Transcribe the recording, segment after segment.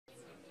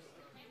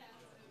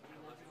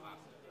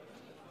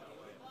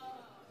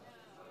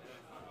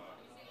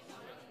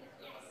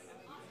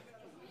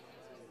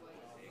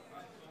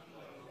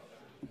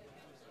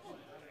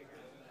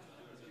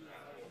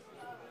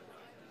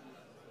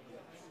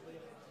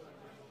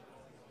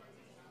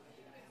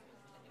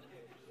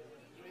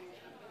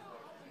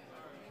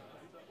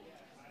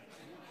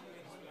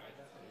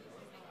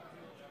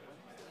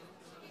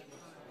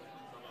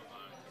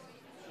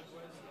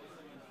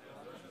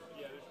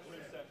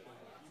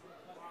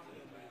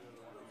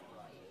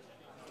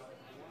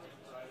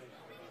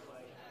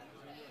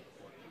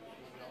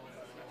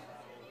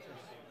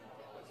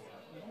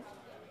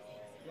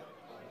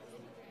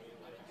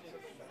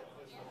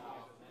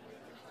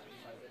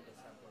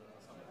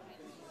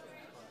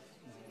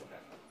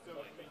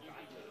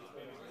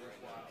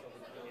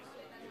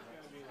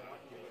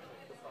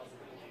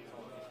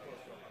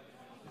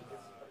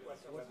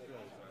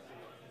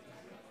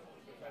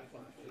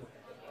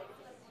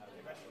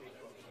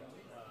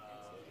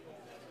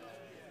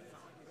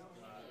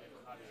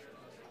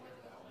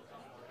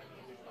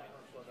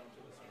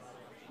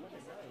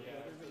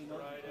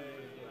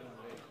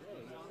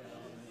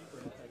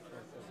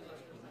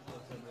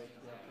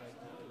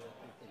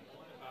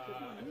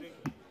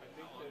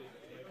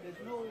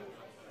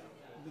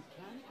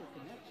the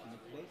connection.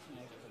 It's based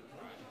on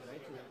expectations,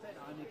 right? So the Fed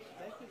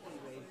unexpectedly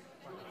raised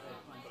funds,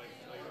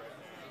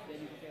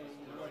 then you say,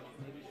 you know what,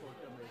 maybe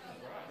short-term rates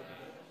will go up.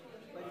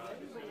 But if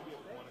everybody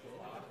expects it,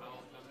 what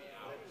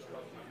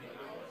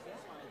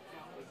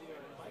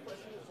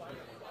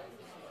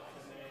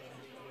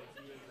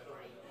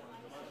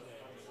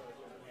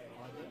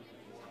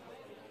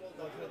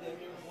were they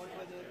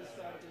at the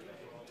start of the year?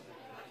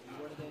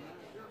 What are they now?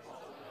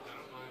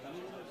 I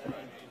mean, in a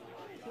sense,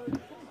 like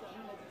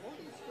all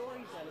these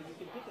storytelling, you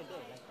can pick a day,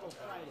 like,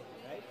 Friday,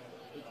 right?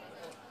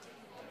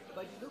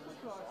 But you look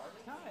across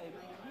time,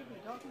 and we've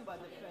been talking about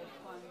the Fed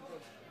funds,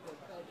 the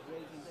Fed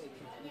raising rates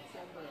since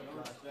December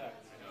of last year.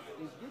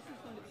 If this is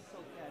going to be so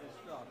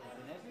catastrophic,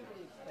 and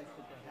everybody expects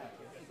it to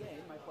happen,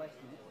 again, my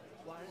question is,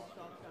 why are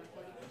stocks down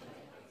 20%?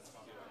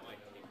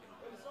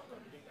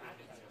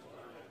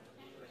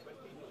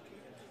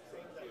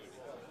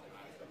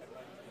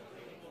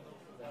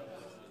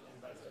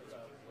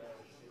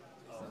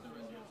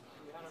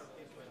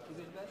 If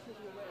investors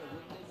are aware,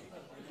 wouldn't they?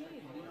 Again,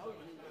 you know,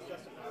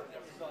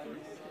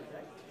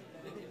 right?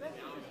 If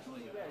investors are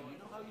truly aware, you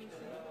know how you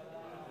see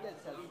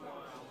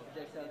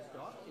they sell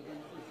stocks, you're going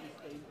to see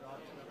sustained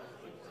drops in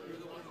prices.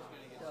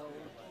 So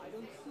I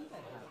don't see that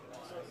happening.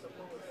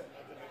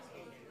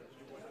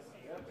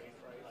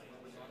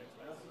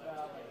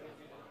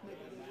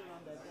 Maybe they will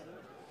on that day.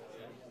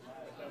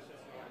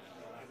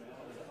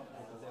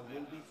 There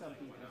will be some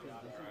people who say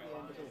this is the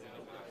end of the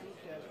world. Two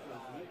cash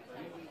flows,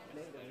 3 weeks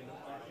later, we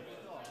look back at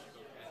stocks.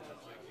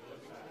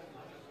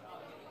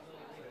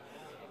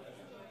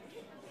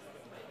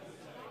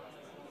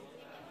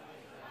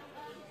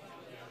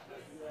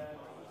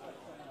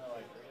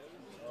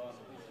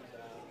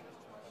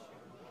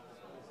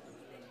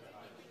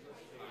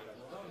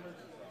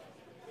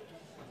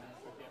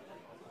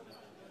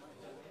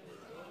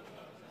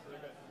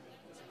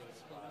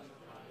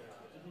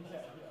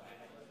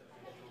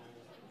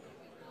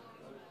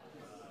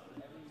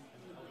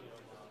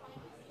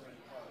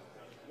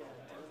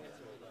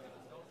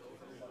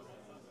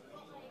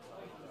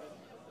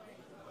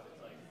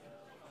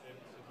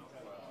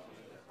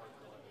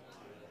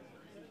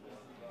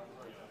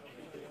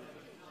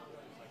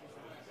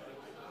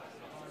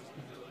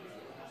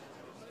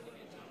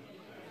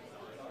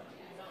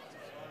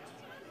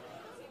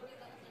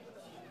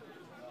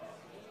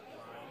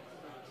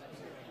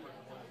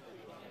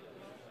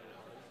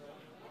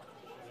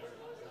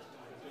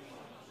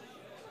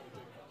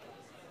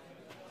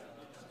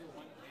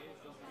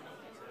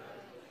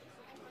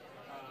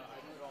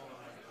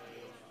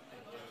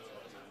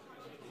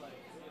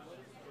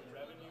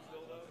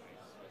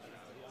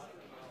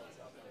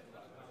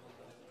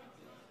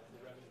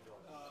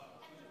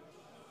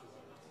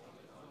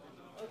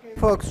 Okay,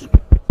 folks.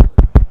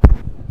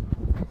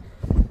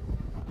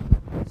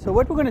 So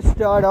what we're going to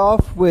start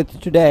off with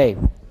today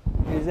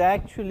is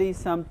actually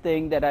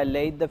something that I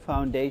laid the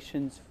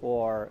foundations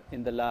for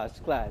in the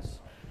last class,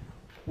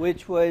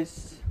 which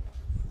was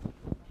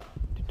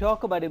to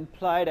talk about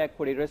implied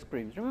equity risk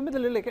premiums. Remember the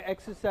little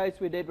exercise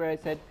we did where I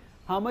said,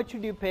 how much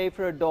would you pay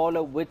for a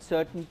dollar with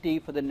certainty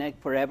for the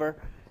next forever?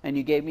 And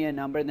you gave me a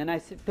number. And then I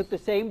took the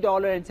same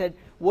dollar and said,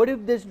 what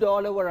if this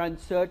dollar were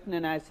uncertain?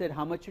 And I said,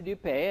 how much would you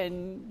pay?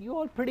 And you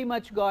all pretty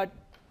much got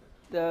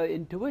the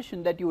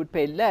intuition that you would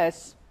pay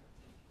less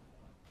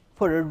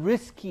for a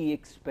risky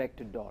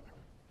expected dollar.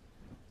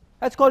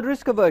 That's called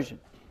risk aversion.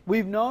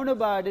 We've known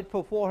about it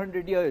for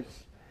 400 years.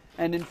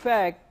 And in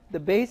fact, the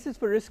basis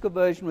for risk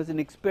aversion was an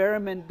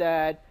experiment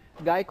that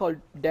a guy called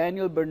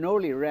Daniel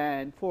Bernoulli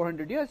ran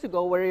 400 years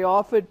ago, where he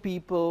offered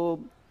people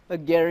a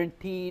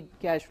guaranteed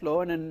cash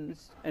flow and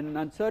an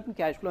uncertain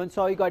cash flow, and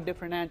so he got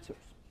different answers.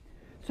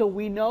 So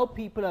we know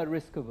people are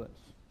risk averse.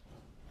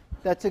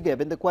 That's a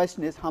given. The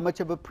question is, how much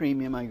of a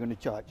premium are you going to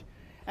charge?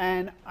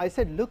 And I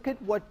said, look at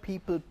what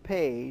people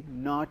pay,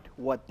 not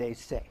what they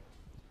say.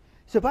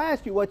 So if I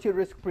asked you, what's your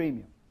risk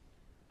premium?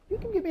 You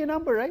can give me a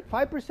number, right?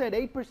 5%,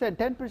 8%,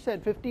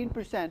 10%,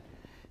 15%.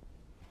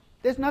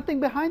 There's nothing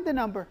behind the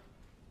number.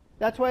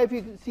 That's why if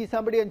you see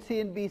somebody on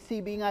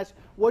CNBC being asked,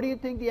 what do you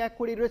think the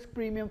equity risk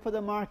premium for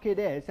the market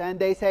is? And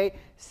they say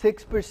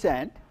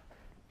 6%.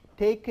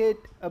 Take it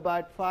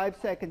about 5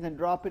 seconds and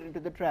drop it into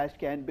the trash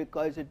can,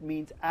 because it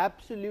means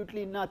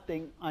absolutely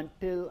nothing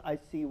until I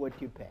see what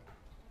you pay.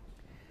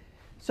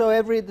 So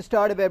at the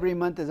start of every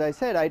month, as I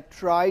said, I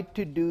tried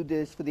to do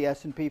this for the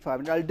S&P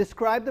 500. I'll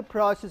describe the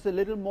process a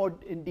little more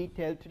in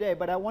detail today,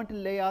 but I want to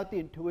lay out the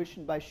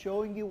intuition by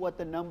showing you what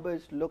the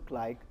numbers look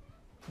like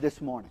this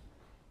morning.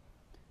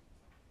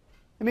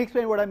 Let me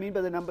explain what I mean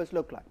by the numbers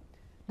look like.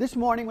 This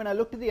morning, when I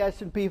looked at the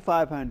S&P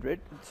 500,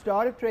 it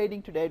started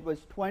trading today, it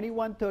was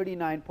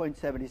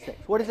 2139.76.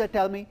 What does that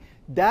tell me?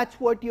 That's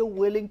what you're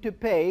willing to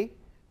pay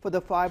for the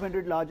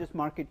 500 largest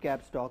market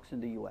cap stocks in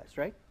the US,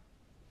 right?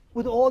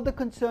 With all the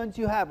concerns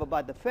you have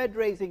about the Fed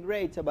raising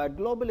rates, about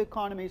global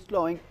economy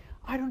slowing,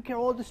 I don't care,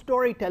 all the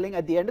storytelling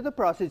at the end of the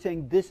process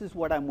saying this is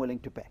what I'm willing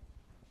to pay.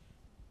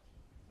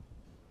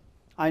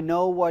 I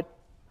know what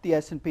the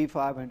S&P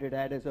 500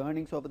 had as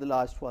earnings over the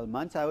last 12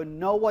 months. I would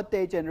know what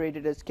they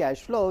generated as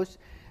cash flows.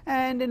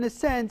 And in a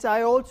sense,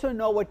 I also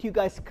know what you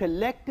guys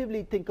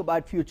collectively think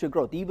about future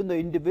growth, even though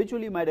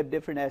individually you might have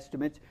different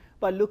estimates,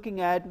 by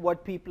looking at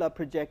what people are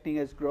projecting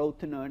as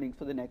growth and earnings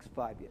for the next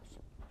 5 years.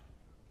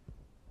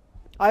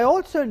 I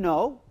also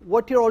know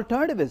what your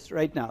alternative is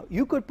right now.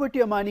 You could put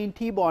your money in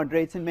T-bond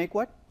rates and make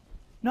what?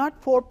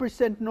 Not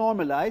 4%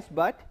 normalized,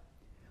 but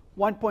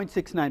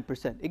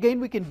 1.69%. Again,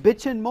 we can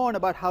bitch and moan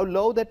about how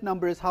low that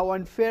number is, how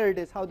unfair it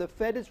is, how the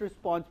Fed is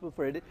responsible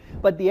for it.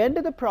 But at the end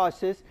of the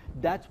process,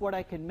 that's what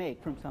I can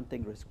make from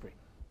something risk-free.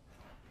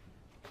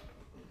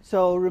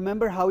 So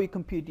remember how we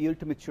compute yield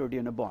to maturity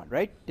on a bond,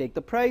 right? Take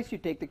the price, you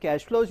take the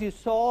cash flows, you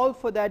solve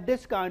for that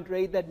discount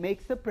rate that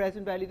makes the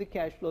present value of the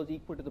cash flows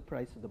equal to the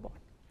price of the bond.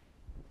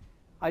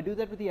 I do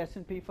that with the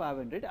S&P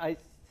 500. I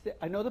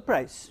know the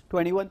price,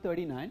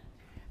 21.39.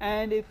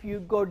 And if you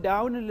go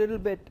down a little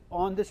bit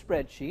on the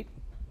spreadsheet,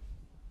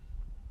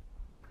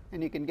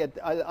 and you can get,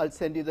 I'll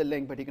send you the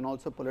link, but you can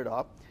also pull it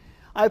off.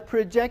 I've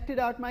projected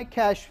out my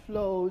cash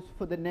flows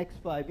for the next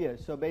 5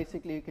 years. So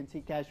basically, you can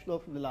see cash flow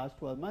from the last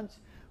 12 months,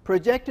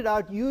 projected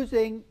out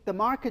using the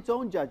market's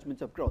own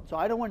judgments of growth. So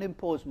I don't want to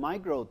impose my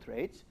growth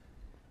rates.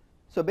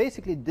 So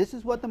basically, this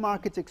is what the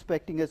market's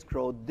expecting as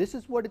growth. This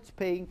is what it's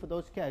paying for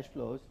those cash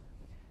flows.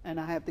 And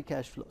I have the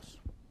cash flows.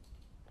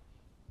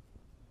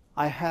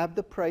 I have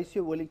the price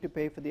you're willing to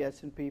pay for the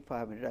S&P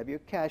 500. I have your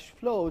cash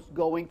flows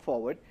going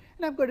forward.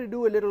 And I've got to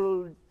do a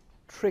little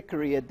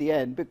trickery at the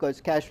end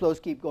because cash flows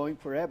keep going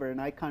forever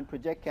and I can't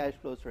project cash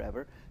flows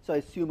forever. So I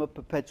assume a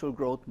perpetual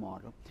growth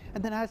model.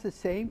 And then I ask the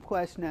same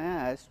question I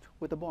asked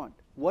with a bond.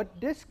 What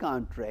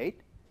discount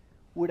rate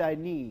would I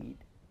need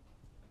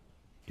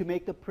to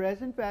make the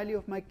present value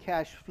of my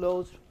cash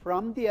flows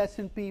from the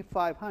S&P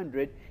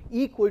 500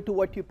 equal to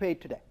what you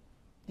paid today?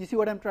 You see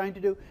what I'm trying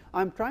to do?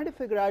 I'm trying to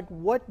figure out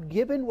what,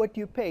 given what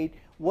you paid,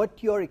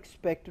 what your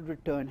expected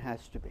return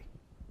has to be.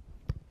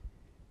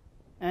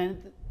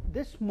 And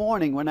this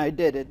morning when I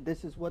did it,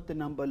 this is what the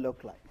number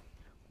looked like.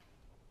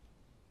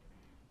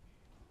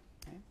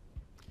 Okay.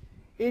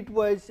 It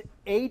was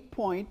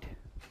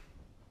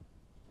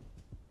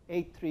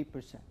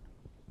 8.83%.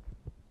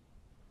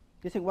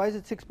 You think, why is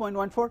it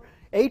 6.14?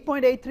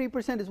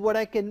 8.83% is what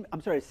I can,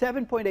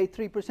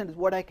 7.83% is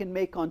what I can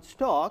make on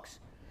stocks.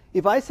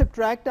 If I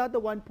subtract out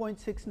the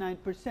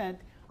 1.69%,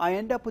 I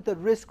end up with a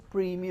risk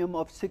premium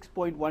of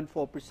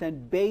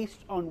 6.14%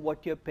 based on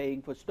what you're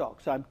paying for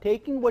stocks. So I'm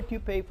taking what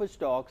you pay for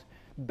stocks,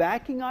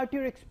 backing out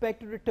your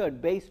expected return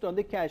based on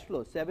the cash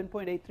flow,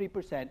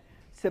 7.83%,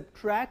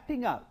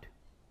 subtracting out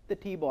the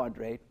T-bond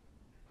rate,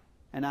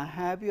 and I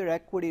have your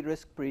equity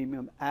risk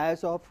premium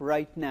as of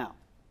right now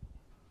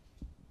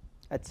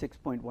at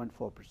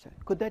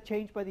 6.14%. Could that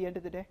change by the end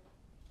of the day?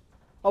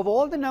 Of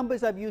all the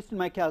numbers I've used in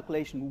my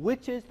calculation,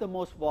 which is the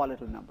most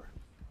volatile number?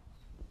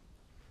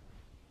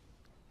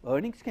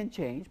 Earnings can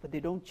change, but they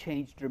don't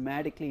change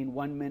dramatically in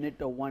 1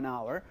 minute or 1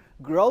 hour.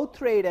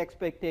 Growth rate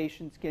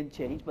expectations can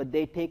change, but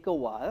they take a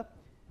while.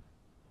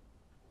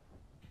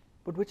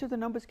 But which of the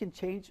numbers can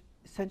change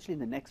essentially in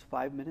the next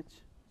 5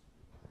 minutes?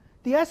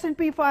 The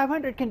S&P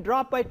 500 can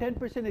drop by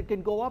 10%, it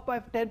can go up by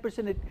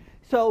 10%.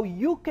 So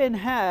you can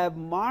have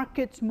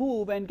markets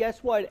move, and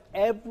guess what?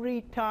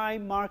 Every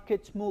time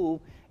markets move,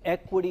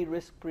 equity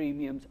risk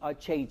premiums are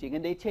changing,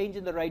 and they change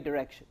in the right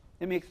direction.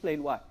 Let me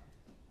explain why.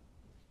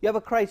 You have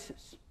a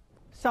crisis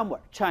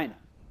somewhere, China.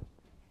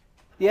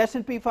 The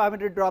S&P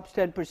 500 drops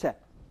 10%.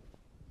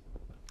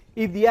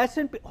 If the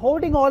S&P,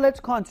 holding all its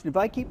constant, if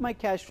I keep my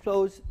cash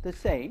flows the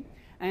same,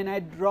 and I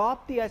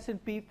drop the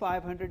S&P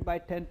 500 by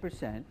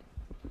 10%,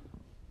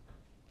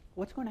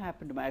 what's going to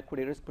happen to my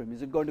equity risk premium?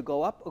 Is it going to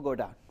go up or go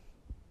down?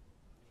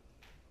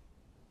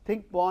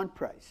 Think bond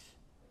price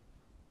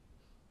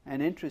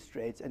and interest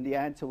rates, and the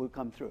answer will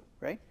come through,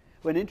 right?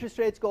 When interest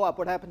rates go up,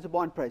 what happens to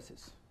bond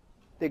prices?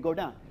 They go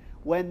down.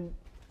 When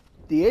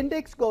the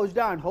index goes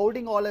down,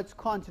 holding all its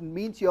constant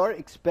means your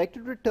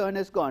expected return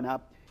has gone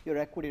up, your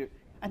equity,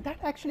 and that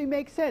actually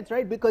makes sense,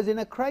 right? Because in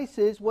a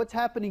crisis, what's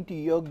happening to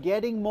you? You're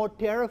getting more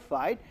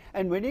terrified,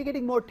 and when you're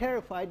getting more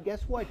terrified,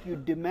 guess what? You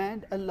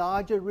demand a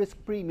larger risk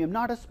premium,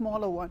 not a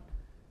smaller one.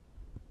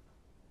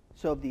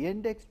 So if the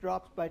index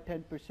drops by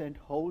 10%,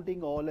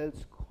 holding all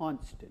else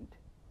constant,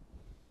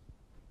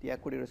 the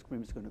equity risk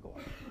premium is going to go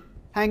up.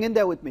 Hang in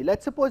there with me.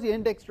 Let's suppose the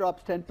index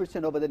drops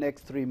 10% over the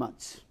next 3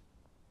 months.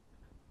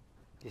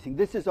 You think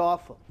this is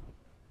awful.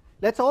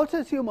 Let's also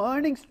assume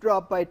earnings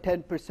drop by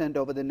 10%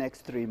 over the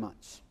next 3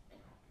 months.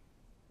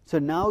 So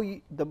now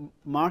the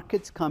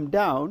markets come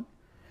down,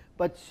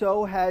 but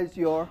so has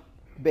your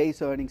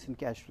base earnings and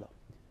cash flow.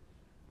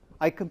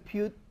 I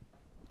compute,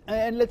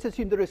 and let's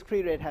assume the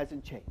risk-free rate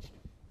hasn't changed.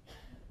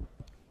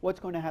 What's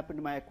going to happen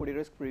to my equity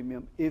risk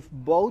premium if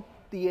both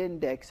the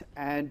index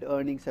and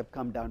earnings have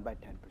come down by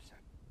 10%?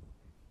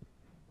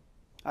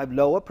 I have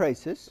lower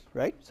prices,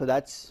 right? So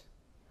that's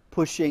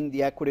pushing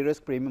the equity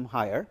risk premium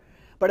higher.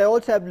 But I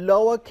also have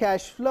lower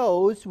cash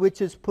flows,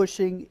 which is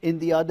pushing in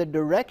the other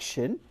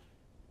direction.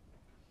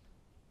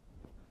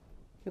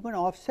 You're going to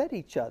offset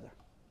each other.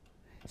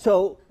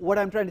 So what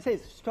I'm trying to say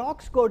is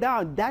stocks go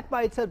down. That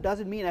by itself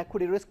doesn't mean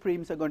equity risk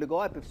premiums are going to go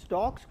up. If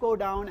stocks go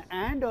down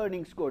and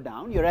earnings go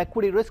down, your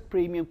equity risk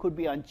premium could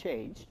be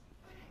unchanged.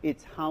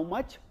 It's how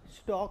much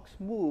stocks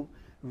move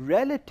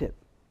relative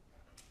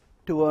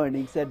to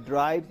earnings that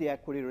drives the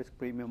equity risk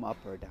premium up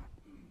or down.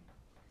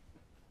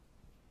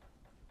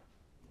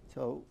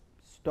 So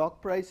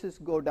stock prices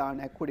go down,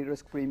 equity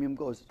risk premium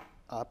goes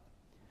up.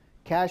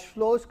 Cash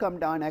flows come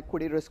down,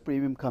 equity risk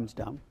premium comes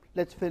down.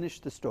 Let's finish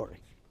the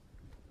story.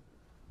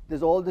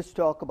 There's all this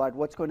talk about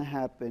what's going to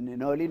happen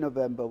in early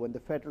November when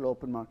the Federal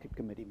Open Market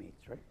Committee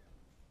meets, right?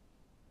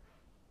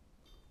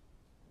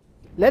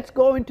 Let's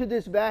go into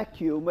this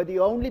vacuum where the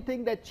only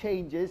thing that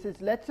changes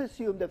is, let's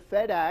assume the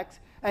Fed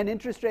acts and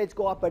interest rates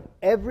go up, but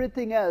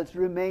everything else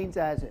remains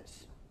as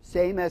is.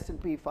 Same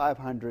S&P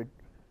 500,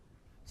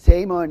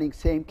 same earnings,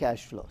 same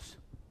cash flows.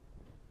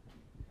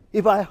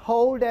 If I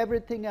hold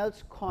everything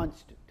else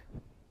constant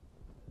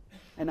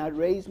and I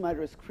raise my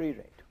risk-free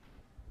rate,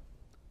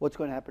 what's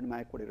going to happen to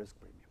my equity risk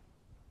premium?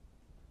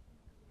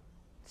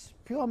 It's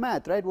pure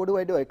math, right? What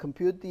do? I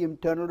compute the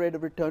internal rate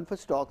of return for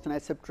stocks and I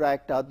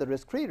subtract out the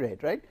risk-free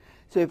rate, right?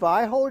 So if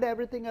I hold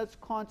everything else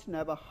constant, I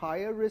have a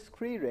higher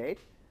risk-free rate,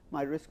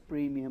 my risk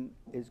premium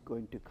is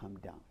going to come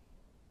down.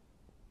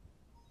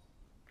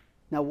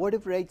 Now what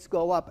if rates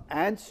go up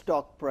and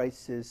stock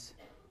prices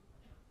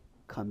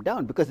come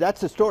down? Because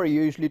that's the story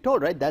you usually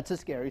told, right? That's a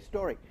scary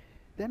story.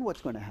 Then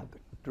what's going to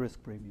happen to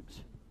risk premiums?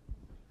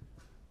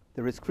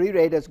 The risk-free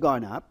rate has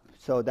gone up,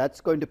 so that's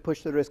going to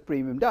push the risk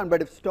premium down.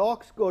 But if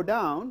stocks go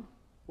down,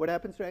 what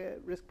happens to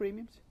risk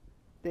premiums?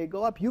 They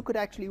go up. You could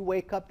actually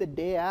wake up the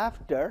day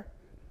after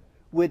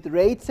with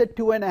rates at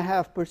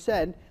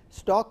 2.5%,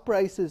 stock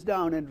prices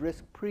down, and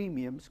risk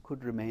premiums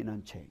could remain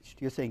unchanged.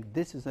 You're saying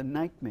this is a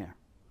nightmare.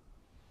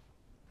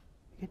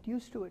 Get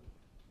used to it.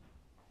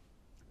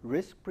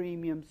 Risk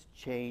premiums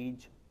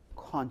change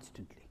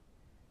constantly.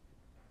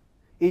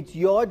 It's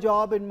your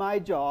job and my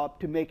job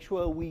to make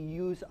sure we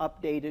use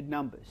updated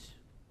numbers.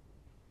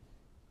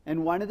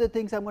 And one of the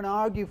things I'm going to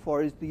argue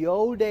for is the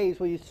old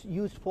days where you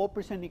used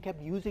 4%, you kept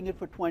using it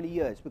for 20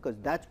 years because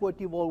that's what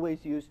you've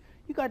always used.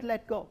 You got to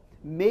let go.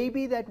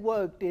 Maybe that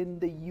worked in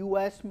the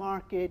US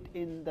market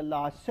in the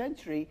last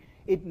century.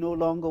 It no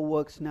longer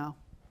works now.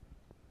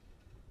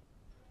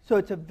 So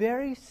it's a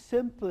very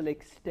simple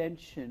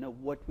extension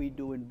of what we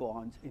do in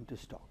bonds into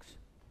stocks.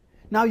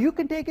 Now you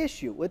can take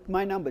issue with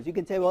my numbers. You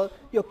can say, well,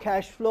 your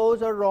cash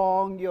flows are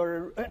wrong,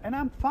 and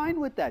I'm fine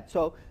with that.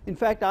 So in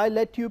fact, I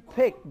let you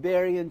pick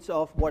variants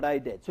of what I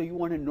did. So you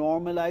want to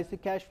normalize the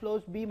cash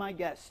flows? Be my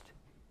guest.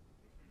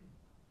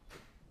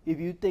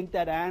 If you think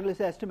that analyst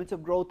estimates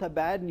of growth are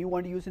bad and you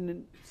want to use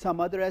some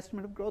other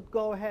estimate of growth,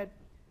 go ahead.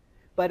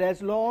 But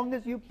as long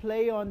as you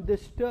play on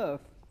this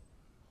stuff,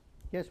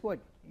 guess what?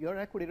 Your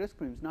equity risk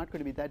premium is not going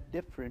to be that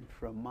different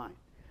from mine.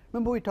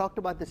 Remember we talked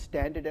about the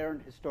standard error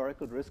and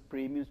historical risk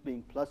premiums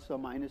being plus or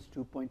minus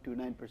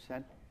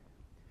 2.29%?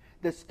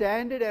 The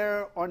standard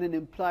error on an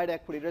implied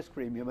equity risk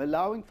premium,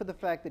 allowing for the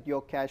fact that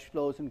your cash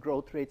flows and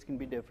growth rates can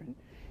be different,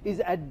 is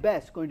at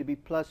best going to be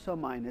plus or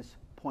minus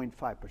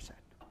 0.5%.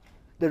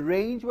 The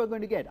range we're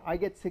going to get, I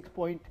get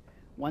 6.16%,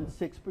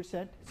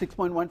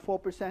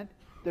 6.14%.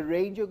 The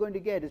range you're going to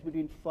get is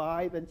between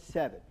 5 and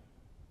 7.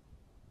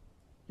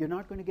 You're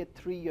not going to get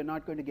 3, you're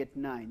not going to get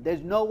 9.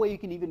 There's no way you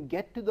can even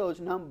get to those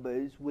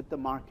numbers with the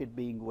market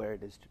being where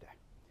it is today.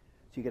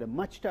 So you get a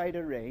much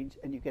tighter range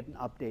and you get an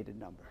updated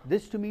number.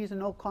 This to me is a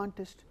no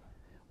contest.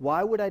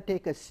 Why would I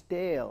take a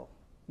stale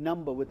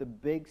number with a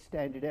big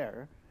standard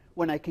error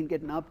when I can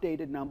get an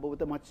updated number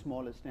with a much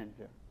smaller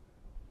standard error?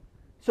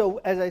 So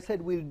as I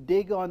said, we'll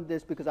dig on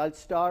this because I'll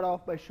start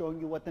off by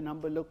showing you what the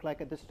number looked like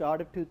at the start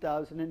of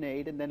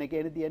 2008 and then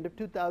again at the end of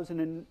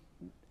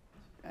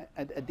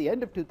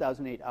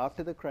 2008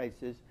 after the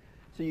crisis,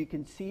 so you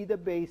can see the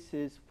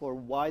basis for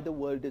why the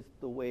world is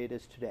the way it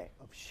is today,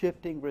 of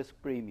shifting risk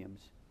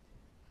premiums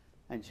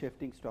and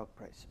shifting stock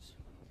prices.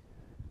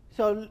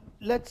 So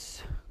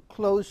let's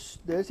close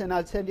this, and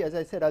I'll send you, as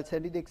I said, I'll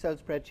send you the Excel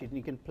spreadsheet and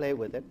you can play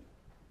with it.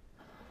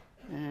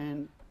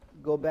 And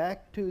go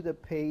back to the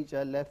page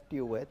I left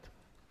you with.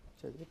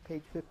 So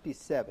page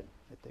 57,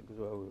 I think is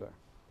where we were.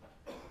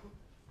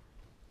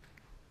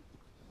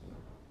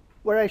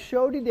 Where I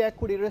showed you the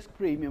equity risk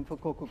premium for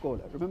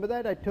Coca-Cola. Remember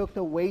that? I took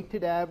the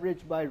weighted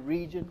average by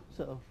region.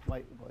 So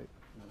you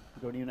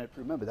don't even have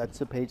to remember. That's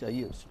the page I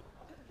used.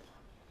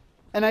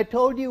 And I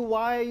told you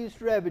why I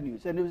used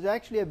revenues. And it was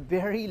actually a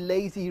very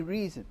lazy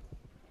reason.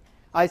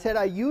 I said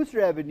I use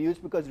revenues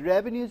because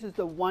revenues is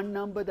the one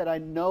number that I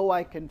know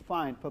I can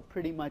find for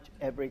pretty much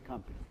every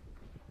company.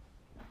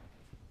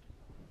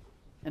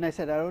 And I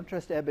said, I don't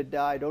trust EBITDA,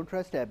 I don't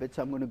trust EBIT,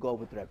 so I'm going to go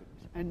with revenues.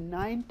 And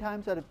 9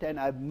 times out of 10,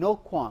 I have no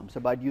qualms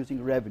about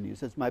using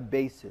revenues as my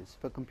basis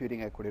for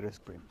computing equity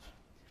risk premiums.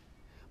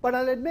 But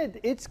I'll admit,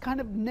 it's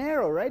kind of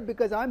narrow, right?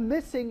 Because I'm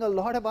missing a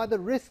lot of other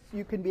risks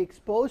you can be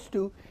exposed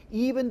to,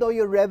 even though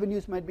your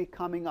revenues might be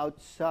coming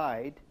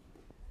outside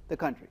the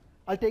country.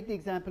 I'll take the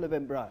example of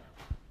Embraer.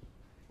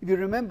 If you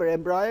remember,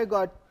 Embraer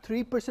got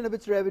 3% of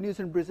its revenues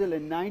in Brazil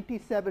and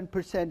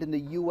 97% in the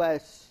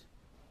US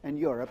and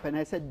Europe. And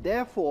I said,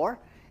 therefore,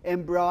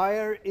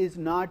 Embraer is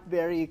not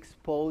very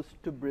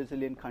exposed to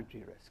Brazilian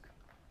country risk.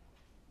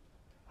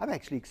 I've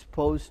actually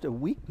exposed a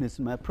weakness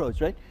in my approach,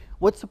 right?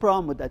 What's the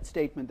problem with that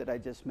statement that I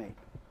just made?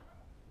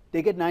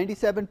 They get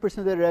 97%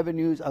 of their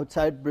revenues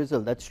outside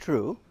Brazil. That's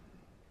true.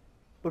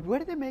 But where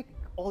do they make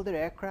all their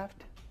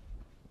aircraft?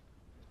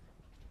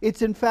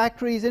 It's in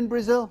factories in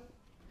Brazil.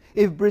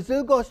 If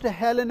Brazil goes to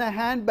hell in a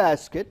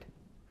handbasket,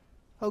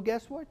 oh,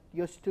 guess what?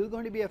 You're still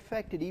going to be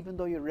affected even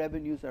though your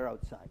revenues are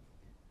outside.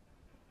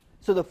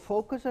 So the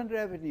focus on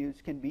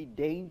revenues can be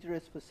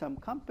dangerous for some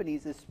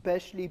companies,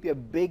 especially if you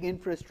have big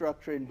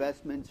infrastructure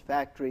investments,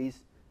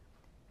 factories.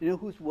 You know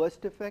who's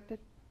worst affected?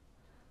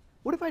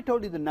 What if I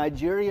told you the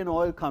Nigerian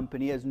oil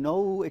company has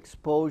no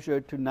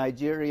exposure to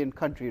Nigerian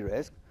country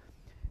risk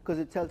because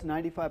it sells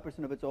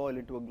 95% of its oil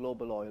into a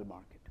global oil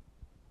market?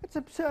 It's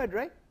absurd,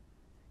 right?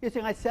 You're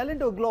saying I sell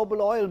into a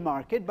global oil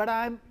market, but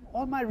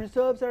all my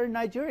reserves are in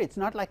Nigeria. It's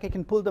not like I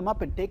can pull them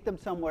up and take them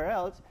somewhere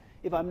else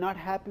if I'm not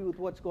happy with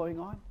what's going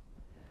on.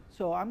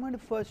 So I'm going to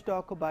first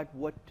talk about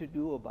what to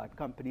do about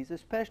companies,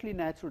 especially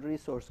natural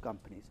resource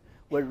companies,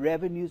 where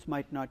revenues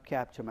might not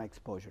capture my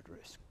exposure to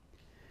risk.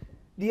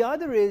 The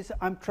other is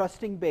I'm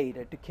trusting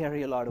beta to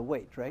carry a lot of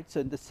weight, right? So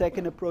in the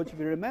second approach, if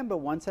you remember,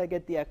 once I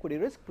get the equity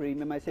risk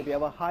premium, I say if you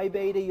have a high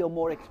beta, you're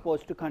more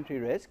exposed to country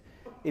risk.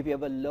 If you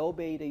have a low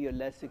beta, you're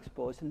less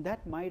exposed, and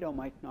that might or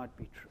might not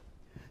be true.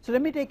 So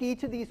let me take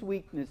each of these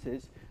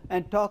weaknesses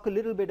and talk a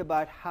little bit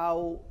about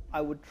how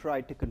I would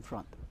try to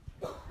confront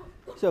them.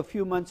 So a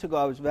few months ago,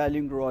 I was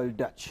valuing Royal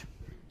Dutch.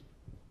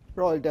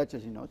 Royal Dutch,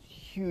 as you know, it's a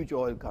huge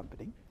oil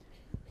company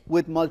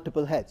with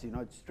multiple heads. You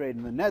know, it's traded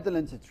in the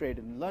Netherlands, it's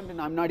traded in London.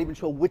 I'm not even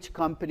sure which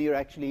company you're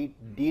actually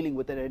dealing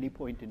with at any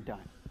point in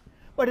time.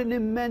 But an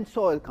immense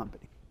oil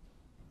company.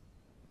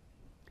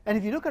 And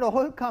if you look at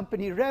oil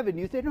company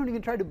revenues, they don't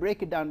even try to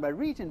break it down by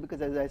region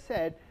because, as I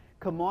said,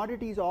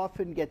 commodities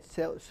often get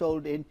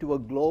sold into a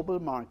global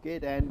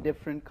market and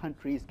different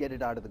countries get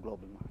it out of the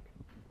global market.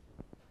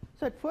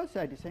 So at first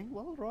I'd be saying,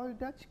 well, Royal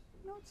Dutch,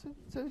 you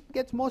know, it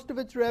gets most of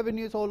its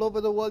revenues all over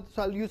the world,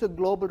 so I'll use a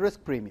global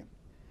risk premium.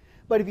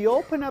 But if you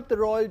open up the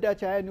Royal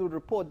Dutch annual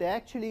report, they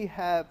actually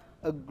have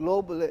a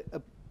global,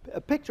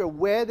 a picture of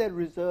where their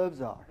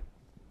reserves are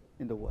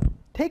in the world.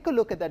 Take a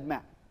look at that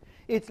map.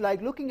 It's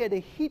like looking at a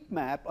heat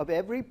map of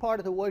every part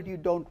of the world you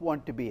don't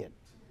want to be in.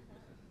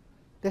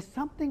 There's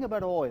something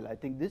about oil. I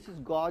think this is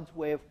God's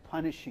way of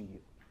punishing you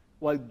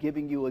while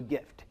giving you a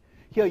gift.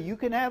 Here, you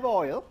can have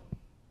oil,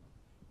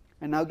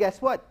 and now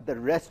guess what? The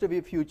rest of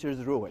your future is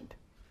ruined.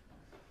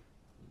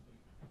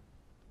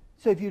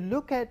 So if you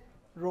look at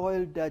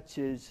Royal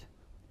Dutch's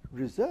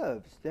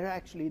reserves, they're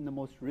actually in the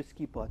most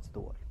risky parts of the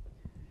world.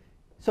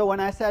 So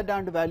when I sat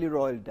down to value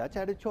Royal Dutch, I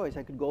had a choice.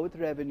 I could go with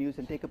revenues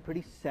and take a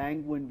pretty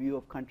sanguine view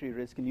of country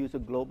risk and use a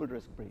global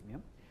risk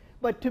premium.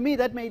 But to me,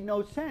 that made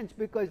no sense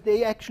because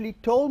they actually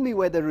told me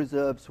where the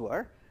reserves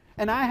were,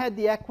 and I had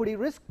the equity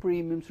risk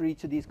premiums for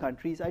each of these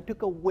countries. I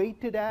took a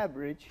weighted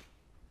average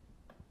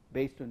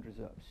based on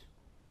reserves.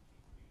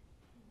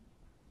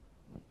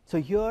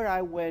 So here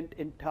I went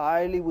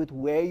entirely with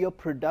where your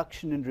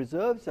production and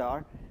reserves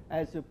are,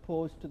 as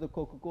opposed to the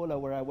Coca-Cola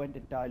where I went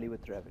entirely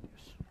with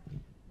revenues.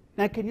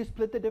 Now, can you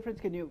split the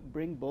difference? Can you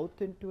bring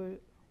both into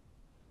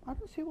a... I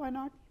don't see why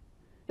not.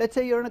 Let's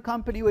say you're in a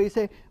company where you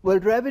say, well,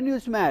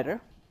 revenues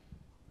matter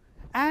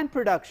and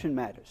production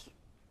matters.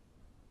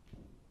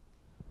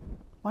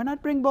 Why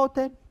not bring both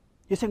in?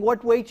 You're saying,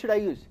 what weight should I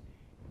use?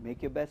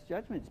 Make your best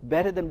judgment. It's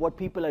better than what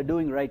people are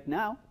doing right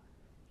now.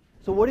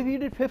 So what if you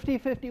did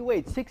 50-50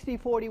 weights,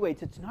 60-40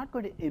 weights? It's not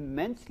going to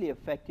immensely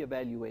affect your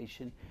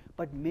valuation,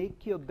 but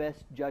make your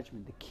best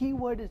judgment. The key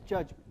word is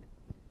judgment.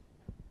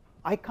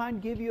 I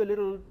can't give you a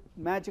little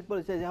magic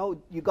bullet that says,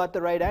 oh, you got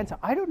the right answer.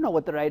 I don't know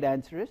what the right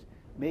answer is.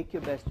 Make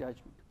your best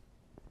judgment.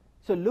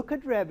 So look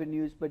at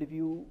revenues, but if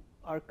you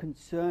are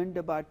concerned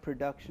about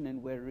production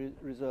and where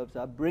reserves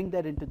are, bring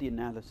that into the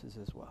analysis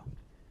as well.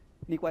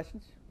 Any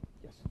questions?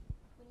 Yes.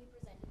 When you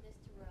presented this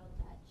to Royal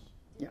Dutch,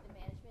 did the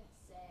management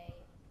say,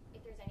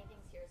 if there's anything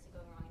seriously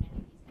going wrong in any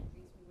of these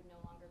countries,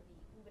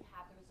 we would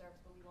have the reserves,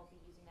 but we won't be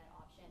using that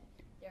option.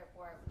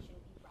 Therefore, we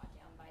shouldn't be brought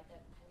down by the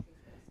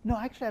country's risk? No,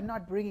 actually, I'm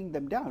not bringing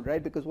them down,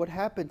 right? Because what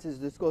happens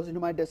is this goes into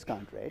my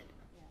discount rate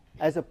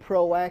as a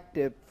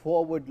proactive,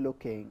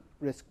 forward-looking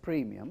risk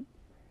premium.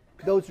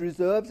 Those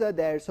reserves are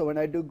there, so when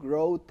I do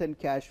growth and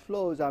cash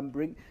flows,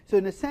 so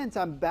in a sense,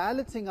 I'm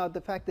balancing out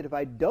the fact that if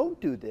I don't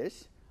do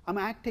this, I'm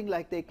acting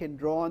like they can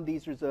draw on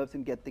these reserves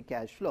and get the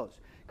cash flows.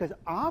 Because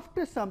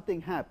after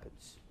something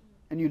happens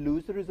and you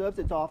lose the reserves,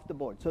 it's off the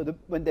board. So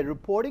when they're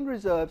reporting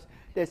reserves,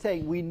 they're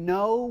saying, we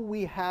know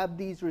we have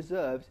these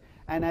reserves,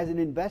 and as an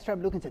investor,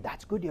 I'm looking and say,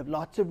 that's good, you have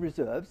lots of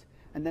reserves.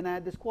 And then I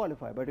had this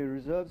qualifier, but your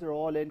reserves are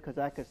all in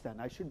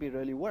Kazakhstan. I should be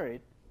really worried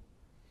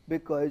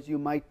because you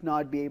might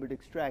not be able to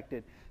extract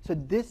it. So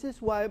this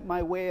is why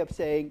my way of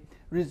saying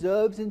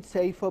reserves in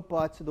safer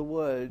parts of the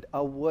world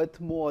are worth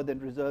more than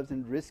reserves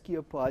in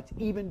riskier parts,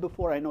 even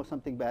before I know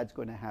something bad's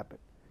going to happen.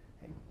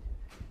 Okay?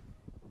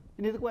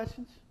 Any other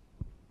questions?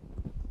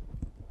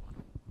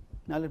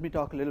 Now let me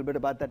talk a little bit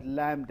about that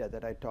lambda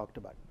that I talked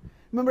about.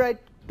 Remember I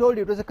told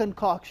you it was a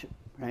concoction,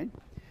 right?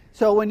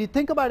 So when you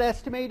think about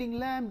estimating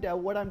lambda,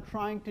 what I'm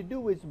trying to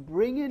do is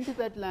bring into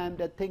that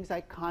lambda things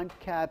I can't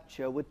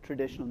capture with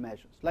traditional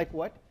measures. Like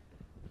what?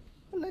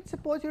 Well, let's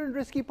suppose you're in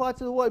risky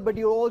parts of the world, but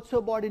you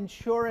also bought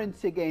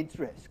insurance against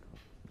risk.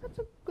 That's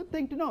a good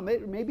thing to know.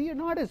 Maybe you're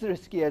not as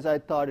risky as I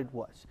thought it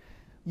was.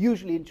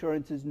 Usually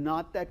insurance is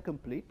not that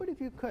complete, but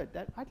if you could,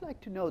 I'd like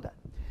to know that.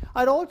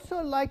 I'd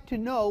also like to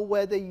know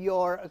whether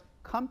you're a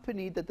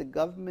company that the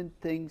government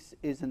thinks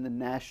is in the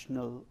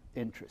national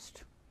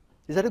interest.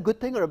 Is that a good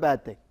thing or a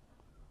bad thing?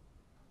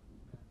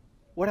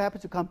 What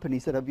happens to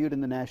companies that are viewed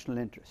in the national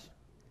interest?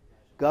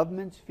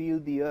 Governments feel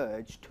the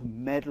urge to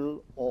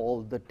meddle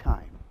all the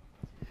time.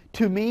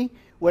 To me,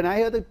 when I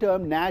hear the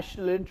term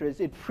national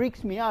interest, it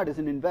freaks me out as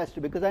an investor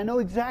because I know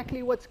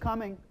exactly what's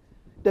coming.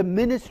 The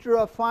Minister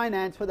of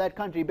Finance for that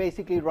country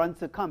basically runs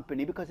the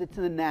company because it's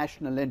in the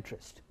national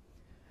interest.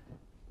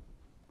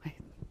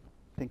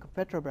 Think of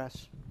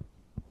Petrobras.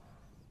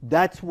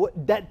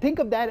 Think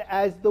of that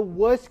as the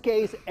worst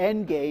case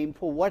end game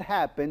for what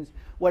happens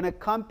when a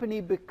company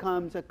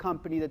becomes a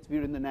company that's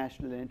viewed in the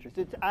national interest.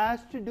 It's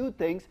asked to do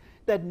things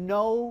that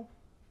no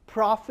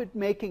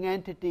profit-making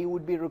entity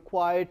would be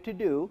required to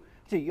do.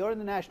 So you're in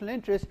the national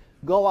interest,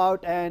 go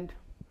out and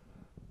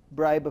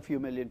bribe a few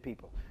million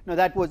people. Now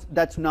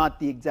that's not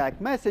the exact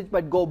message,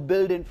 but go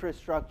build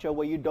infrastructure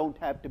where you don't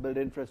have to build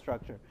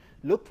infrastructure.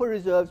 Look for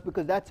reserves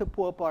because that's a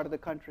poor part of the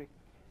country.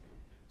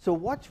 So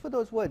watch for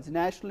those words,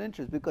 national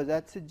interest, because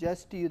that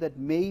suggests to you that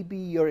maybe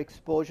your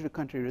exposure to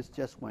country risk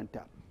just went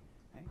up.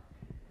 Okay?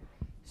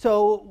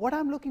 So what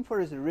I'm looking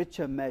for is a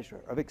richer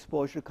measure of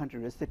exposure to country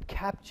risk that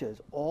captures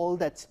all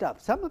that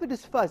stuff. Some of it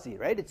is fuzzy,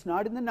 right? It's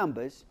not in the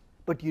numbers,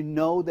 but you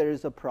know there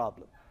is a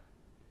problem.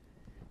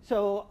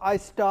 So I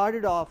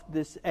started off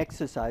this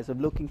exercise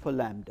of looking for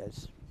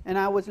lambdas, and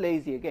I was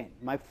lazy again.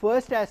 My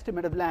first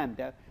estimate of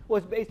lambda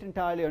was based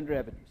entirely on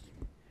revenues.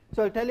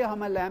 So I'll tell you how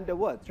my lambda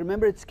works.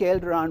 Remember, it's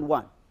scaled around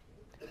 1.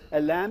 A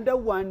lambda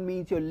 1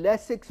 means you're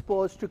less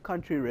exposed to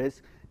country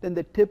risk than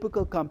the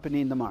typical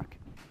company in the market.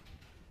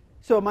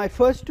 So my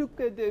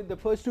the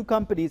first two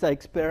companies I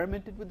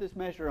experimented with this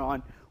measure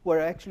on were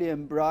actually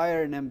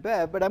Embraer and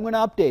Embev, but I'm going to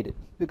update it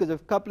because a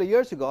couple of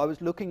years ago I was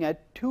looking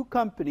at 2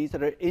 companies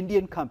that are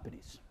Indian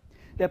companies.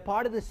 They're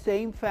part of the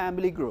same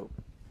family group.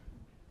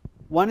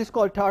 One is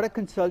called Tata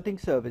Consulting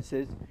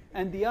Services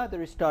and the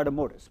other is Tata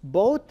Motors.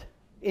 Both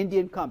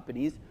Indian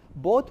companies,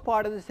 both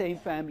part of the same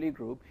family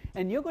group,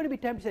 and you're going to be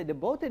tempted to say they're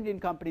both Indian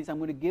companies, I'm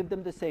going to give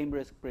them the same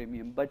risk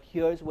premium, but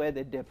here's where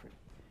they're different.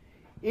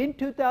 In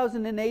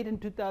 2008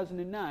 and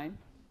 2009,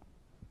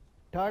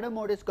 Tata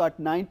Motors got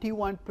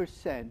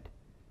 91%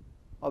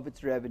 of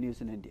its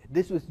revenues in India.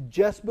 This was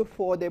just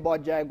before they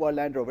bought Jaguar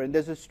Land Rover, and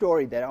there's a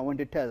story that I want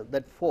to tell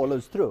that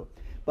follows through.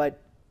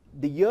 But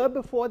the year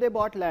before they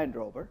bought Land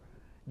Rover,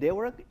 they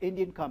were an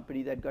Indian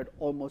company that got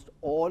almost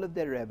all of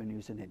their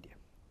revenues in India.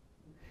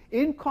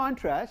 In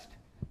contrast,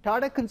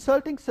 Tata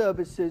Consulting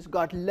Services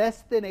got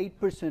less than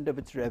 8% of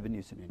its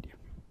revenues in India.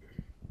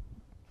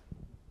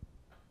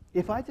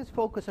 If I just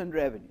focus on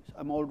revenues,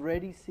 I'm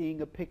already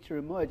seeing a picture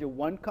emerge of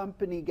one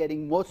company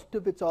getting most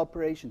of its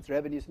operations,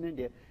 revenues in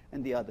India,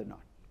 and the other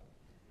not.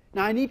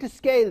 Now I need to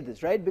scale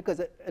this, right? Because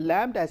a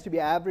lambda has to be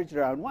averaged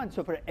around 1.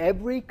 So for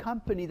every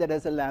company that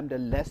has a lambda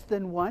less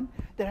than 1,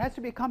 there has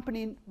to be a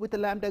company with a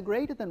lambda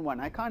greater than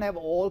 1. I can't have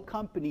all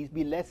companies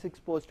be less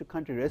exposed to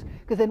country risk,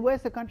 because then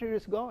where's the country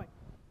risk going?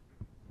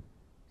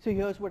 So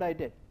here's what I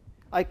did.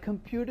 I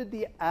computed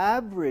the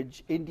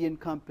average Indian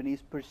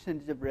company's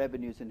percentage of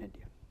revenues in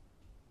India.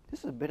 This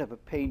is a bit of a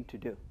pain to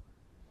do,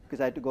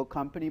 because I had to go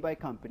company by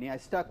company. I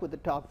stuck with the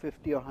top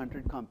 50 or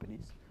 100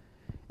 companies.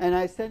 And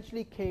I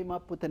essentially came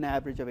up with an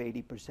average of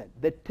 80%.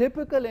 The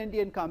typical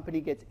Indian company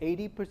gets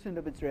 80%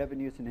 of its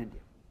revenues in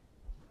India.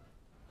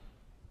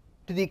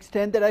 To the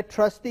extent that I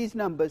trust these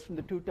numbers from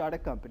the 2 Tata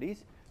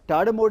companies,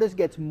 Tata Motors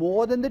gets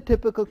more than the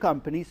typical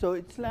company, so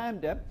its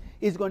lambda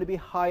is going to be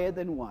higher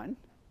than 1.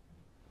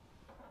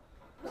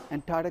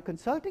 And Tata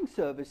Consulting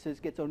Services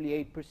gets only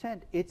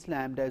 8%. Its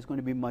lambda is going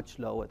to be much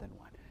lower than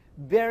 1.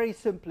 Very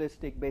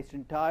simplistic, based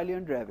entirely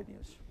on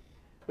revenues.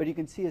 But you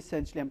can see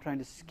essentially I'm trying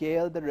to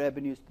scale the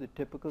revenues to the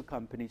typical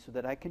company so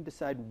that I can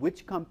decide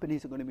which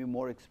companies are going to be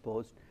more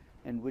exposed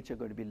and which are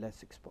going to be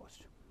less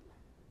exposed.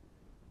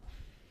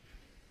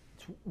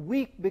 It's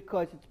weak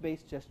because it's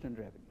based just on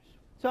revenues.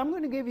 So I'm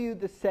going to give you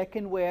the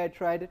second way I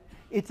tried it.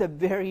 It's a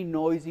very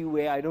noisy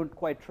way. I don't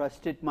quite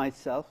trust it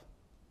myself,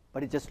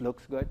 but it just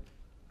looks good.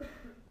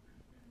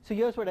 So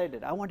here's what I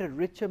did. I want a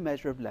richer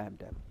measure of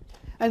lambda.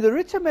 And the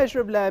richer measure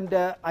of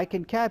lambda I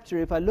can capture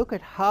if I look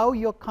at how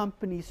your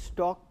company's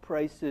stock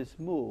prices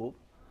move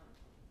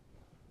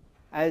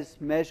as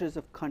measures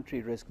of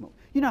country risk move.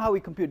 You know how we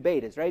compute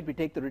betas, right? We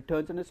take the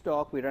returns on a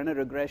stock, we run a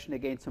regression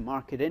against a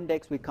market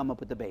index, we come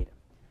up with the beta.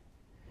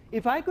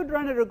 If I could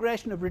run a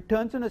regression of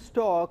returns on a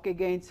stock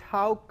against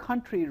how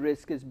country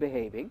risk is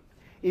behaving,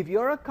 If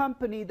you're a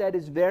company that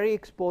is very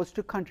exposed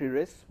to country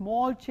risk,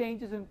 small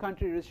changes in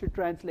country risk should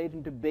translate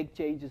into big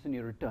changes in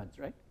your returns,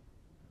 right?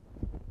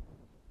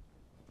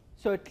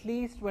 So at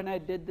least when I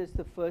did this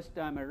the first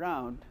time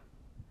around,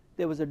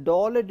 there was a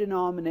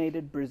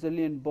dollar-denominated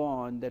Brazilian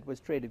bond that was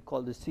traded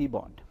called the C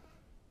bond.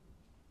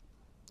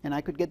 And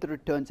I could get the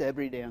returns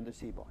every day on the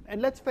C bond.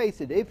 And let's face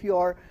it, if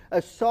you're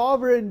a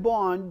sovereign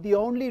bond, the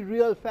only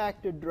real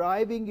factor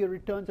driving your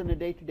returns on a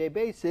day-to-day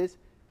basis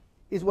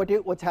is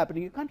what's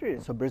happening in your country.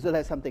 So Brazil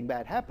has something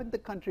bad happen, the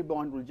country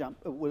bond will jump,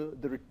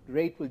 the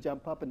rate will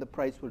jump up and the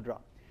price will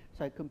drop.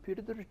 So I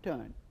computed the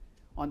return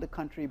on the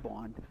country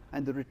bond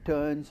and the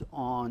returns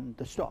on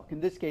the stock.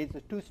 In this case,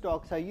 the two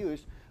stocks I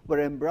used were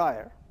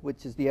Embraer,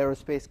 which is the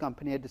aerospace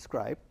company I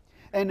described,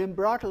 and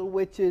Embratel,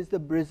 which is the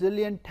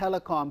Brazilian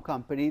telecom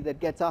company that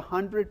gets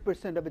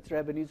 100% of its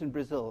revenues in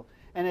Brazil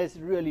and has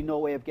really no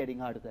way of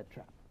getting out of that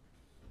trap.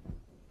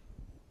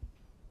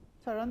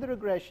 So I run the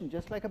regression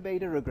just like a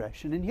beta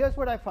regression, and here's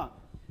what I found.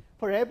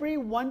 For every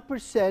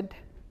 1%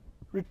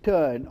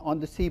 return on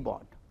the C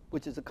bond,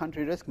 which is a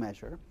country risk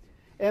measure,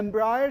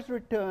 Embraer's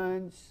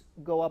returns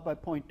go up by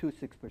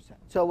 0.26%.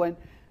 So when,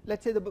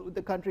 let's say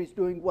the country is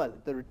doing well,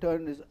 the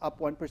return is up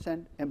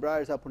 1%,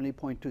 Embraer is up only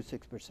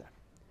 0.26%.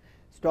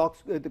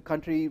 Stocks, the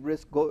country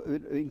risk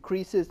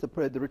increases, the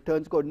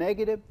returns go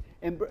negative.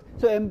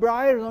 So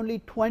Embraer is only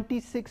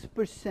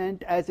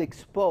 26% as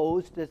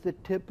exposed as the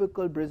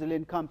typical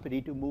Brazilian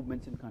company to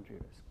movements in country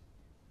risk.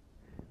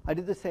 I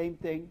did the same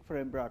thing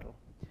for Embratel,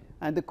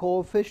 and the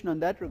coefficient on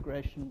that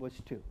regression was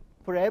 2.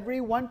 For every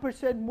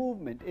 1%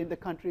 movement in the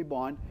country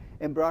bond,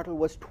 Embratel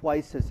was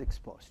twice as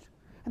exposed.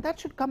 And that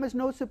should come as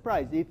no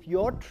surprise. If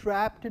you're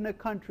trapped in a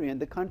country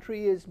and the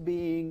country is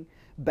being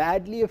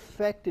badly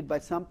affected by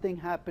something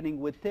happening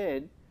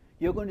within,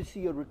 you're going to see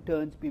your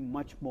returns be move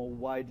much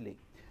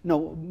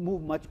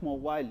more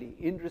widely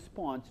in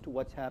response to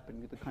what's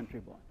happening with the country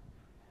bond.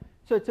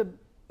 So it's,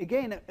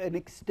 again, an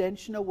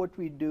extension of what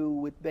we do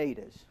with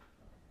betas.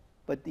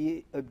 But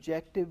the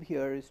objective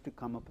here is to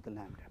come up with a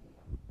lambda.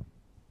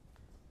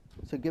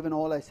 So given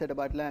all I said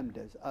about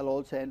lambdas, I'll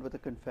also end with a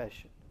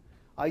confession.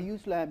 I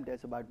use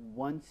lambdas about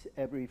once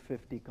every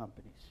 50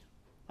 companies.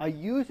 I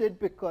use it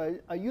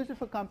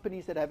for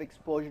companies that have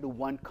exposure to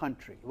one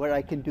country, where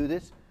I can do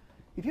this.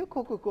 If you're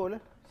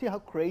Coca-Cola, see how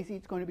crazy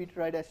it's going to be to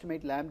try to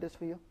estimate lambdas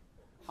for you?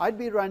 I'd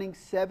be running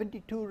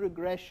 72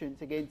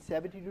 regressions against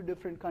 72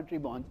 different country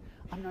bonds.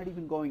 I'm not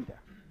even going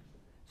there.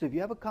 So if you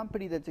have a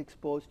company that's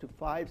exposed to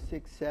 5,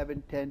 6,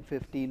 7, 10,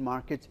 15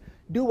 markets,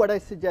 do what I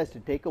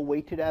suggested. Take a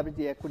weighted average of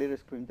the equity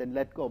risk premium, then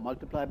let go,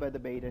 multiply by the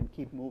beta, and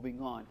keep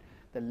moving on.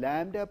 The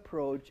lambda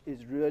approach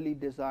is really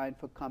designed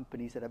for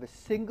companies that have a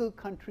single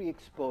country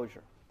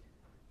exposure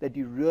that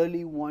you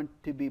really want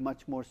to be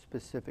much more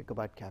specific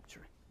about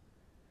capturing.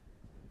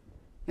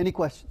 Any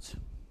questions?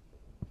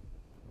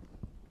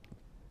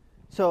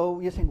 So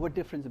you're saying, what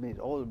difference it makes?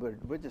 Oh,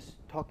 we're just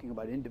talking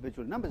about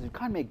individual numbers. It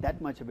can't make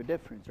that much of a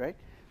difference, right?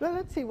 Well,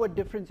 let's see what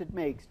difference it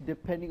makes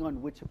depending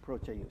on which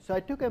approach I use. So I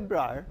took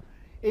Embraer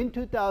in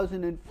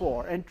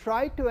 2004 and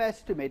tried to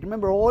estimate.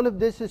 Remember, all of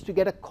this is to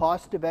get a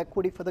cost of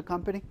equity for the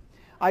company.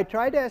 I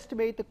tried to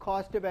estimate the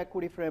cost of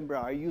equity for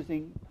Embraer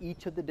using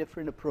each of the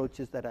different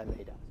approaches that I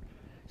laid out.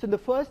 So in the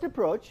first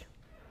approach,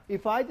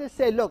 if I just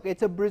say, look,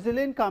 it's a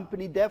Brazilian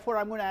company, therefore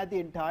I'm going to add the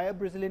entire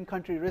Brazilian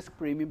country risk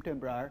premium to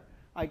Embraer,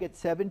 I get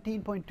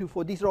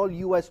 17.24. These are all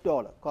US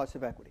dollar cost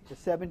of equity. So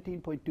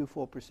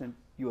 17.24%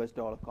 US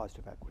dollar cost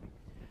of equity.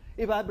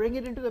 If I bring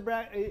it into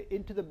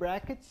the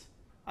brackets,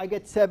 I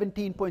get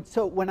 17 points.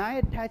 So when I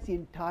attach the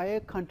entire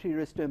country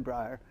risk to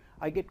Embraer,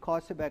 I get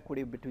cost of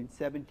equity between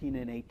 17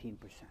 and 18%.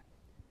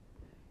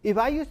 If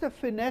I use the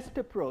finessed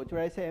approach,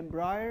 where I say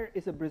Embraer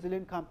is a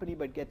Brazilian company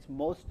but gets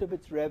most of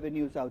its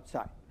revenues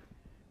outside,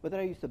 whether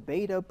I use the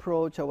beta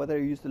approach or whether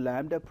I use the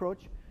lambda approach,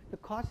 the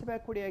cost of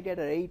equity I get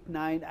at 8,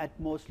 9, at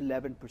most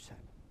 11%.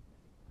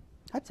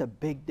 That's a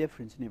big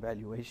difference in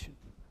evaluation.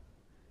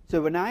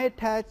 So when I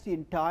attach the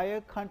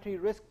entire country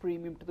risk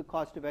premium to the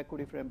cost of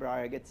equity for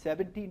Embraer, I get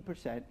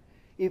 17%.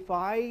 If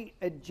I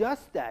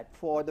adjust that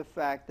for the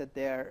fact that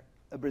they're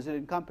a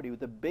Brazilian company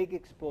with a big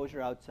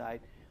exposure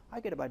outside, I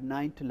get about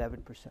 9 to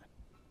 11%. Do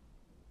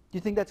you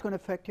think that's going to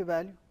affect your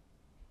value?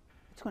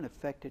 It's going to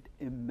affect it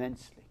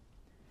immensely.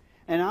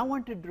 And I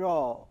want to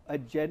draw a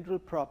general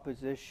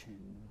proposition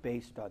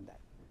based on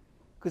that.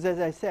 Because as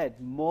I said,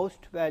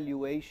 most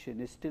valuation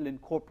is still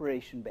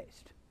incorporation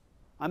based.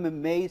 I'm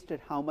amazed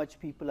at how much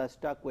people are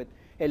stuck with,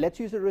 hey, let's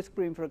use a risk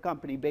premium for a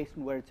company based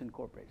on where it's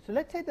incorporated. So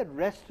let's say the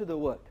rest of the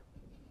world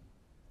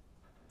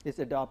is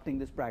adopting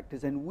this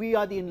practice, and we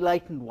are the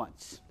enlightened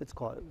ones. Let's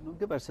call it,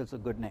 give ourselves a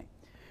good name.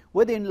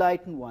 We're the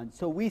enlightened ones,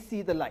 so we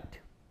see the light,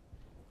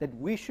 that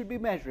we should be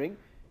measuring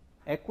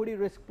equity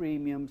risk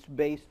premiums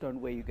based on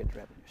where you get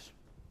revenues.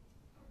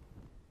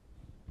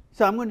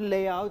 So I'm going to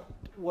lay out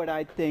what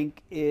I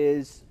think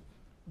is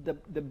the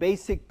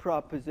basic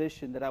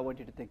proposition that I want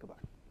you to think about.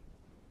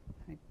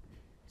 Right?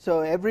 So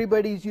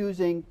everybody's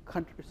using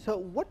country. So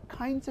what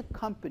kinds of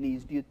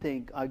companies do you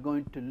think are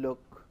going to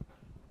look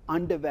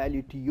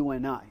undervalued to you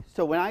and I.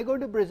 So when I go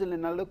to Brazil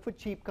and I look for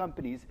cheap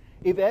companies,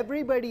 if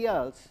everybody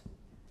else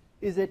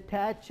is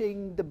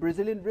attaching the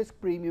Brazilian risk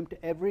premium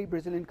to every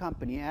Brazilian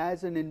company,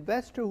 as an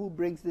investor who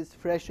brings this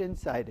fresh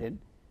insight in,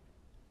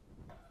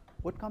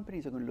 what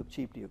companies are going to look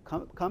cheap to you?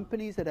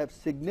 Companies that have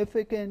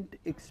significant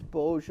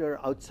exposure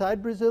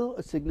outside Brazil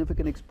or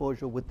significant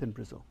exposure within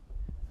Brazil?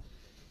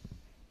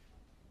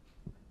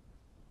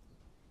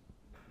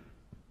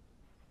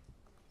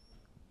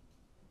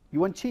 You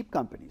want cheap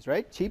companies,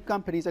 right? Cheap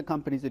companies are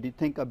companies that you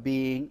think are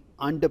being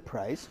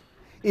underpriced.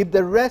 If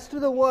the rest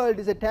of the world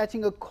is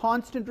attaching a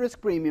constant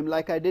risk premium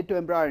like I did to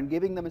Embraer and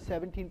giving them a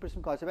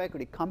 17% cost of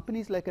equity,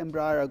 companies like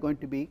Embraer are going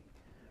to be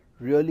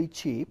really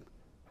cheap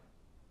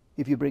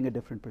if you bring a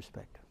different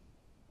perspective.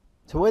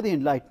 So we're the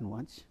enlightened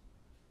ones.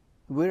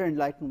 We're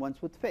enlightened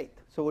ones with faith.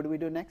 So what do we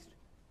do next?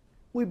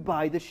 We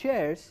buy the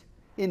shares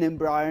in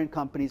Embraer and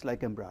companies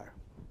like Embraer.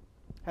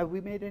 Have we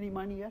made any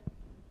money yet?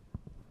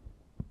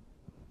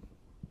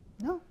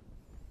 No.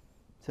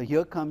 So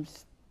here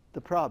comes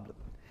the problem.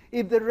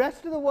 If the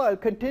rest of the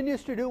world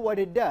continues to do what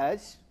it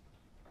does,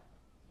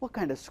 we're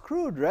kind of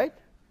screwed, right?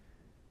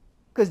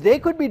 Because they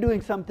could be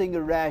doing something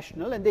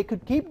irrational and they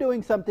could keep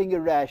doing something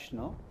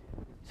irrational.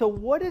 So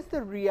what is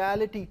the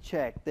reality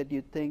check that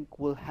you think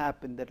will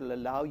happen that will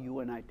allow you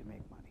and I to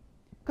make money?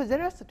 Because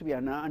there has to be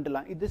an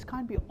underlying, this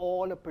can't be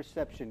all a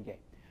perception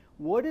game.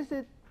 What is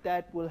it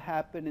that will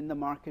happen in the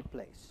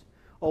marketplace?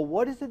 Or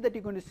what is it that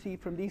you're going to see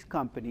from these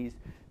companies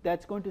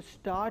that's going to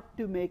start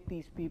to make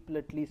these people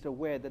at least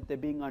aware that they're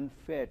being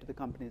unfair to the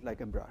companies like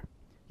Embraer?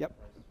 Yep.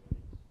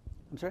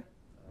 I'm sorry?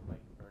 Like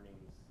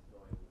earnings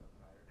going up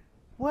higher?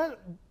 Well,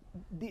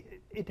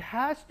 it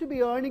has to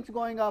be earnings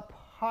going up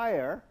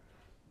higher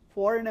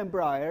for an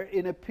Embraer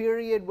in a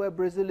period where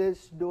Brazil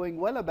is doing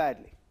well or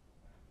badly.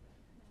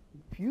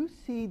 If you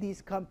see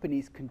these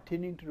companies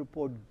continuing to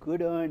report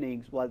good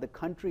earnings while the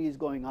country is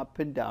going up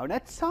and down,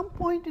 at some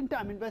point in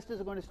time, investors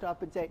are going to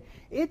stop and say,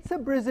 it's a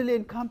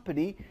Brazilian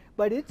company,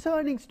 but its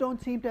earnings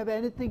don't seem to have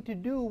anything to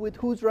do with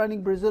who's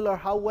running Brazil or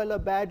how well or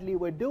badly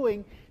we're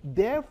doing.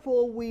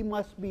 Therefore, we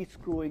must be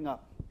screwing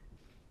up.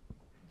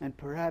 And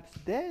perhaps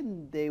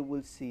then they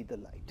will see the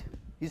light.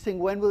 You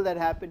think, when will that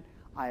happen?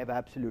 I have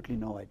absolutely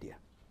no idea.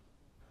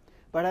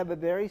 But I have a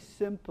very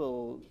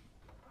simple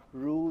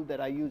rule that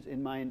I use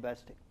in my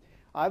investing.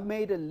 I've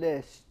made a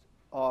list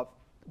of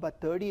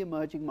about 30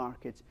 emerging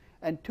markets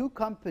and 2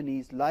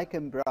 companies like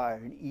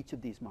Embraer in each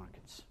of these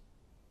markets.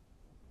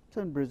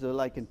 So in Brazil,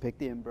 I can pick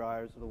the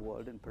Embraers of the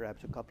world and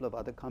perhaps a couple of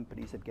other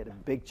companies that get a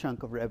big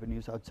chunk of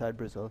revenues outside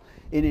Brazil.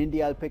 In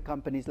India, I'll pick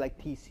companies like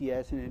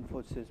TCS and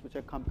Infosys, which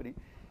are companies.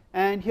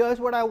 And here's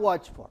what I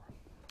watch for.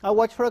 I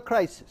watch for a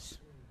crisis.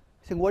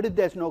 Saying, what if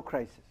there's no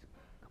crisis?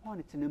 Come on,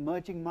 it's an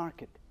emerging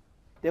market.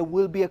 There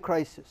will be a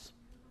crisis.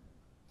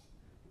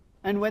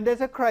 And when there's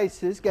a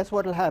crisis, guess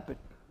what will happen?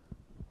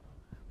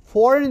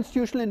 Foreign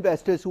institutional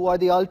investors, who are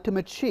the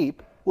ultimate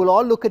sheep, will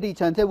all look at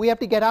each other and say, we have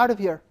to get out of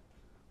here.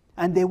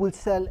 And they will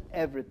sell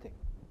everything.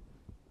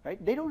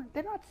 Right? They're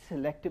not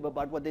selective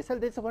about what they sell.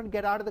 They just want to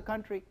get out of the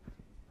country.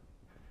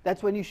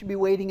 That's when you should be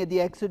waiting at the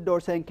exit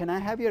door saying, can I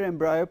have your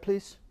Embraer,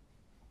 please?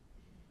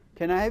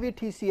 Can I have your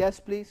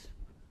TCS, please?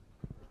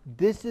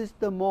 This is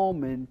the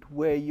moment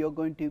where you're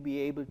going to be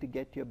able to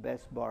get your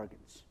best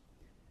bargains.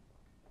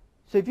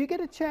 So if you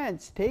get a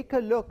chance, take a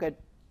look at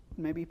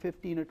maybe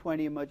 15 or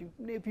 20 emerging.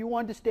 If you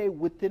want to stay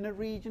within a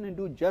region and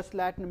do just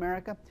Latin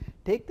America,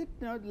 take the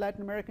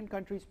Latin American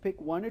countries, pick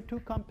 1 or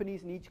 2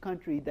 companies in each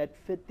country that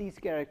fit these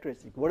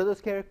characteristics. What are those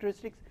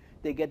characteristics?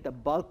 They get the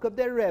bulk of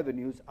their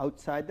revenues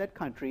outside that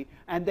country,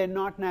 and they're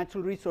not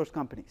natural resource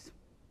companies.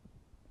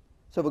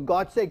 So for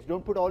God's sakes,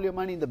 don't put all your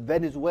money in the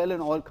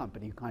Venezuelan oil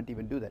company. You can't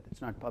even do that.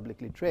 It's not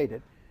publicly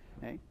traded.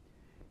 Right?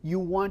 You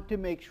want to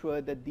make sure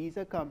that these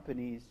are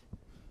companies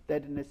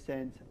that, in a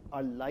sense,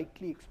 are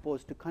lightly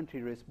exposed to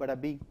country risk, but are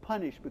being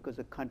punished because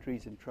the country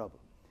is in trouble.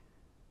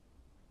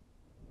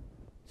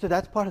 So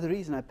that's part of the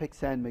reason I picked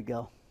San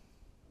Miguel.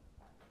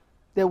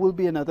 There will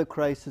be another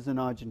crisis in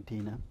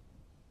Argentina.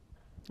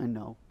 I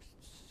know,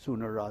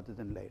 sooner rather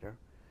than later.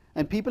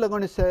 And people are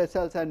going to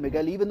sell San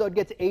Miguel, even though it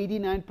gets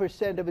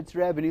 89% of its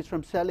revenues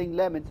from selling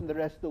lemons in the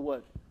rest of the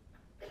world.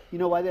 You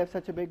know why they have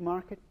such a big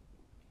market?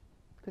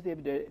 Because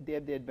they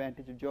have the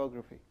advantage of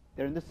geography.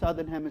 They're in the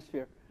southern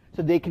hemisphere.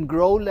 So they can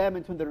grow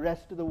lemons when the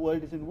rest of the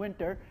world is in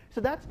winter.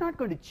 So that's not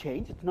going to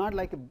change. It's not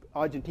like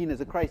Argentina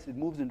is a crisis. It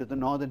moves into the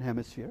northern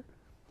hemisphere.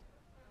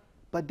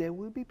 But there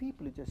will be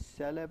people who just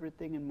sell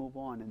everything and move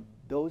on. And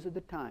those are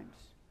the times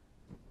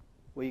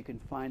where you can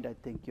find, I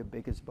think, your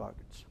biggest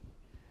bargains.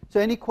 So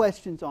any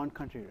questions on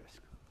country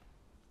risk?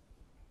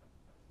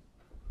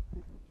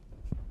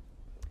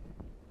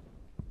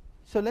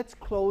 So let's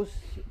close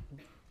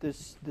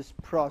this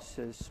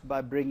process by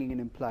bringing in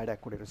implied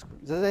equity risk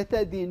premiums. As I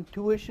said, the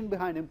intuition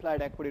behind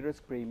implied equity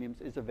risk premiums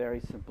is a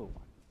very simple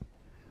one.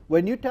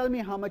 When you tell me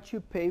how much you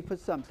pay for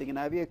something and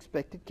I have your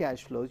expected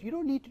cash flows, you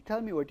don't need to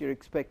tell me what your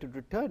expected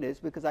return is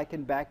because I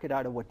can back it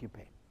out of what you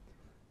pay.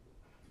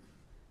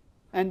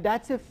 And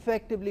that's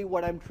effectively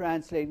what I'm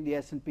translating the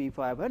S&P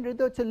 500,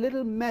 though it's a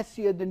little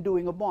messier than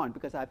doing a bond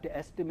because I have to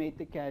estimate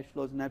the cash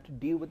flows and I have to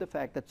deal with the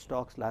fact that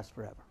stocks last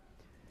forever.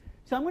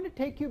 So I'm going to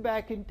take you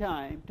back in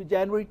time to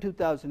January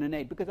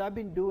 2008 because I've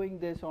been doing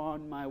this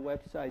on my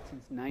website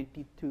since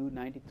 92,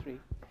 93.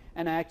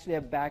 And I actually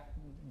have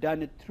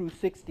done it through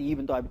 60,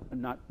 even though I'm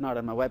not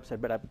on my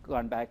website, but I've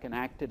gone back and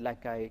acted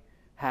like I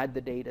had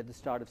the date at the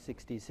start of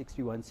 60,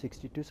 61,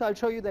 62. So I'll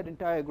show you that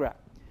entire graph.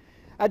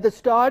 At the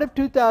start of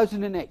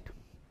 2008,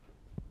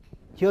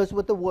 here's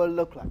what the world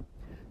looked like.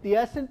 The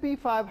S&P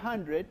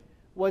 500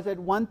 was at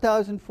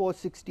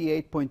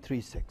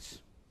 1,468.36.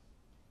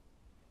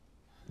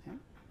 Okay.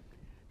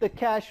 The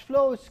cash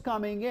flows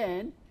coming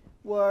in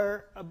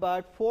were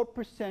about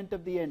 4%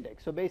 of the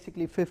index, so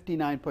basically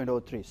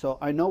 59.03. So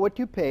I know what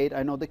you paid,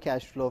 I know the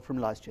cash flow from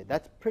last year.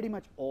 That's pretty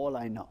much all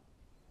I know.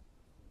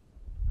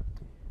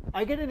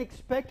 I get an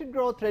expected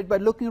growth rate by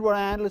looking at what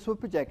analysts were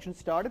projecting.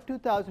 Start of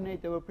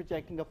 2008, they were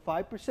projecting a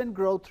 5%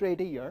 growth rate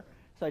a year.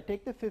 So I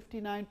take the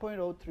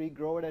 59.03,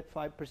 grow it at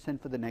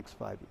 5% for the next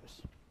 5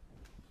 years.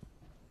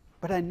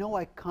 But I know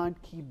I can't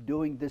keep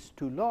doing this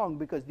too long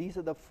because these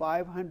are the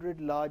 500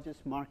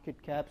 largest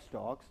market cap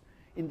stocks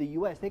in the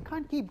US. They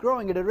can't keep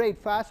growing at a rate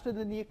faster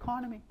than the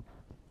economy.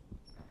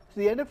 So at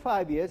the end of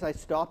 5 years, I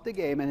stopped the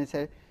game and I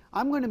said,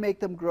 I'm going to make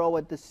them grow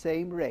at the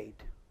same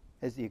rate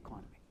as the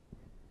economy.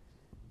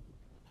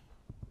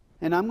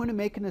 And I'm going to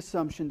make an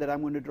assumption that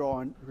I'm going to draw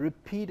on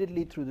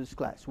repeatedly through this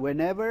class.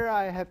 Whenever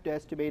I have to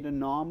estimate a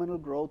nominal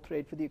growth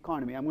rate for the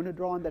economy, I'm going to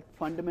draw on that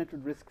fundamental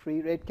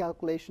risk-free rate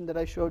calculation that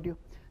I showed you,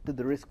 that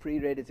the risk-free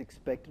rate is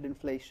expected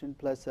inflation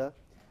plus a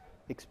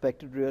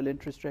expected real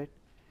interest rate.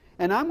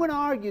 And I'm going to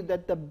argue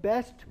that the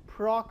best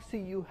proxy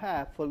you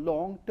have for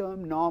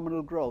long-term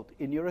nominal growth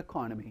in your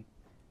economy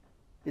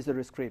is the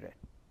risk-free rate.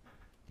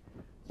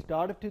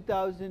 Start of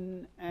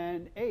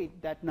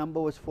 2008, that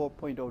number was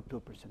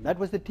 4.02%. That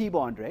was the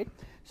T-bond rate.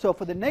 So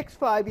for the next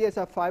 5 years,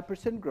 I have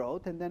 5%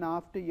 growth, and then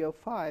after year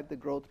 5, the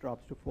growth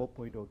drops to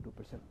 4.02%,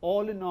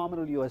 all in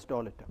nominal US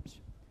dollar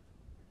terms.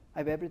 I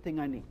have everything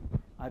I need.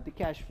 I have the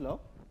cash flow.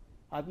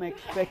 I have my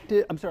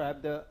expected, I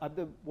have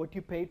the what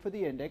you paid for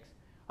the index.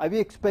 I have the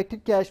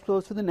expected cash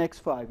flows for the next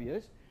 5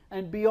 years.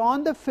 And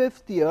beyond the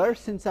 5th year,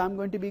 since I'm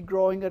going to be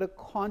growing at a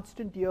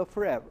constant year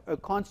forever, a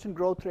constant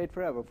growth rate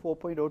forever,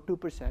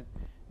 4.02%,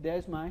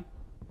 there's my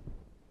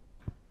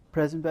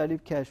present value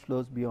of cash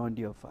flows beyond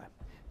year 5.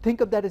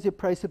 Think of that as your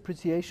price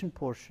appreciation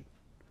portion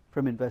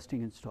from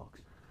investing in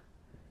stocks.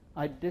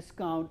 I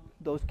discount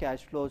those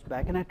cash flows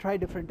back and I try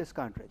different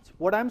discount rates.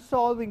 What I'm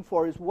solving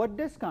for is what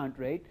discount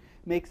rate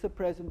makes the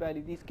present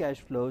value of these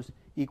cash flows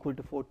equal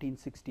to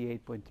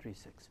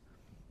 1468.36.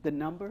 The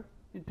number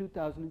in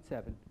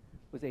 2007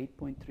 was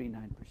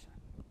 8.39%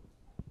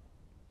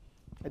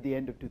 at the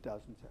end of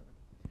 2007.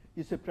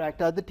 You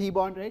subtract out the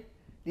T-bond rate.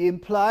 The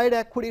implied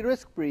equity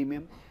risk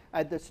premium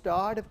at the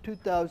start of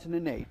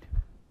 2008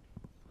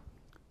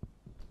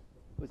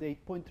 was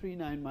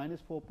 8.39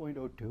 minus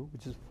 4.02,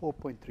 which is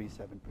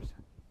 4.37%.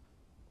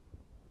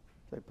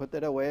 So I put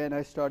that away and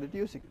I started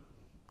using it.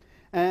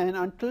 And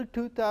until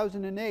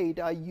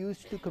 2008, I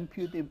used to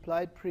compute the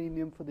implied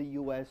premium for the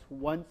US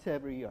once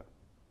every year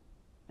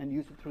and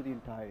use it through the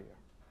entire year.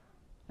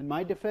 And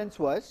my defense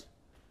was,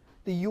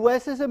 the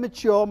US is a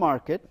mature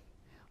market.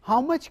 How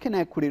much can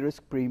equity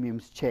risk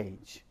premiums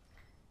change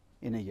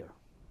in a year?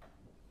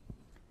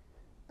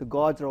 The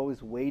gods are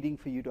always waiting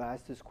for you to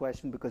ask this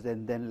question because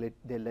then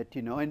they'll let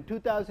you know. In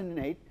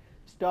 2008,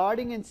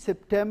 starting in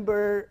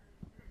September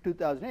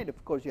 2008,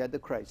 of course, you had the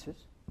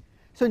crisis.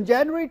 So in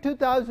January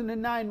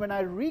 2009, when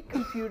I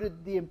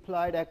recomputed the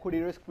implied equity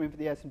risk premium for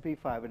the S&P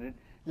 500,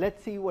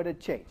 let's see what had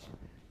changed.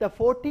 The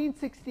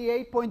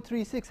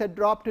 1468.36 had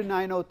dropped to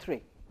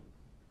 903.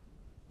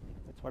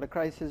 That's what a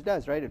crisis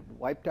does, right? It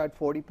wiped out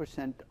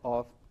 40%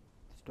 of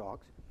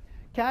stocks.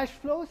 Cash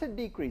flows had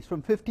decreased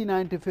from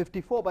 59 to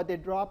 54, but they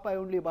dropped by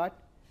only about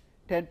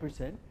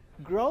 10%.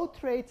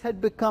 Growth rates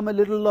had become a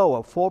little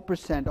lower,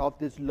 4% off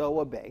this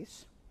lower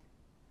base.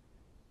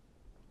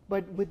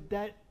 But with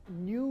that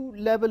new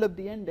level of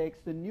the index,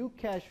 the new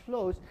cash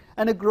flows,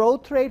 and a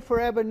growth rate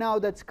forever now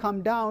that's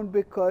come down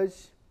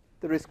because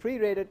the risk-free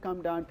rate had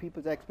come down,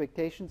 people's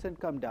expectations had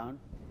come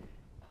down.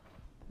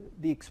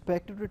 The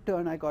expected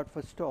return I got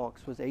for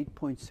stocks was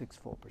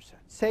 8.64%.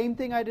 Same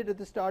thing I did at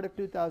the start of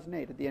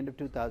 2008, at the end of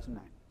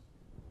 2009.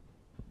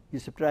 You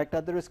subtract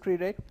out the risk-free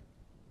rate,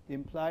 the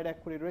implied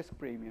equity risk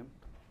premium.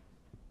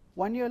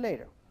 1 year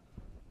later,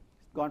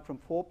 it's gone from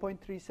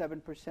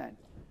 4.37%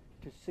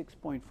 to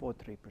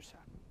 6.43%.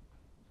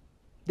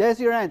 There's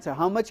your answer.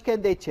 How much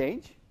can they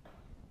change?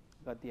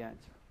 Got the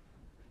answer.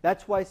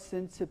 That's why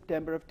since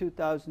September of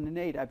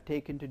 2008, I've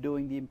taken to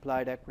doing the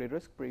implied equity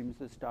risk premiums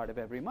at the start of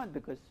every month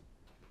because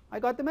I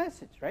got the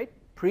message, right?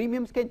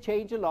 Premiums can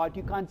change a lot.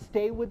 You can't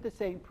stay with the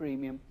same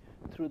premium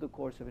through the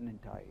course of an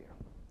entire year.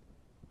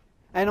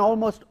 And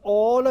almost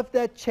all of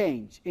that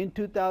change in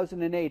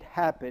 2008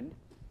 happened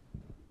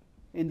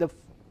in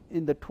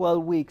the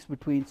 12 weeks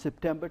between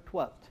September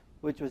 12th,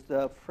 which was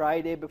the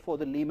Friday before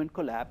the Lehman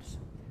collapse,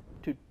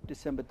 to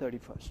December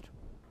 31st.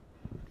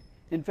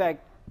 In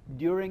fact,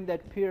 during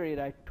that period,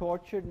 I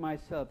tortured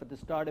myself at the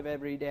start of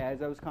every day.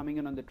 As I was coming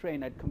in on the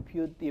train, I'd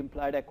compute the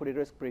implied equity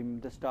risk premium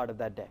at the start of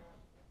that day.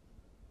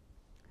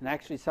 And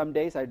actually, some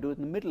days I'd do it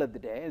in the middle of the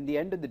day and the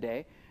end of the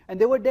day. And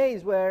there were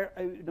days where,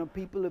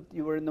 people, if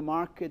you were in the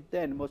market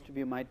then, most of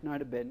you might not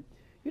have been,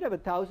 you'd have a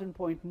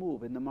 1,000-point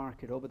move in the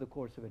market over the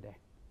course of a day.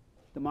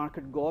 The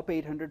market would go up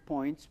 800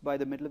 points by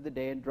the middle of the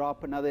day and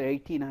drop another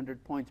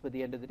 1,800 points by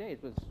the end of the day.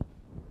 It was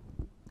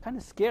kind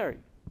of scary.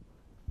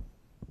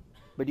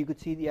 But you could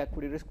see the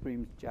equity risk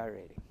premiums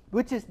gyrating,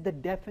 which is the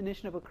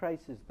definition of a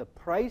crisis. The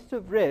price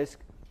of risk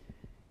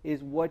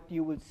is what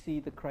you will see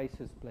the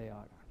crisis play out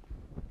on.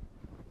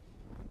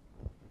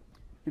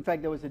 In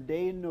fact, there was a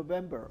day in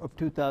November of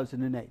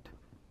 2008.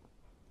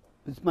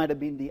 This might have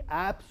been the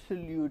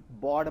absolute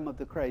bottom of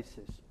the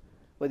crisis,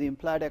 where the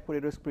implied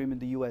equity risk premium in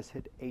the US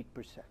hit 8%.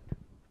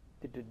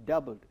 It had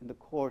doubled in the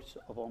course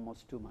of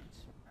almost 2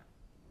 months.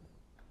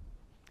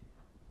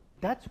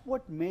 That's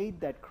what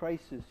made that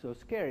crisis so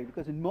scary,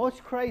 because in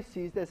most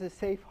crises, there's a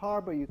safe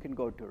harbor you can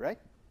go to, right?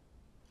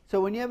 So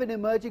when you have an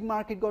emerging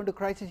market going to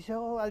crisis, you say,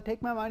 oh, I'll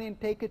take my money and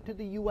take it to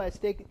the US.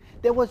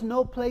 There was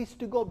no place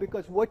to go,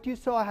 because what you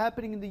saw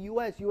happening in the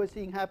US, you were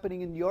seeing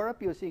happening in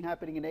Europe, you were seeing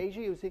happening in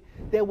Asia,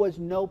 there was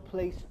no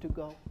place to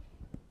go.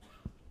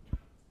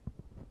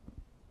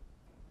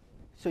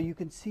 So you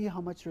can see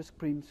how much risk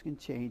premiums can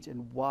change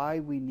and why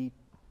we need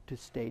to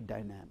stay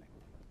dynamic.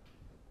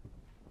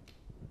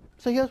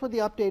 So here's what the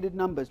updated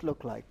numbers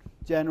look like,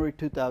 January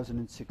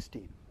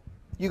 2016.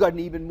 You got an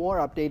even more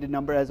updated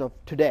number as of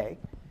today.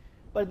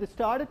 But at the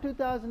start of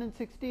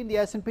 2016, the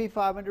S&P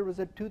 500 was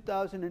at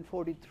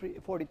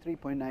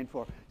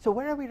 2,043.94. So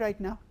where are we right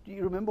now? Do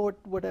you remember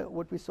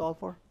what we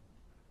solved for?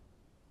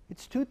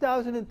 It's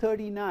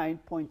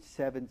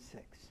 2,039.76.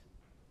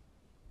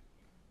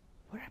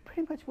 We're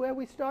pretty much where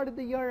we started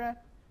the year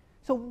at.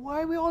 So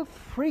why are we all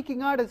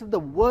freaking out as if the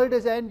world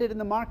has ended and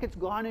the market's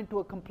gone into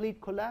a complete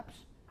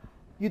collapse?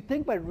 You'd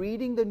think by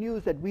reading the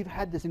news that we've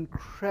had this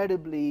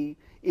incredibly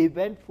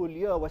eventful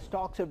year where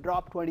stocks have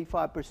dropped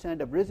 25%,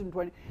 have risen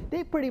 20%.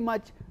 They pretty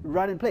much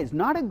run in place.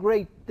 Not a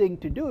great thing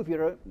to do if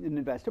you're an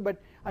investor,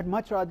 but I'd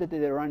much rather that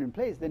they run in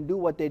place than do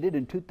what they did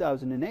in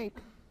 2008,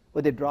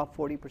 where they dropped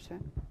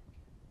 40%.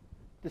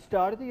 The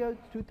start of the year,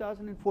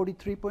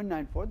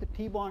 2,043.94. The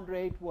T-bond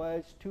rate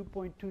was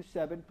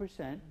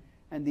 2.27%,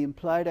 and the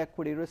implied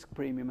equity risk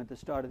premium at the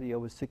start of the year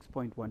was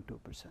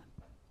 6.12%.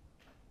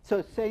 So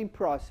same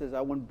process.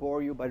 I won't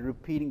bore you by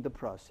repeating the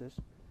process.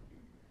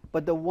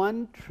 But the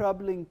one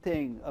troubling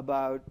thing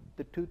about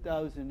the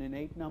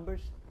 2008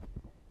 numbers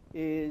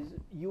is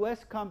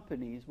US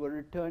companies were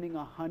returning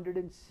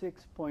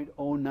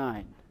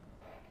 106.09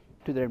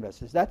 to their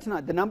investors. That's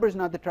not, the number is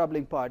not the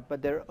troubling part,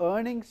 but their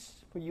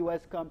earnings for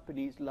US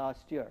companies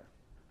last year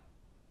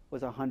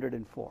was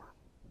 104.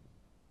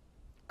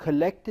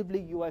 Collectively,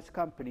 US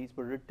companies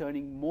were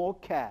returning more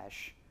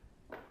cash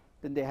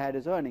than they had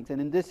as earnings. And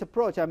in this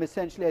approach, I'm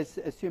essentially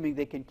assuming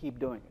they can keep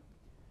doing it.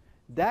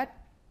 That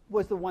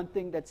was the one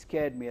thing that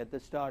scared me at the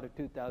start of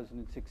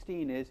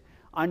 2016 is,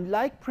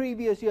 unlike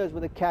previous years where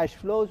the cash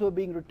flows were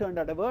being returned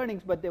out of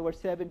earnings, but they were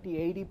 70,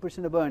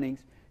 80% of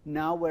earnings,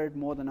 now we're at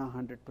more than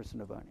 100%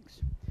 of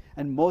earnings.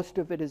 And most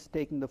of it is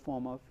taking the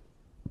form of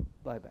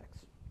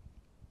buybacks.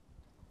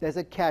 There's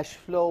a cash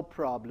flow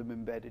problem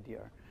embedded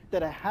here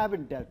that I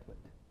haven't dealt with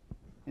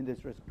in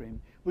this risk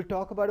premium. We'll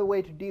talk about a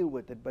way to deal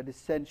with it, but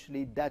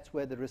essentially that's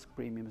where the risk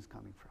premium is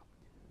coming from.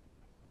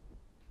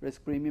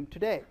 Risk premium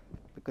today,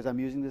 because I'm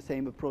using the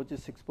same approach, is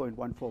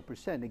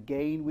 6.14%.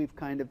 Again, we've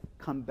kind of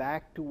come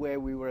back to where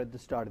we were at the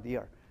start of the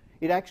year.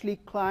 It actually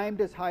climbed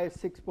as high as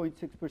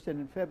 6.6%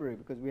 in February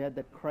because we had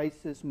that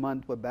crisis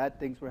month where bad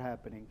things were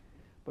happening,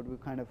 but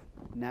we've kind of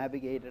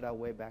navigated our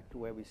way back to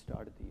where we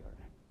started the year.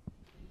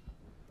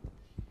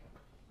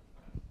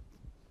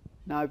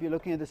 Now, if you're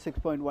looking at the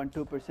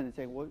 6.12% and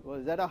saying, well,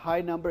 is that a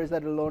high number? Is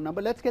that a low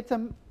number? Let's get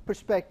some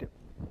perspective.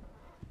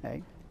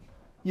 Okay.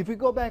 If you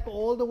go back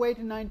all the way to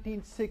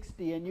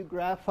 1960 and you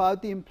graph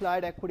out the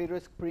implied equity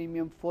risk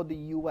premium for the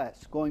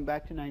US, going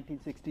back to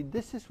 1960,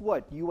 this is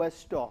what US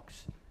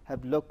stocks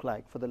have looked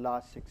like for the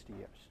last 60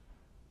 years.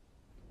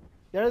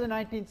 There are the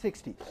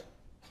 1960s.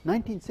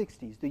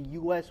 1960s, the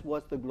US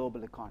was the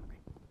global economy.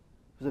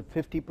 It was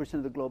 50%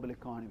 of the global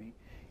economy.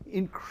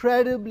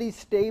 Incredibly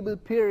stable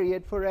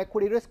period for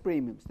equity risk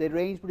premiums. They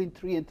range between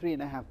 3 and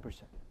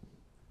 3.5%.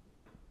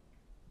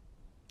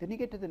 Then you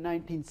get to the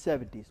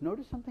 1970s.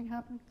 Notice something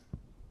happening?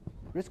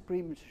 Risk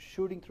premiums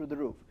shooting through the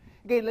roof.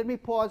 Again, let me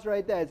pause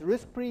right there. As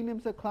risk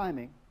premiums are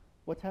climbing,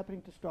 what's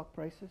happening to stock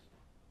prices?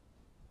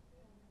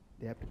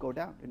 They have to go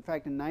down. In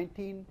fact, in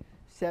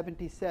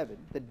 1977,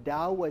 the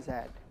Dow was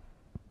at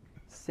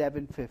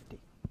 750.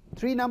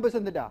 3 numbers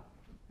on the Dow.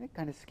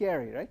 Kind of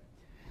scary, right?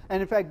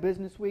 And in fact,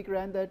 Business Week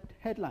ran that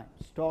headline,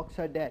 stocks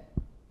are dead.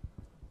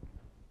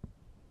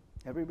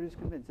 Everybody's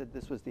convinced that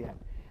this was the end.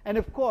 And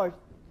of course,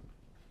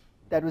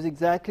 that was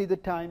exactly the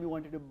time you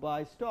wanted to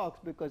buy stocks,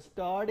 because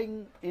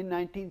starting in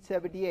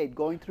 1978,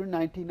 going through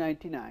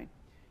 1999,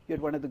 you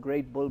had one of the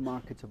great bull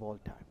markets of all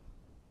time.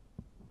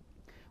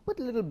 with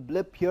a little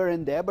blip here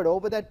and there, but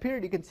over that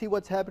period you can see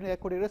what's happening to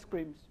equity risk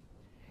premiums.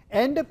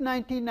 End of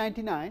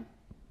 1999,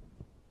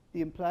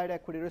 the implied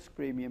equity risk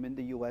premium in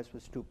the US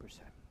was 2%.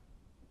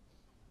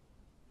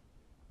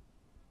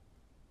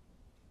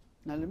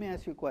 Now let me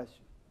ask you a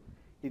question.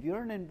 If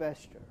you're an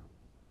investor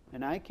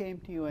and I came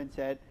to you and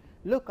said,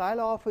 look, I'll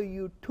offer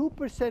you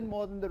 2%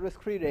 more than the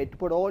risk-free rate to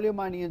put all your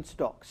money in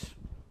stocks,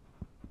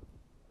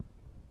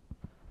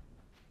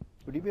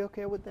 would you be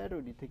okay with that, or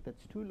do you think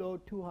that's too low,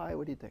 too high?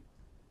 What do you think?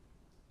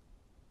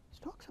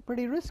 Stocks are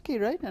pretty risky,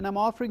 right? And I'm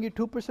offering you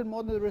 2%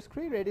 more than the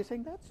risk-free rate. You're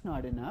saying that's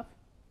not enough.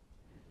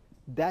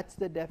 That's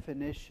the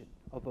definition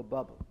of a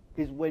bubble.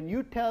 Is when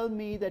you tell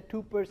me that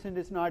 2%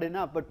 is not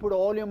enough, but put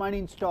all your money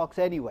in stocks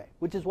anyway,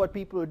 which is what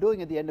people were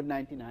doing at the end of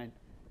 99.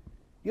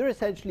 You're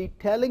essentially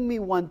telling me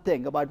one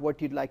thing about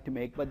what you'd like to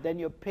make, but then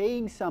you're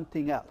paying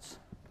something else.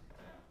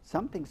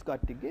 Something's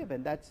got to give,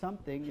 and that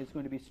something is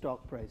going to be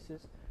stock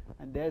prices.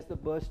 And there's the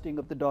bursting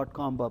of the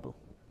dot-com bubble.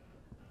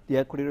 The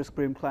equity risk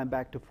premium climbed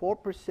back to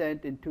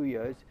 4% in 2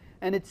 years,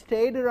 and it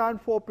stayed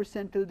around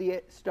 4% till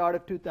the start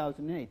of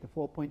 2008, the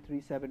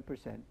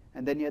 4.37%,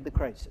 and then you had the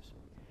crisis.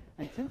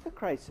 And since the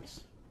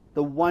crisis,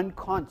 the one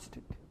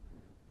constant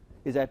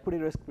is equity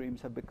risk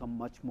premiums have become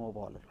much more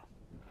volatile.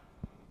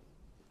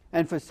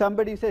 And for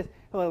somebody who says,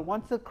 well,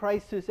 once the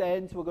crisis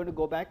ends, we're going to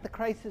go back, the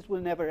crisis will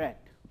never end.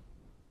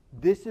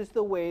 This is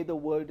the way the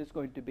world is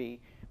going to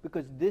be,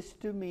 because this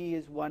to me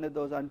is one of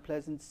those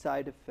unpleasant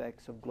side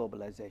effects of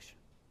globalization.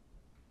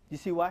 You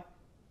see why?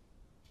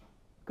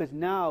 Because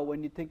now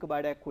when you think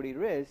about equity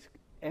risk,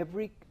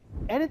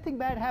 anything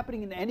bad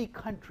happening in any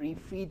country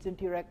feeds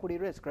into your equity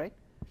risk, right?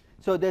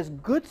 So there's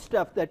good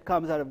stuff that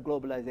comes out of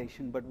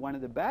globalization, but one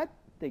of the bad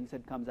things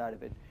that comes out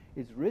of it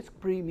is risk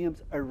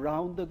premiums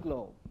around the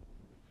globe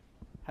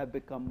have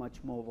become much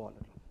more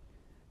volatile.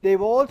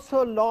 They've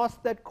also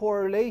lost that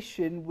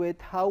correlation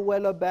with how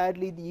well or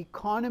badly the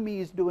economy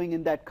is doing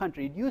in that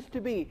country. It used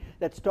to be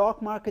that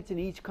stock markets in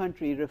each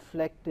country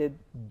reflected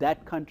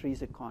that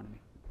country's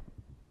economy.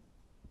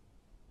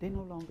 They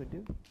no longer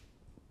do.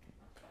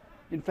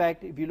 In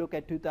fact, if you look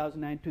at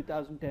 2009,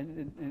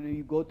 2010, and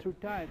you go through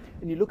time,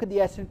 and you look at the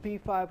S&P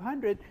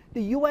 500,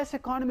 the U.S.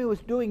 economy was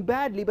doing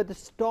badly, but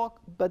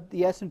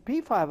the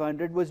S&P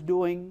 500 was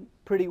doing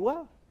pretty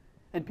well.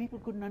 And people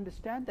couldn't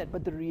understand that.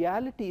 But the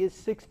reality is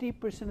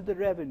 60% of the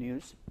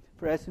revenues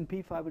for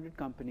S&P 500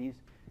 companies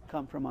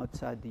come from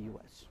outside the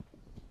U.S.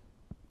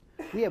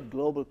 We have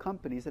global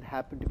companies that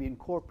happen to be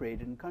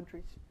incorporated in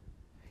countries.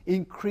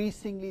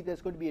 Increasingly,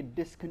 there's going to be a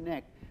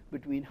disconnect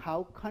between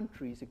how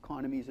countries'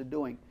 economies are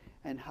doing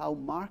and how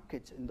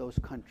markets in those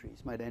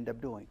countries might end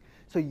up doing.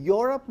 So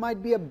Europe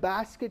might be a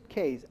basket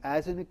case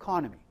as an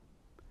economy.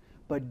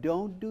 But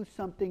don't do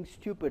something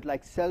stupid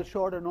like sell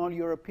short on all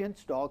European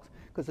stocks,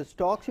 because the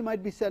stocks you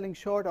might be selling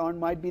short on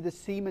might be the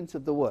Siemens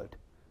of the world,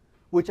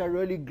 which are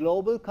really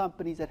global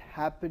companies that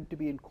happen to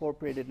be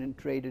incorporated and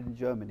traded in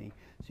Germany.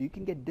 So you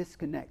can get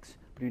disconnects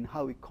between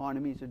how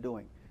economies are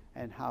doing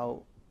and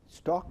how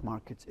stock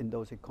markets in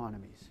those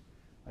economies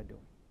are doing.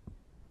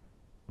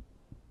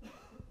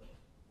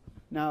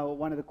 Now,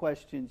 one of the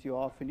questions you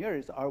often hear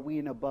is, are we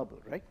in a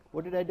bubble, right?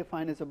 What did I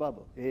define as a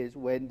bubble? Is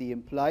when the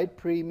implied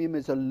premium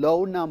is a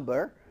low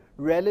number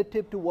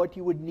relative to what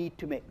you would need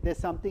to make. There's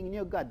something in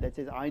your gut that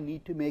says, I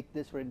need to make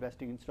this for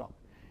investing in stock.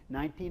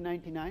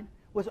 1999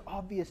 was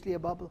obviously a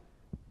bubble.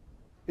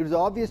 It was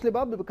obviously a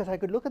bubble because I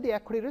could look at the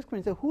equity risk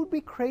premium and say, who would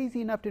be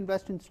crazy enough to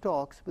invest in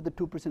stocks with a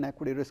 2%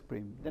 equity risk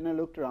premium? Then I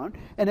looked around,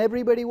 and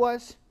everybody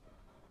was.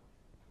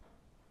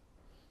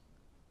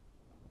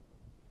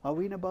 Are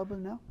we in a bubble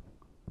now?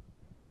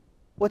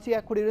 What's the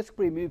equity risk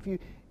premium?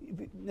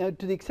 Now,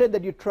 to the extent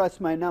that you trust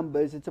my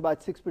numbers, it's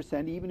about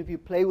 6%. Even if you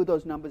play with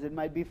those numbers, it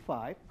might be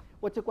 5%.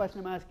 What's the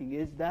question I'm asking?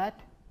 Is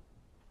that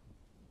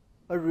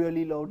a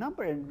really low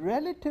number? And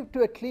relative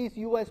to at least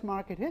US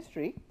market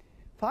history,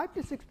 5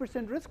 to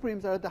 6% risk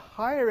premiums are at the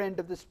higher end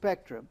of the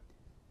spectrum,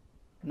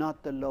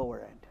 not the lower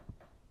end.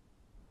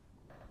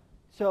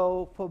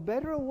 So for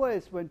better or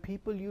worse, when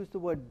people use the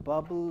word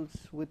bubbles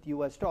with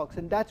US stocks,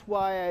 and that's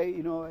why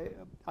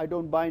I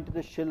don't buy into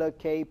the Shiller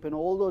Cape and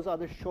all those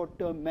other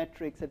short-term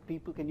metrics that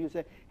people can use.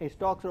 Hey,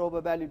 stocks are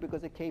overvalued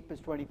because the Cape is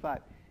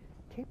 25.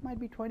 Cape might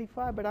be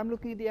 25, but I'm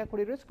looking at the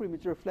equity risk premium,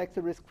 which reflects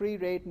the risk-free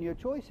rate and your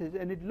choices,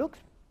 and it looks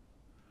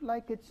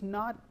like it's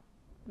not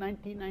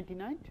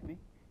 1999 to me.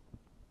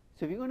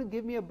 So if you're going to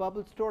give me a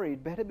bubble story,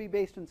 it better be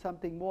based on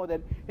something more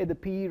than, hey, the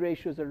PE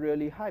ratios are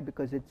really high,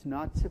 because it's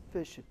not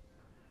sufficient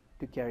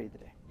to carry the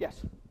day.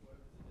 Yes?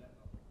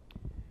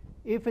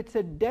 If it's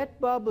a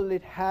debt bubble,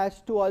 it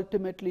has to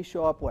ultimately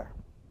show up where?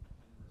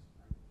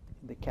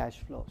 In the cash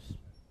flows.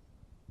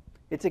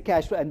 It's a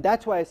cash flow, and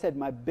that's why I said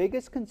my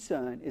biggest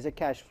concern is a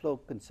cash flow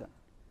concern.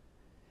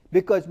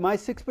 Because my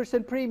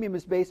 6% premium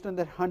is based on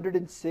that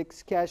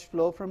 106 cash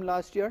flow from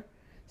last year.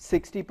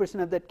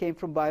 60% of that came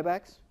from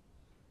buybacks.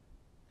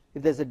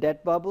 If there's a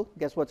debt bubble,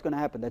 guess what's going to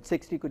happen? That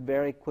 60 could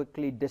very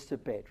quickly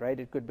dissipate, right?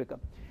 It could become.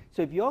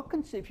 So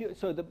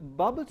so the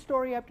bubble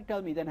story you have to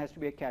tell me then has to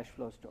be a cash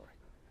flow story.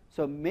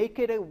 So make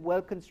it a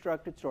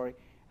well-constructed story.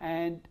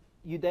 And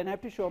you then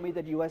have to show me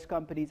that US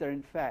companies are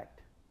in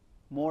fact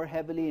more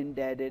heavily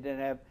indebted and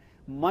have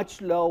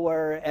much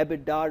lower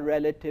EBITDA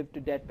relative to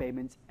debt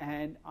payments.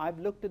 And I've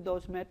looked at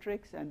those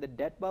metrics, and the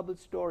debt bubble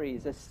story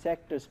is a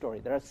sector story.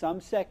 There are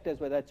some sectors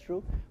where that's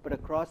true, but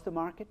across the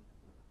market,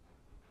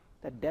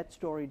 that debt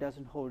story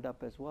doesn't hold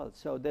up as well.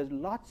 So there's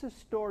lots of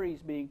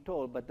stories being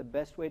told, but the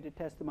best way to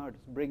test them out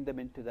is bring them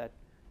into that,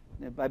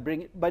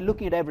 by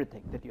looking at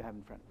everything that you have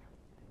in front of you.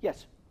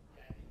 Yes?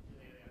 Yeah, I think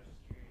lately I was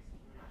just curious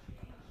if you were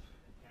to change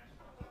the cash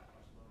flow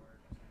much lower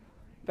percent of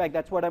earnings. In fact,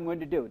 that's what I'm going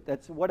to do.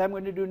 That's what I'm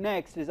going to do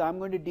next is I'm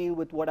going to deal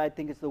with what I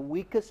think is the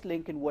weakest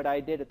link in what I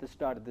did at the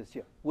start of this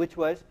year, which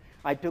was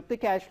I took the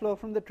cash flow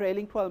from the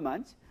trailing 12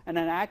 months and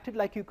I acted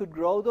like you could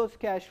grow those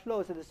cash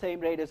flows at the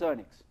same rate as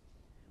earnings.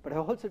 But I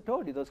also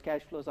told you those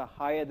cash flows are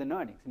higher than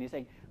earnings. And you're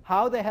saying,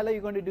 how the hell are you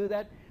going to do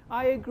that?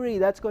 I agree,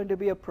 that's going to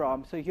be a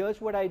problem. So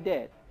here's what I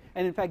did.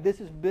 And in fact, this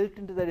is built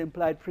into that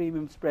implied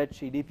premium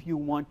spreadsheet if you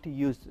want to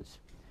use this.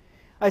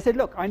 I said,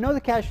 look, I know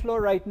the cash flow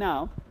right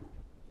now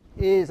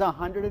is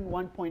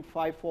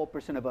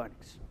 101.54% of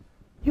earnings.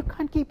 You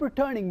can't keep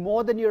returning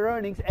more than your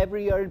earnings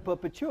every year in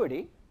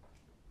perpetuity.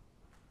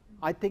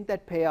 I think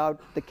that payout,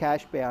 the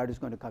cash payout, is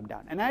going to come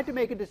down. And I had to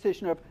make a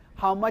decision of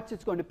how much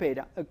it's going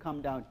to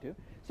come down to.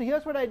 So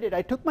here's what I did.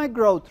 I took my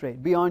growth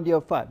rate beyond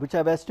year 5, which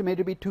I've estimated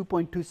to be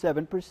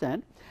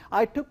 2.27%.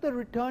 I took the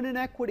return on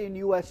equity in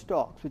US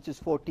stocks, which is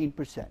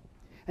 14%.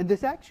 And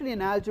there's actually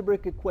an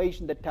algebraic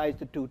equation that ties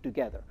the two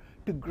together.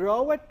 To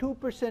grow at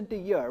 2% a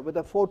year with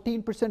a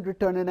 14%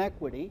 return on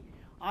equity,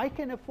 I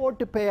can afford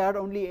to pay out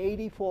only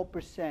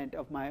 84%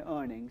 of my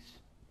earnings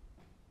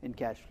in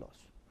cash flows.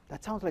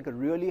 That sounds like a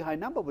really high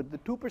number. With the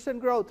 2%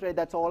 growth rate,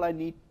 that's all I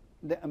need.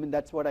 I mean,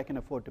 that's what I can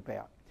afford to pay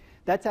out.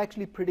 That's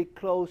actually pretty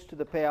close to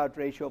the payout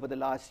ratio over the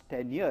last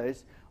 10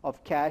 years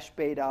of cash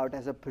paid out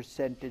as a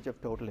percentage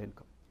of total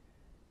income.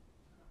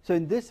 So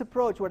in this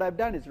approach, what I've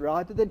done is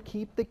rather than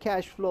keep the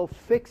cash flow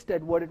fixed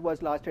at what it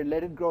was last year and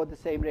let it grow at the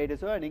same rate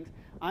as earnings,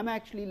 I'm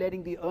actually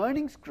letting the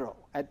earnings grow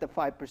at the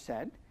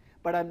 5%,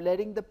 but I'm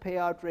letting the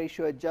payout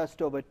ratio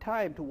adjust over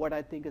time to what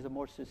I think is a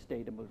more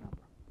sustainable number,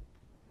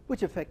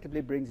 which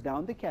effectively brings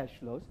down the cash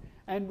flows.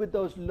 And with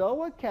those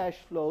lower cash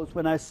flows,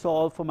 when I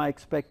solve for my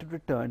expected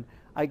return,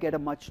 I get a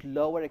much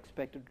lower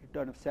expected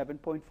return of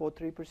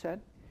 7.43%,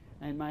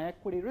 and my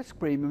equity risk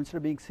premium, instead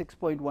of being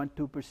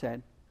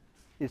 6.12%,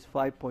 is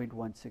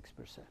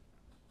 5.16%.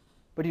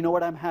 But you know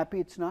what I'm happy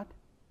it's not?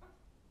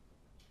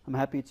 I'm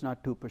happy it's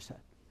not 2%.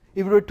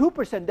 If it were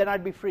 2%, then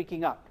I'd be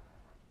freaking out.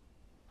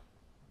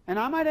 And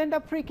I might end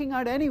up freaking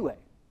out anyway.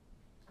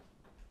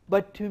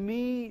 But to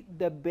me,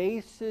 the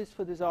basis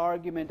for this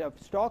argument of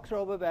stocks are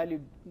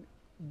overvalued,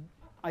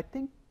 I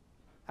think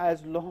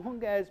as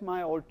long as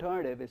my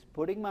alternative is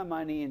putting my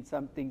money in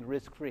something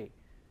risk-free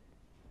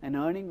and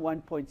earning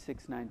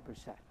 1.69%.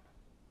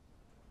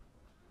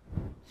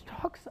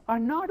 Stocks are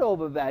not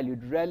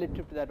overvalued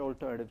relative to that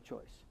alternative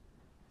choice.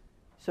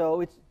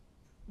 So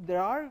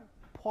there are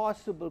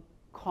possible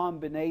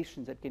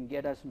combinations that can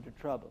get us into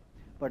trouble,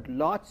 but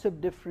lots of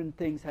different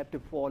things have to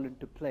fall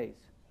into place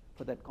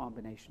for that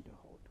combination to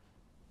hold.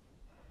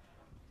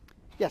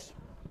 Yes?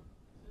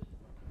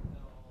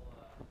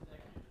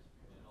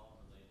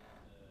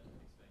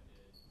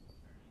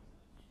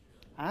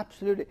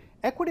 Absolutely.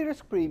 Equity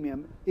risk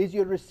premium is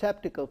your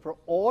receptacle for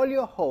all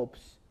your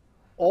hopes,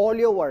 all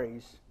your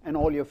worries, and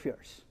all your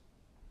fears,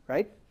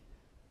 right?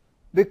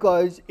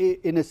 Because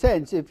in a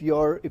sense, if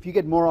you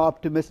get more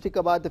optimistic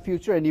about the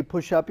future and you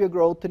push up your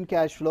growth and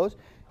cash flows,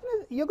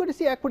 you're going to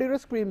see equity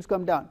risk premiums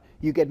come down.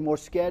 You get more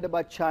scared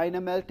about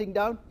China melting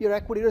down, your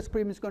equity risk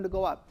premium is going to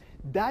go up.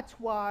 That's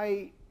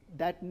why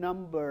that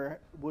number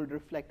will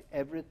reflect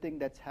everything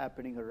that's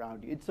happening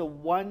around you. It's a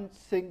one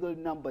single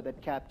number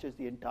that captures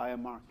the entire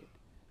market.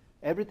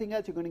 Everything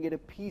else, you're going to get a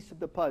piece of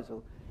the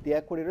puzzle. The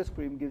equity risk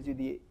premium gives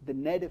you the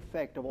net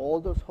effect of all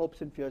those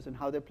hopes and fears and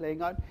how they're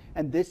playing out.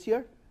 And this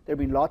year, there have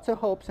been lots of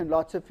hopes and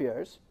lots of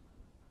fears.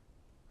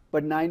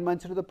 But 9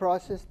 months into the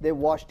process, they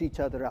washed each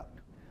other out.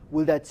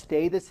 Will that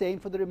stay the same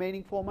for the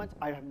remaining 4 months?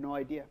 I have no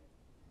idea.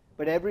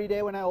 But every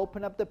day when I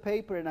open up the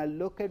paper and I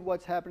look at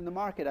what's happened in the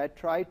market, I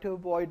try to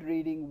avoid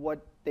reading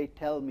what they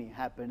tell me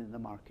happened in the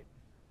market,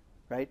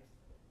 right?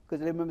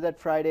 Because remember that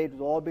Friday, it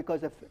was all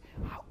because of,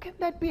 how can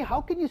that be?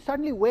 How can you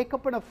suddenly wake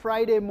up on a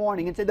Friday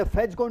morning and say the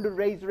Fed's going to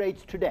raise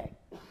rates today?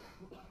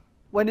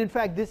 When in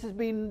fact, this has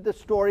been the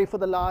story for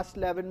the last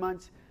 11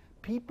 months.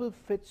 People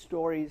fit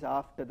stories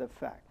after the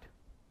fact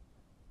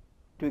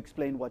to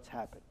explain what's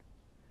happened.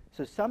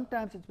 So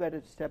sometimes it's better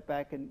to step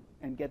back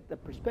and get the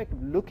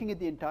perspective, looking at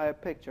the entire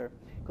picture,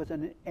 because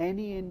on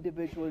any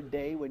individual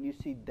day when you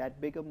see that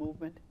big a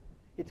movement,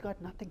 it's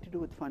got nothing to do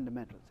with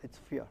fundamentals. It's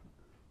fear,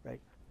 right?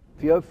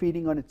 Fear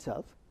feeding on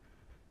itself.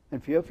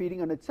 And fear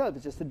feeding on itself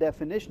is just the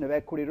definition of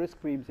equity risk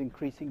premiums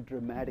increasing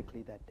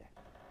dramatically that day.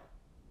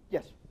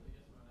 Yes?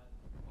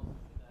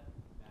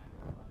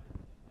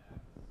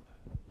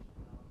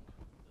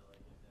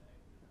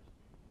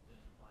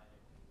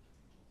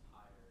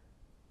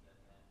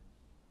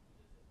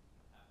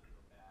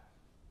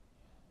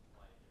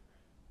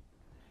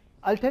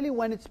 I'll tell you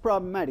when it's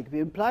problematic. If the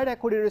implied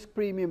equity risk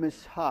premium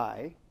is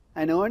high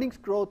and earnings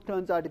growth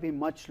turns out to be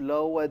much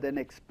lower than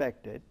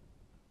expected,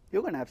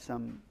 you're going to have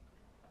some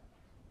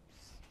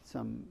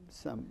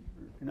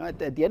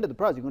at the end of the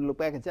process, you're going to look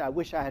back and say, I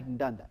wish I hadn't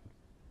done that.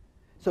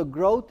 So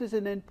growth is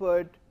an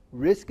input,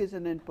 risk is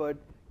an input,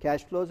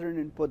 cash flows are an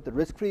input, the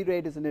risk-free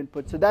rate is an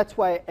input. So that's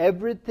why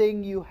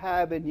everything you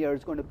have in here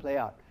is going to play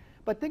out.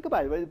 But think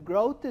about it. If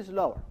growth is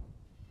lower,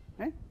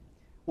 right,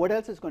 what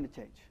else is going to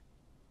change?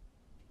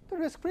 The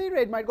risk-free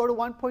rate might go to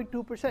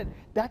 1.2%.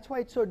 That's why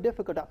it's so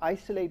difficult to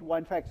isolate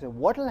one factor. So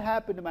what will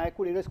happen to my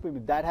equity risk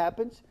premium? If that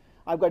happens,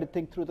 I've got to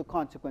think through the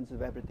consequences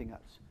of everything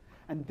else.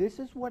 And this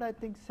is what I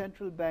think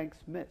central banks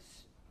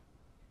miss,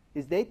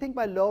 is they think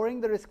by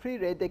lowering the risk-free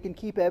rate, they can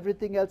keep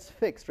everything else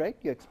fixed, right?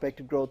 Your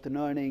expected growth in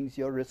earnings,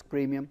 your risk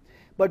premium.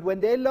 But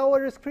when they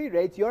lower risk-free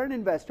rates, you're an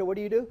investor, what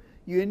do?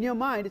 You, in your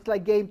mind, it's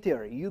like game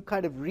theory. You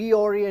kind of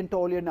reorient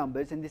all your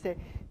numbers, and they say,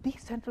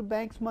 these central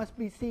banks must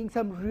be seeing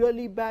some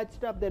really bad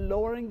stuff. They're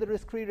lowering the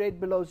risk-free rate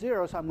below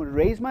zero, so I'm going to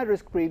raise my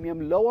risk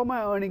premium, lower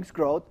my earnings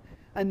growth,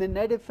 and the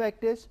net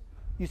effect is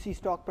you see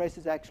stock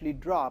prices actually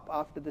drop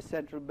after the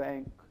central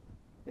bank.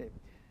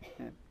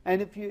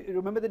 And if you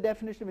remember the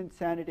definition of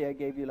insanity I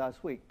gave you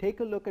last week, take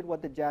a look at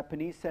what the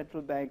Japanese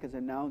central bank has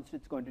announced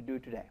it's going to do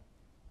today.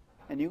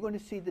 And you're going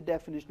to see the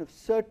definition of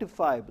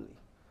certifiably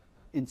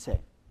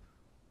insane.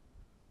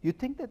 You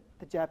think that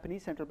the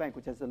Japanese central bank,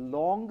 which has the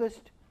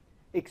longest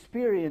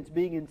experience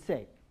being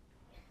insane,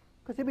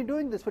 because they've been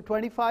doing this for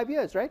 25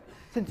 years, right?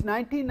 Since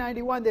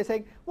 1991, they're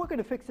saying, we're going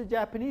to fix the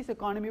Japanese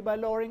economy by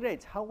lowering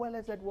rates. How well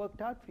has that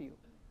worked out for you?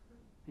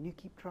 And you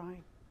keep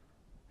trying.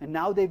 And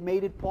now they've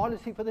made it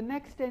policy for the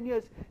next 10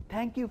 years.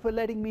 Thank you for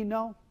letting me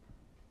know.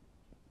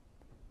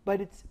 But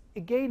it's,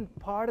 again,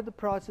 part of the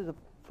process of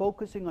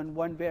focusing on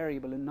one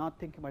variable and not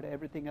thinking about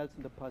everything else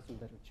in the puzzle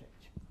that will change.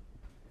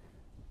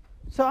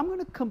 So I'm going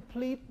to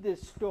complete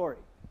this story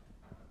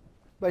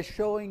by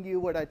showing you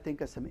what I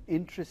think are some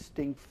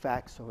interesting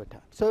facts over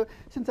time. So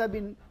since I've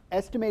been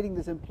estimating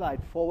this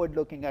implied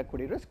forward-looking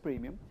equity risk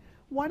premium,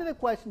 one of the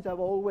questions I've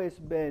always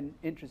been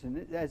interested in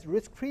is, as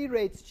risk-free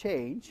rates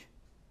change,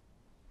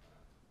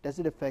 does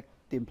it affect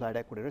the implied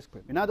equity risk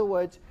premium? In other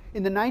words,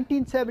 in the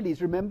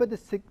 1970s, remember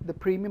the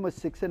premium was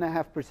 6.5% in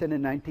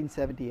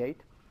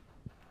 1978?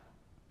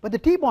 But the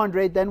T-bond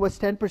rate then was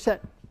 10%.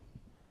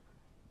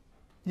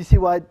 You see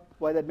why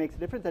that makes a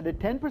difference? At a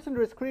 10%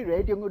 risk-free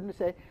rate, you're going to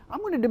say, I'm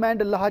going to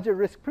demand a larger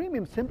risk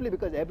premium simply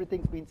because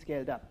everything's been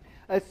scaled up.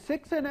 A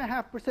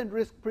 6.5%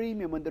 risk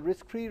premium when the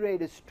risk-free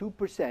rate is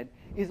 2%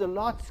 is a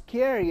lot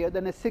scarier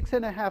than a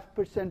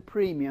 6.5%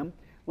 premium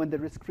when the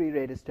risk-free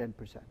rate is 10%.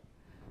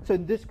 So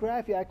in this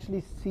graph, you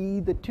actually see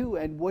the two.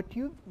 And what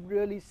you've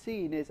really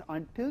seen is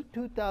until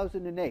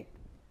 2008,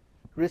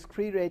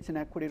 risk-free rates and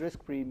equity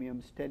risk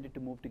premiums tended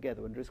to move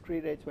together. When risk-free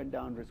rates went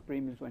down, risk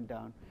premiums went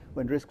down.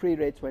 When risk-free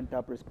rates went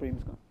up, risk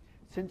premiums gone.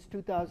 Since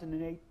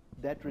 2008,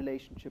 that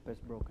relationship has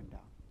broken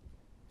down.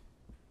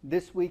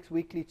 This week's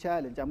weekly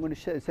challenge, I'm going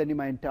to send you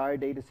my entire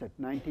data set,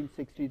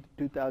 1960 to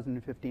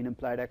 2015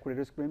 implied equity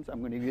risk premiums. I'm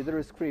going to give you the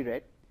risk-free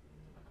rate.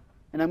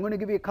 And I'm going to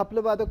give you a couple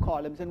of other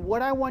columns. And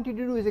what I want you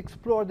to do is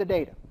explore the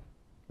data.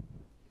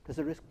 Does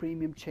the risk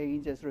premium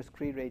change as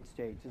risk-free rates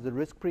change? Does the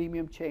risk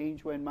premium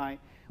change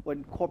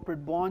when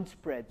corporate bond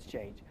spreads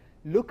change?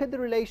 Look at the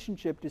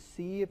relationship to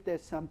see if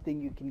there's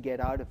something you can get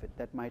out of it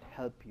that might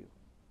help you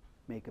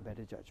make a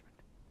better judgment.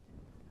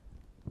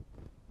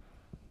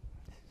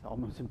 It's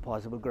almost an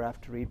impossible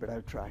graph to read, but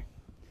I'll try.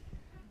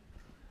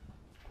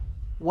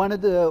 One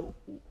of the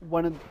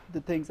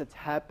things that's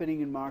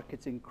happening in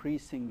markets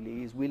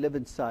increasingly is we live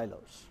in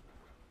silos.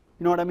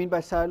 You know what I mean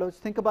by silos?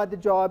 Think about the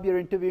job you're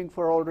interviewing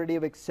for already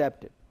have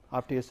accepted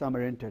after your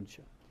summer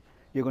internship.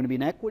 You're going to be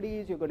in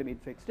equities, you're going to be in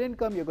fixed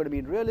income, you're going to be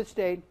in real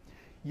estate.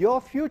 Your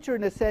future,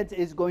 in a sense,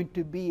 is going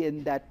to be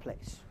in that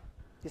place.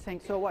 You're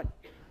saying, so what?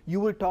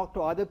 You will talk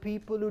to other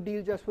people who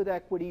deal just with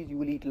equities. You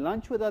will eat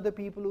lunch with other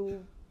people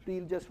who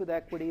deal just with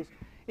equities.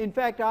 In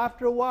fact,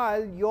 after a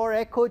while, your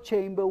echo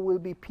chamber will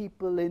be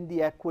people in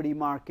the equity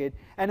market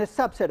and a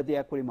subset of the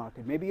equity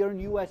market. Maybe you're in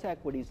US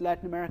equities,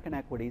 Latin American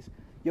equities.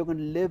 You're going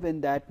to live in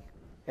that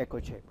echo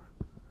chamber.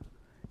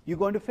 You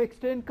go into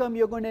fixed income,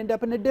 you're going to end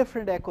up in a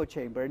different echo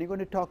chamber, and you're going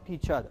to talk to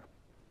each other.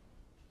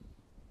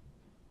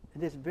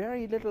 And there's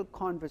very little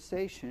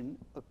conversation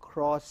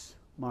across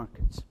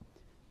markets.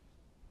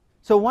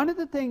 So one of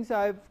the things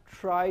I've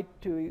tried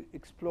to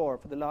explore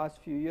for the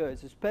last few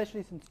years,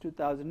 especially since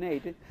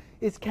 2008,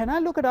 is can I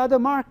look at other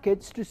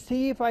markets to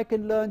see if I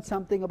can learn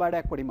something about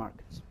equity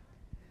markets?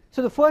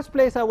 So the first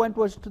place I went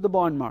was to the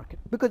bond market,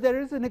 because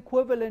there is an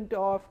equivalent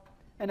of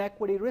an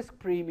equity risk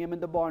premium in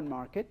the bond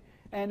market,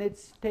 and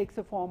it takes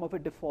the form of a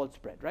default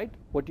spread, right?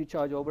 What you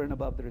charge over and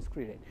above the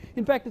risk-free rate.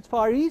 In fact, it's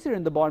far easier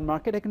in the bond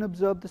market. I can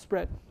observe the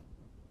spread.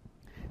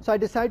 So I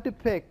decided to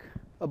pick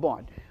a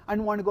bond. I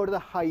didn't want to go to the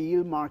high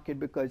yield market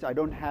because I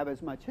don't have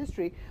as much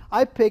history.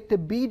 I picked a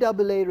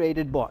BAA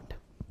rated bond.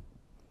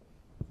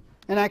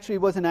 And actually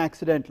it wasn't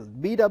accidental.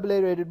 BAA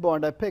rated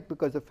bond I picked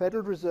because the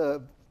Federal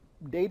Reserve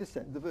data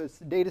set, the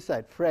data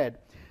site, FRED,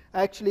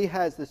 actually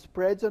has the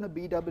spreads on a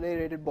BAA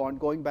rated bond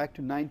going back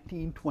to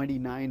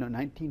 1929 or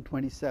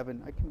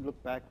 1927. I can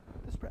look back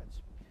at the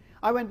spreads.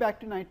 I went back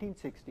to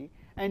 1960,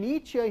 and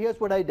each year, here's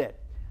what I did.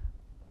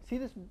 See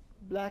this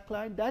black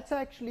line? That's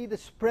actually the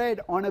spread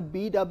on a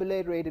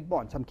BAA rated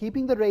bond. So I'm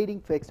keeping the rating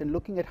fixed and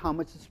looking at how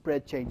much the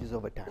spread changes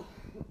over time.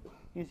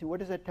 You see, what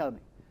does that tell me?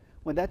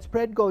 When that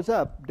spread goes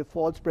up,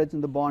 default spreads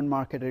in the bond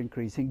market are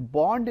increasing.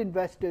 Bond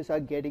investors are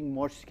getting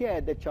more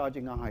scared. They're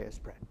charging a higher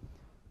spread.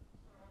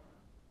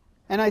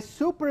 And I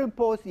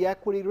superimpose the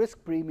equity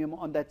risk premium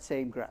on that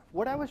same graph.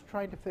 What I was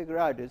trying to figure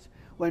out is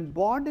when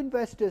bond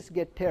investors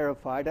get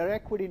terrified, are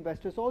equity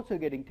investors also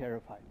getting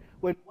terrified?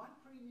 When one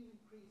premium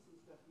increases,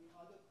 does the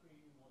other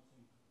premium also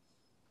increase?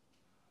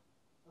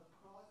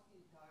 Across the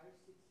entire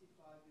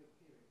 65-year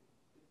period,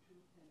 the two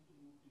tend to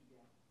move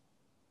together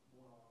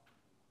more often.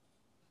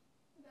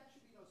 And that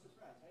should be no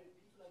surprise, right? If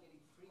people are getting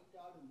freaked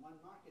out in one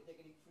market, they're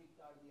getting freaked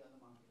out in the other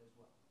market as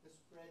well. The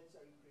spreads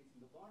are increasing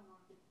the bond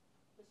market.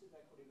 This is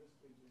equity risk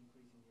premium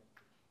increasing the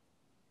equity.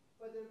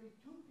 But there have been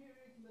two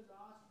periods in the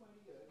last 20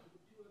 years where the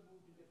two have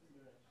moved in different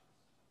directions.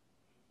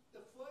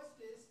 The first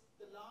is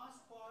the last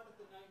part of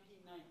the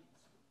 1990s.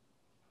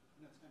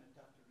 You know, it's kind of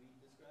tough to read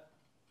this graph.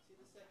 See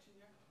this section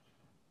here?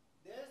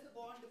 There's the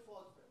bond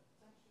default spread.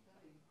 It's actually kind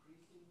of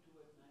increasing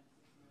towards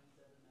 96,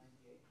 97,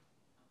 98.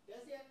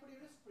 There's the equity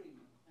risk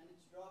premium, and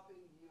it's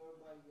dropping year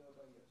by year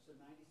by year. So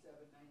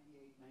 97,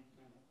 98,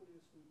 99. Equity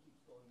risk premium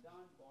keeps going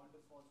down. Bond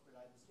default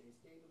spread either stays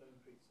stable or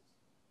increases.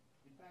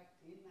 In fact,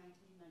 in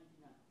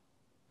 1999,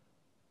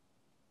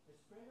 the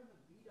spread on a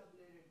BAA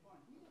rated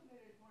bond, BAA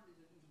rated bond is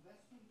an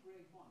investment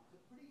grade bond. It's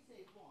a pretty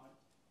safe bond,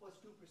 was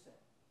 2%.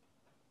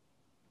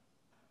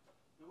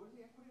 Now, what is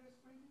the equity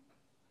risk premium?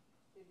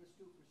 It was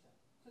 2%.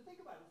 So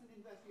think about it. It's an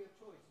investor. You have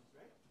choices,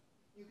 right?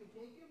 You can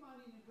take your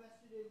money and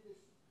invest it in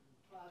this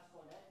class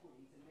called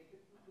equities and make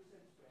a 2%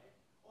 spread,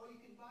 or you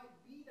can buy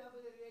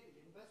BAA rated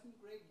investment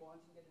grade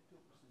bonds and get a 2%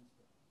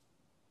 spread.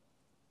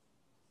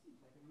 Seems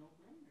like a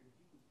no-brainer. If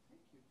you could pick,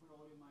 you put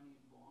all your money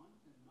in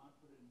bonds and not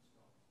put it in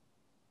stocks.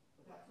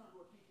 But that's not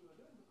what people are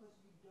doing because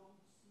you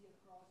don't see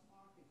across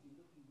markets. You're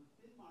looking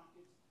within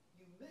markets.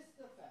 You miss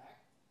the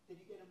fact that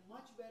you get a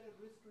much better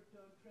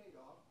risk-return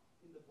trade-off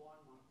in the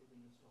bond market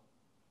than the stock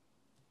market.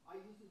 I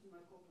use this in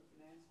my corporate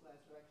finance class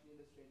to actually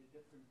illustrate a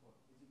different point.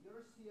 Is if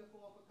you're a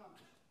CFO of a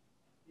company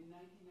in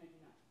 1999,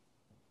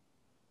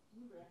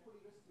 remember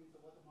equity risk means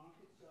what the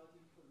market's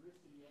charging for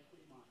risk in the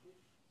equity market.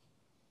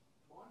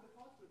 Bond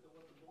default spread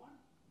what the bond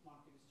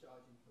market is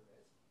charging for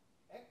risk.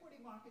 Equity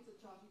markets are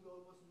charging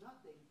almost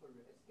nothing for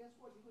risk. Guess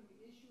what? You're going to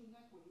be issuing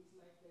equities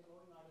like they're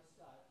going out of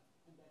style,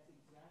 and that's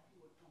exactly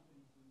what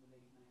companies do in the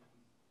late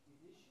 90s. Is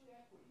issue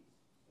equities,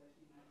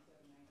 especially 97,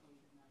 98,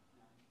 and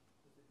 99,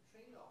 because the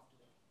trade-off to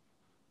them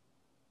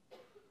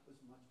was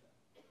much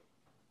better.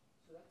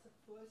 So that's the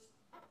first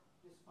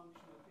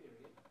dysfunctional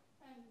period,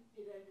 and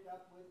it ended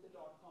up with the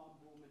dot-com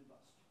boom and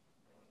bust.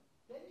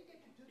 Then you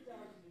get to 2002.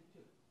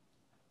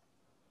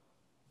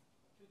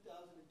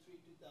 2003,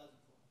 2004.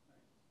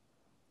 Right?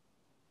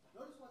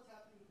 Notice what's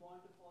happening to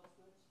bond default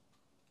spreads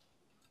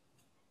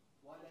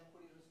while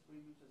equity risk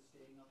premiums are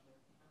staying up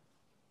there.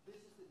 This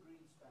is the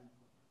green span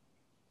point.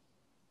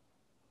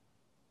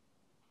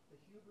 The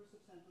hubris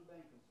of central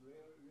bankers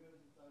rears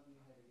its ugly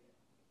head again.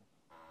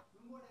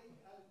 Remember what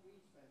Alan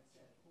Greenspan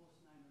said post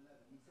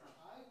 9/11? He said,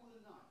 I will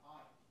not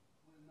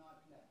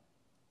let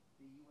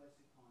the U.S.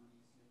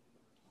 economy slip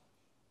into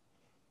recession.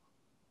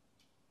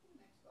 In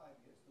the next 5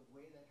 years, the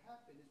way that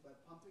happened is by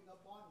pumping up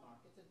bond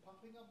markets, and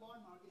pumping up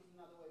bond markets is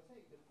another way of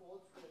saying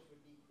default spreads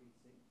were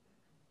decreasing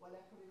while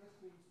equity risk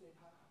premiums stayed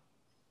high.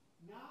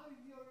 Now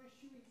if you're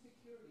issuing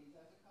securities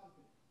as a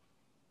company,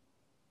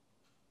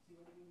 see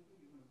what you're going to do?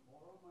 You're going to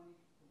borrow money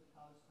till the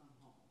cows come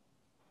home.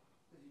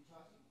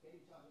 Because you're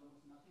getting charged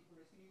almost nothing for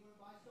risk, and you're going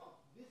to buy stocks.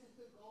 This is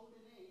the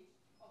golden age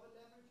of a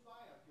leveraged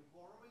buyout. You're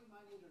borrowing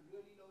money at a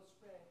really low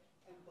spread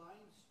and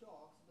buying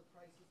stocks at the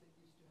prices they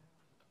used to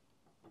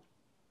have.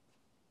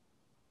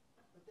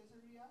 But there's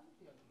a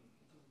reality of it.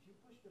 If you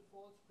push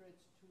default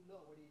spreads too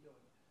low, what are you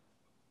doing?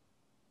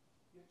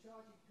 You're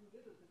charging too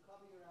little to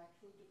cover your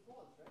actual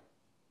defaults, right?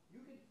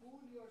 You can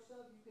fool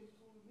yourself, you can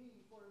fool me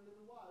for a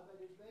little while, but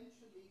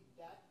eventually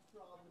that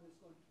problem is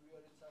going to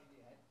rear its ugly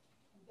head.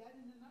 And that,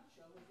 in a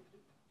nutshell, was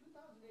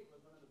 2008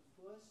 was one of the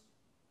first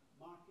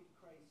market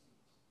crises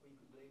where you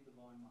could blame the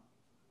bond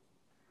market.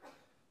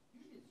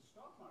 Usually it's the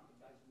stock market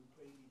guys who do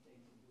crazy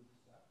things and do this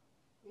stuff.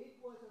 It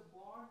was a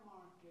bond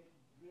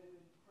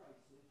market-driven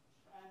crisis,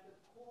 and the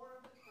core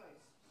of the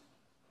crisis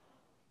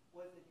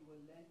was that you were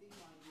lending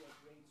money at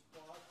rates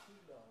far too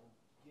low,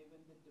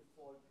 given the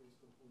default risk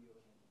of who you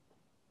were lending.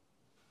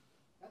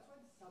 That's why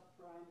the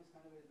subprime is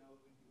kind of when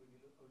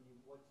you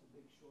watch The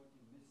Big Short,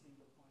 you're missing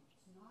the point.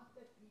 It's not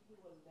that people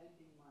were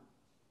lending money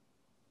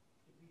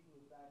to people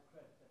with bad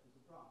credit. That was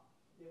the problem.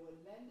 They were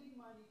lending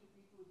money to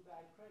people with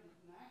bad credit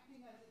and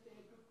acting as if they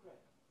had good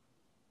credit.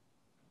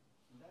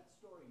 And that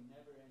story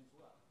never ends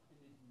well.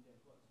 And it didn't end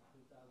well. So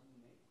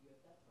 2008, you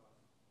had that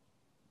problem.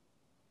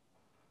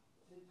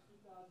 Since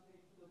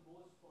 2008, for the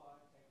most part,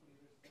 equity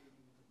risk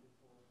premiums have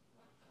default.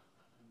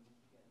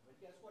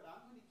 guess what? I'm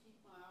going to keep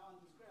my eye on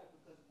this graph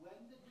because when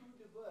the two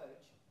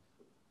diverge,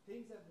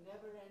 things have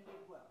never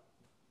ended well.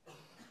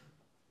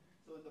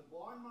 So when the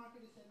bond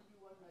market is sending you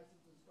one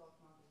message, the stock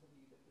market is sending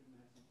you a different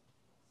message.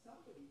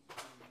 Somebody's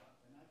screwing up,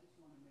 and I just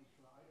want to make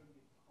sure I don't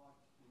get caught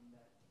in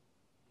that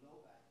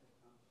blowback that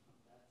comes from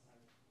that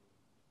side of the room.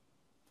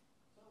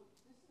 So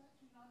this is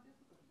actually not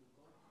difficult to do.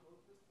 Go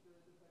to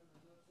the Federal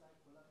Reserve side,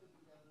 pull up the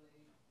BAA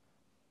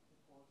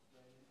default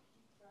spread, and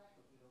keep track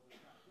of it over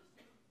time. Just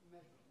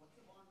measure what's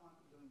the bond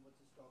market doing,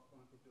 what's the stock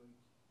market doing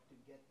to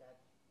get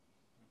that.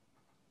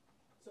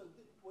 So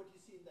what you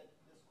see in this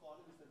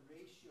column is the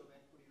ratio of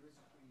equity risk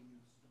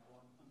premiums to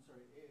bond. A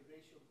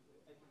ratio of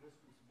equity risk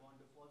premiums to bond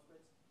default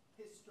spreads.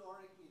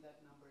 Historically, that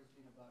number has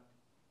been about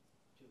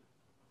 2.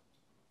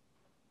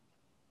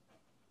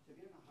 So if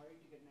you're in a hurry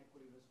to get an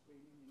equity risk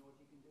premium, you know what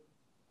you can do?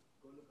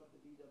 Go look up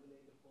the BAA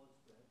default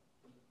spread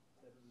from the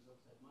Federal Reserve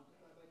side,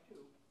 multiply by 2.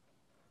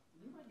 And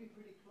you might be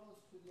pretty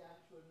close to the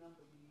actual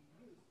number you need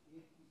to use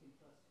if you can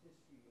trust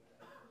history with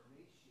that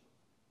ratio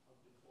of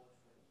default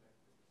spread to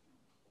equity risk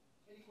premiums.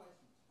 Any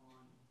questions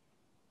on?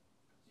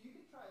 So you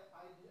can try.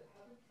 I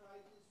haven't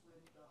tried this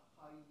with the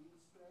high yield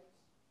spreads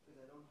because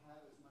I don't have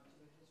as much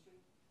of a history.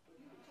 But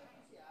you can check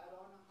and see, add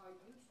on a high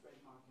yield spread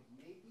market.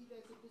 Maybe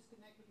there's a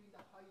disconnect between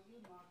the high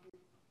yield market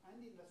and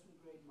the investment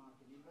grade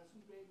market. The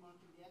investment grade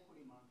market and the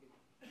equity market.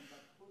 And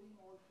by putting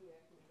all 2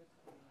 equity risk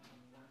premiums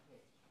on one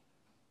page,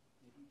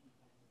 maybe you can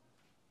find it.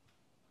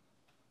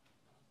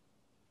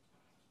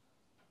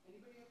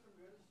 Anybody here from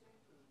real estate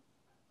or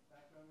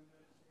background in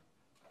real estate?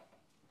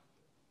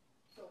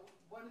 So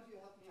one of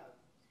you help me out.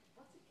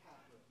 What's a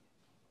cap rate?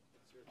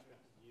 It's your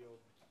expected yield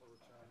or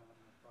return on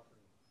the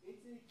property.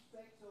 It's an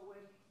so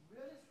when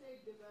real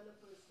estate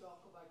developers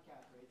talk about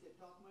cap rates, they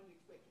talk about an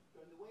expected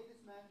return. The way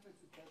this manifests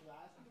is that you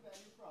ask you to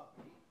value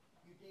property,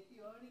 you take the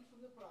earnings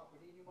from the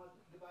property and you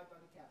divide by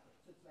the cap rate.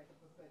 So it's like a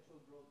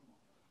perpetual growth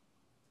model.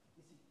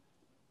 You see,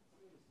 it's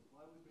real estate.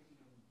 Why are we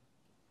breaking it in?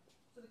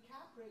 So the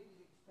cap rate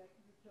is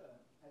expected return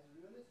as a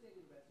real estate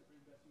investor for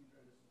investing in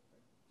real estate.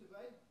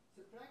 Right?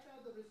 So if I subtract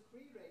out the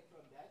risk-free rate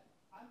from that,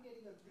 I'm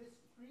getting a risk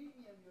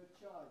premium you're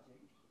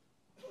charging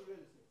for real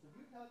estate. So if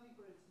you tell me,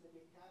 for instance, that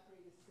your cap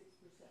rate is 6%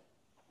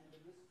 and the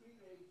risk-free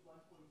rate is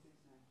 1.69%,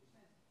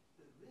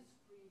 the risk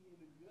premium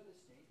in real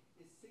estate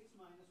is 6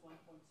 minus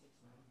 1.69,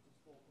 which is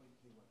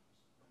 4.31%.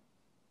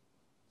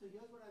 So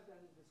here's what I've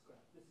done in this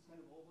graph. This is kind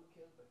of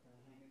overkill, but can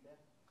I hang it there?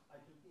 I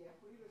took the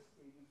equity risk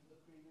premium from the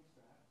previous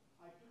graph.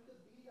 I took the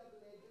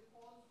BAA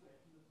default spread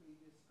from the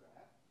previous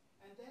graph.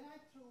 And then I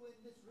threw in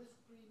this risk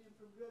premium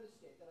from real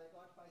estate that I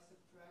got by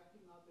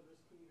subtracting out the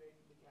risk-free rate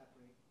from the cap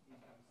rate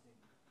into the same.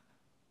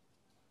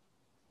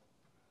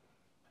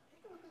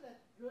 Take a look at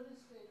that real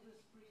estate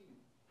risk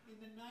premium.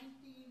 In the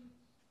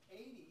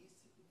 1980s,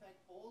 in fact,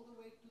 all the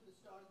way to the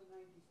start of the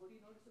 90s, what do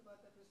you notice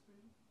about that risk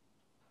premium?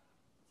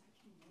 It's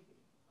actually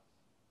negative.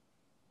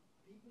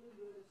 People in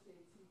real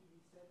estate seem to be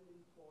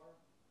settling for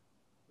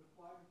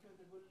required returns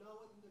that were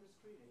lower than the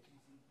risk-free rate. You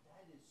see,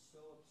 that is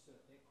so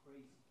absurd. They're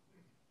crazy.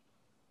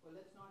 Well,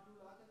 let's not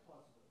rule out that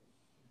possibility.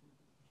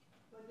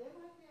 But there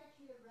might be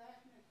actually a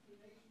rational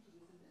explanation to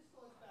this, and this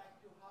goes back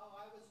to how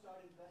I was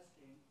started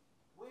investing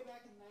way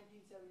back in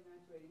 1979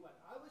 to 81.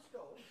 I was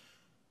told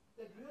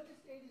that real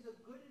estate is a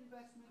good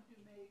investment to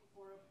make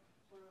for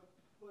a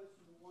person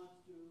who wants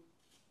to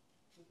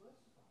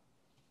diversify.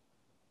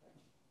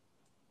 Right?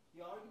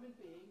 The argument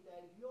being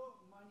that if your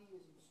money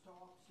is in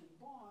stocks and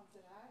bonds,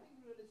 then adding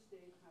real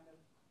estate kind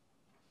of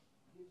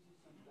gives you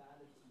some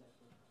balance in that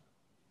regard.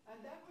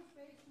 And that was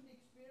based on the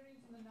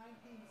experience in the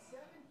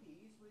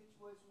 1970s, which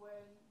was when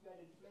you had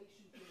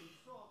inflation pretty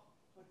strong,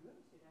 but real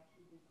estate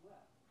actually did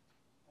well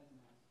as an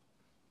asset.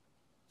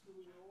 So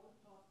we were all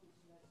taught this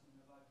lesson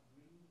about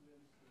bringing real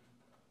estate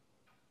in.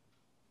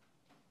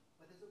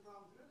 But there's a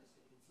problem with real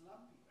estate. It's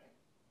lumpy, right?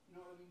 You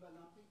know what I mean by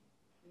lumpy?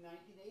 In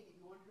 1980, if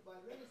you wanted to buy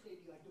real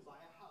estate, you had to buy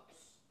a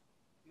house.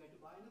 You had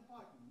to buy an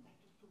apartment. That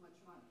took too much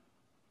money.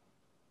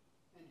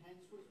 And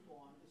hence was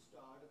born the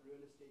start of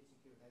real estate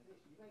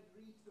securitization. You had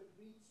REITs, but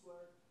REITs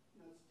were,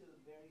 still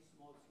very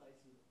small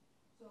slices.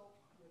 So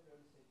we have real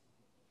estate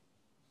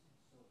securitization.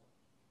 So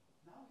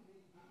now we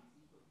really need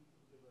easy for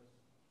people to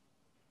diversify.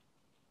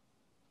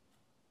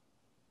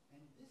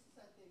 And this is,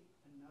 I think,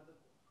 another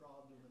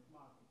problem with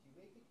markets. You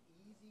make it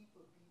easy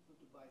for people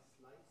to buy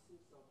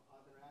slices of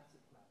other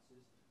asset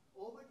classes.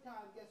 Over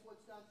time, guess what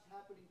starts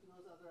happening to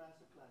those other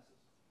asset classes?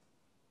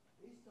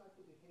 They start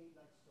to behave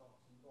like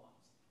stocks and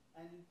bonds.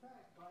 And in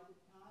fact, by the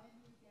time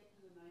you get to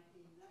the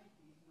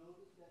 1990s,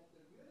 notice that the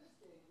real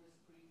estate risk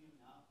premium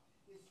now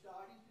is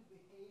starting to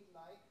behave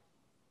like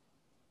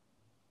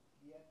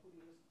the equity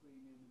risk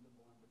premium in the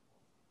bond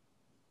default.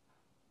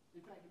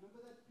 In fact,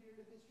 remember that period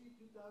of history,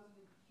 2002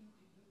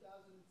 to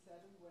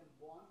 2007, when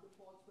bond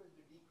default spreads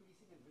are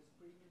decreasing and risk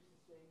premiums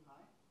are staying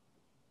high?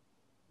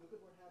 Look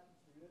at what happens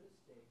to real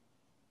estate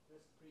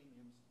risk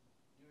premiums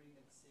during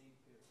that same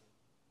period.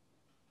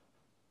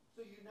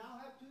 So you now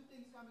have two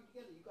things coming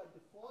together. You've got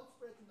default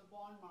spreads in the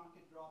bond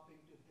market dropping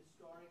to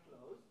historic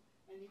lows,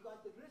 and you've got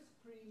the risk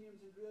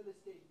premiums in real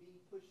estate being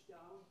pushed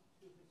down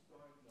to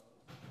historic lows.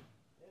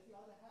 the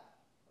other half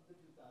of the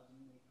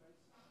 2008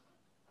 crisis.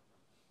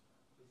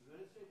 If real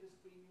estate risk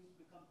premiums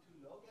become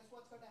too low, guess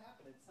what's going to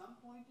happen? At some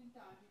point in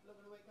time, people are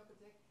going to wake up and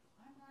say,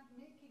 I'm not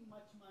making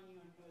much money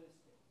on real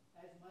estate,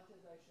 as much as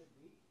I should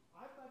be.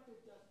 I've got to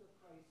adjust the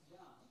price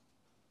down.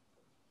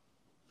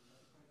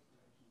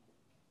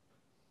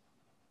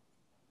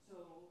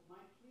 So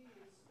my plea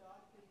is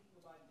start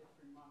thinking about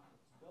different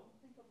markets. Don't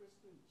think of risk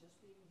premium just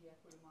being in the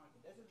equity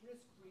market. There's a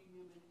risk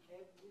premium in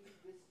every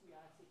risky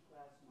asset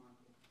class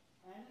market.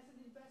 And as an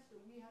investor,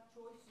 we have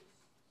choices.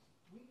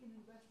 We can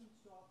invest in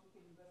stocks, we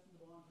can invest in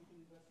bonds, we can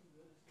invest in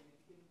real estate,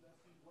 we can invest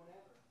in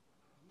whatever.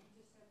 We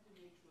just have to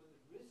make sure the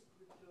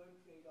risk-return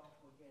trade-off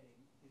we're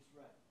getting is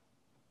right.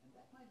 And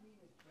that might mean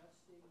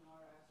adjusting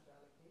our asset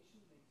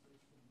allocation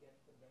mixes to get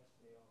the best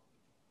payoff.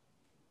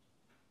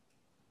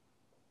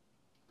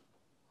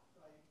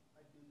 So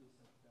I do this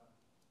at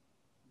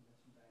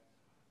investment banks.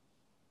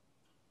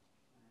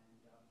 And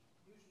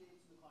usually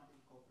it's in the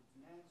context of corporate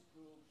finance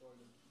group or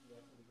the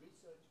equity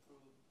research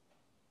group.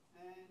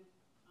 And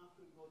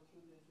after we go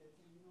through this, they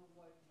say, you know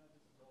what, this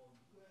is all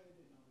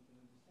good, we can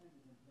understand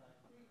the implied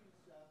premium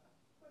stuff,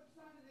 but it's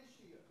not an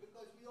issue here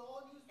because we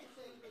all use the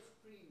same risk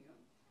premium,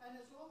 and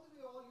as long as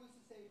we all use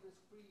the same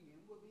risk premium,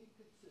 we're being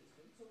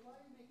consistent. So why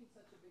are you making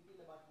such a big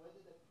deal about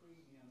whether the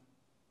premium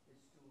is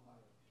too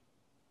high or too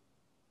low?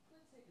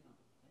 Let's take a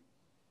number. Right?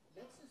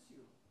 Let's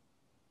assume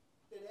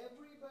that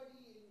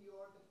everybody in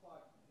your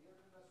department, your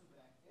investment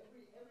bank,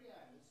 every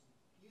analyst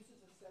uses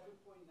a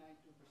 7.92%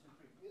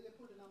 premium. They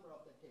put a number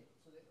off that table.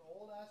 So they're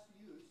all asked to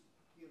use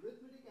the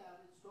arithmetic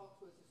average stocks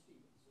versus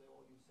Stevens. So they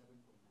all use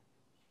 7.92%.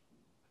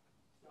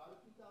 Start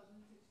of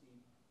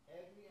 2016,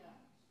 every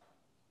analyst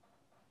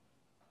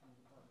in the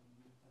department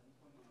uses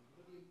 7.92%.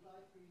 But the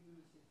implied premium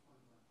is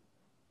 6.12%.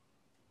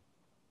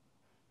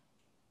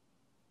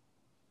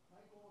 If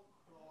I go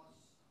across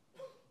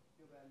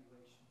your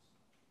valuations,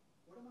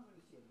 what am I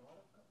going to see? A lot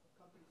of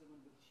companies are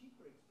going to be cheap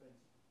or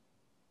expensive.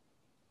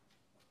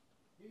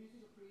 You're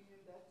using a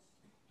premium that's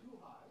too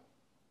high.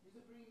 Use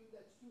a premium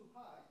that's too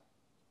high.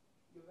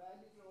 Your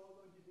values are all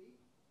going to be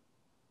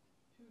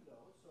too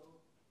low.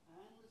 So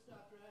analyst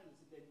after analyst,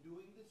 if they're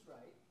doing this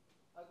right,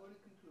 are going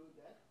to conclude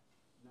that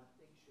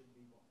nothing should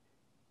be bought.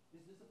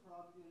 Is this a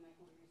problem in an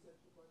equity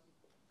research department?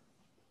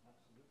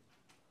 Absolutely.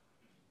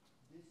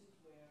 This is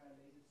where I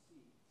lay the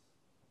seeds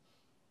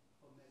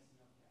for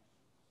messing up cash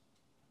flows.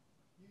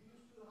 You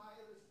use too high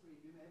a risk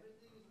premium.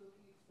 Everything is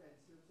looking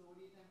expensive. So what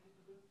are you tempted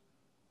to do?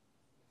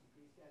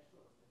 Increase cash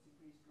flows. Let's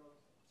increase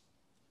growth rates.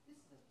 This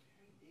is a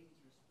very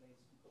dangerous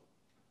place to go.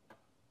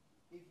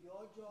 If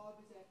your job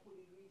is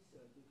equity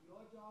research, if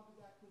your job is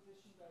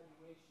acquisition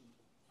valuation,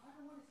 I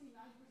don't want to see 9%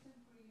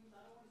 premiums,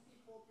 I don't want to see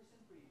 4%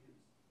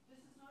 premiums.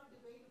 This is not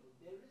debatable.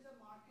 There is a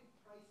market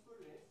price for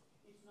risk.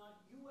 It's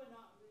not you and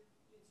I,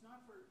 it's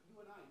not for you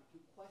and I to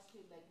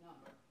question that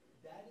number.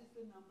 That is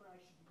the number I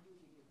should be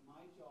using if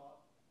my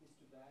job is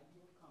to value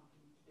a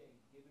company today,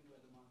 given where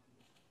the market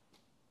is.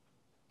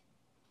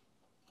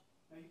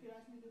 Now you could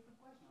ask me a different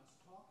question. Are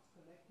stocks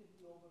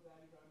collectively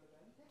overvalued or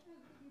undervalued? That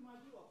will give you my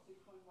view of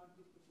 6.12%.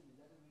 Is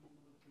that a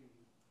reasonable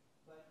premium?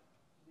 But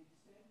to the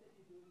extent that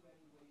you're doing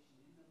valuation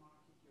in the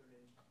market you're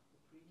in,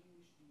 the premium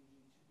you should be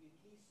using should be at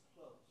least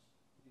close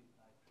to the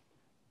implied premium.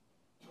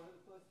 One of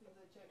the first things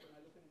I check when I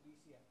look at a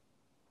DCF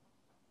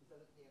is I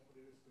look at the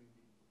equity risk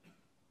premium.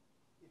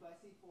 If I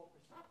see 4%,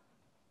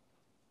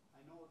 I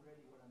know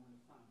already what I'm going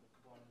to find at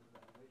the bottom of the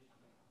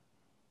valuation.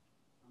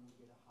 I'm going to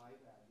get a high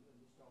value and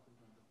the stock is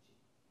going to be cheap.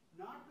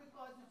 Not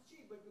because it's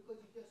cheap, but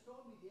because you just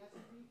told me the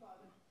S&P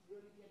 500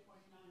 really get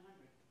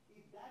 2,900.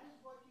 If that is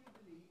what you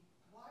believe,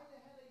 why the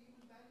hell are you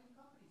even valuing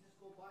companies? Just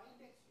go buy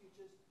index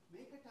futures,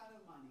 make a ton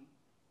of money,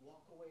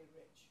 walk away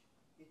rich.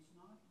 It's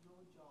not your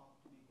job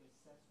to make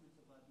assessments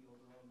about the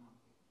overall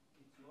market.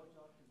 It's your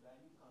job to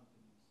value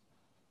companies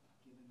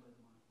given where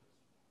the market is.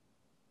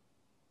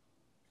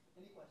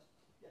 Any questions?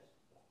 Yes?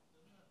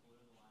 Doesn't that blur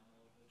the line a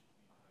little bit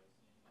between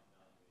pricing and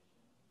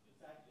valuation?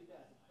 It actually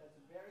does. That's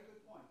a very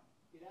good point.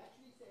 It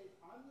actually says,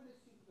 I'm going to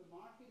assume the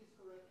market is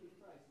correctly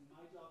priced, and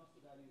my job is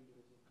to value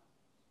individual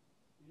companies.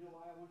 You know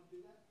why I want to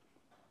do that?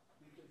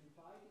 Because if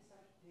I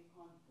decide to take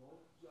on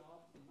both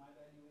jobs in my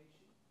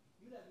valuation,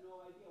 you'll have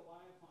no idea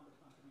why I found a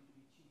company to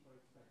be cheap or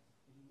expensive.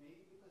 It may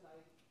be because I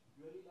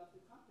really love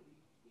the company.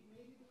 It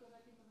may be because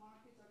I think the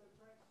markets are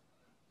depressed.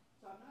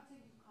 So I'm not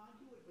saying you can't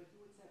do it, but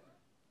do it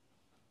separately.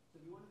 So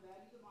if you want to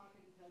value the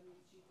market and tell me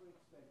it's cheap or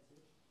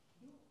expensive,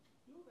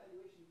 do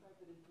evaluation. In fact,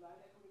 the implied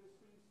equity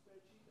risk premium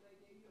spreadsheet that I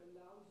gave you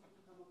allows you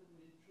to come up with an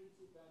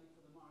intrinsic value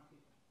for the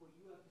market where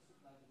you have to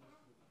supply the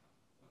risk premium.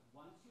 But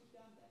once you've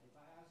done that, if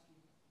I ask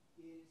you,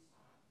 is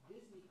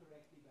Disney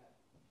correctly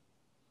valued?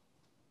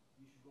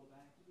 You should go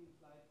back to the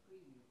implied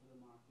premium for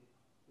the market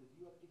because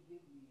you have to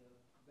give me a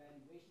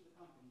valuation of the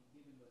company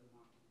given where the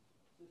market is.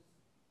 So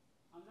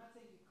I'm not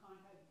saying you can't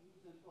have use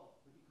them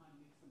both, but you can't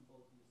mix them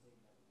both in the same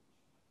valuation.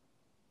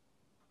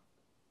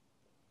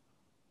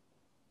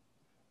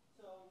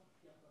 So,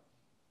 yeah, go ahead.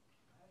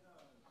 I had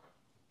a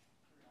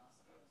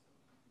curiosity. I was hoping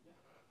you could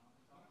talk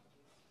about the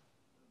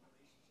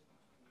relationship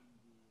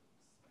between the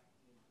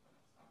expected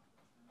stock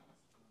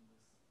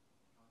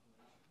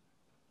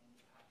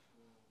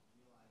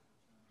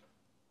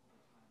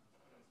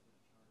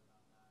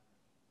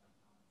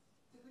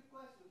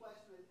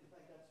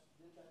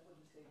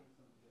say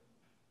something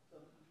different. So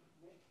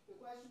the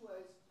question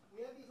was,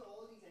 we have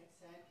all these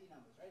ex-ante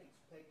numbers, right?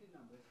 Expected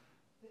numbers.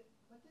 But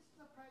this is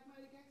a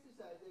pragmatic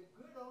exercise. They're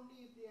good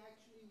only if they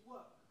actually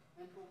work.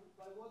 And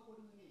by work, what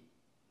do we mean?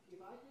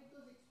 If I take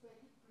those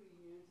expected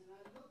premiums and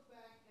I look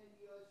back 10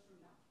 years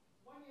from now,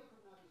 1 year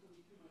from now is going to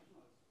be too much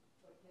noise,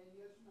 but 10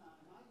 years from now,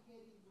 am I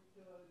getting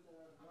returns that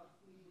are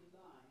roughly in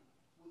line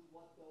with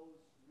what those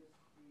risk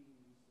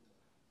premiums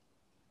deliver?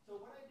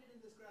 So what I did in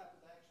this graph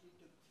is I actually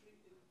took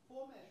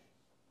four measures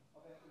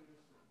of equity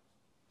risk premiums.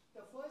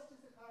 The first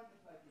is the current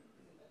implied premium.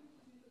 So let me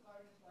just use the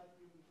current implied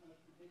premium as a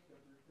predictor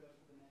of return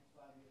for the next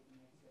 5 years, the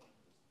next 7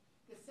 years.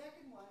 The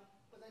second one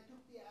was I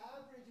took the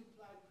average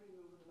implied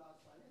premium over the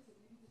last 5 years. So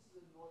maybe this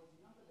is a noisy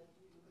number. Let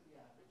me look at the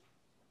average.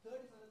 Third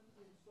is I looked at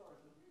the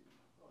historical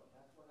premium. So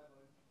that's what I've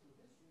earned through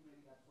history.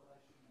 Maybe that's what I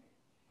should make.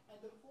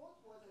 And the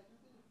fourth was I took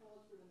the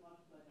default spread and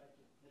multiplied by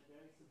 2. That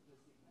very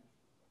simplistic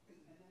measure.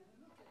 And then I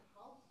looked at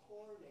how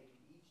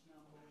correlated each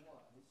number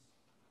was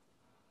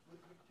with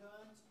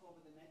returns over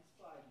the next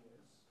 5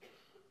 years,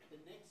 the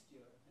next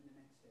year, and the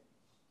next 10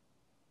 years.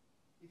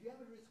 If you have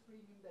a risk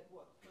premium that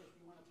works, first,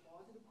 you want a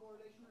positive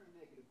correlation or a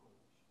negative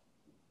correlation?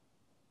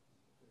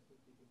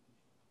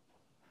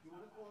 You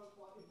want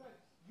in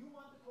fact, you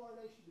want the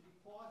correlation to be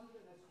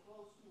positive and as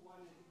close to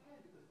 1 as you can,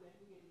 because then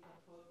you get a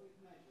perfect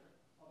measure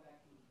of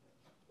actual return.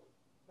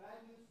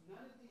 Bad news,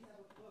 none of these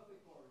have a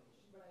perfect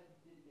correlation, but I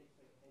didn't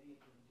expect any of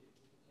them to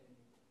with the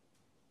 10-year period.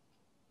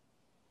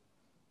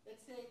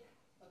 Let's take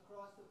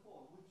across the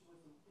board,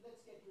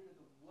 let's get rid of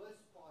the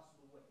worst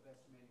possible way of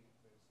estimating a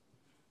risk.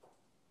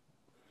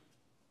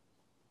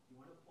 You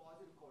want a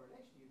positive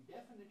correlation. You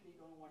definitely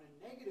don't want a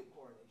negative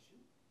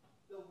correlation.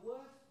 The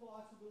worst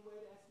possible way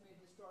to estimate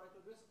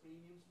historical risk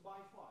premiums by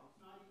far, it's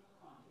not even a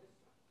contest,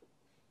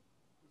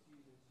 is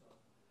use a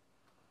historical.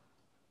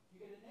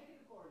 You get a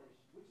negative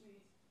correlation, which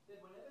means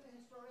that whenever the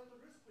historical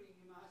risk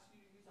premium asks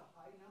you to use a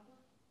high number,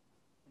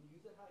 and you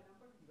use that high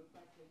number, you look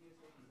back 10 years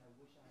later and say, I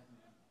wish I had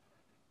known that.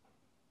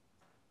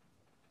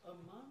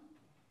 Among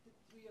the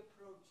three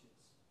approaches,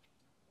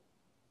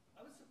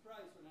 I was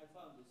surprised when I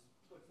found this,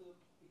 but for the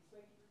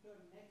expected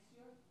return next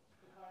year,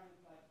 the current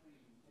implied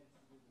premium tends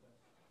to do the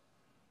best.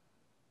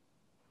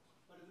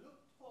 But if you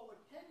look forward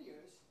 10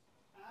 years,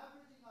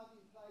 averaging out the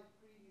implied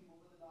premium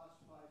over the last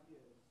 5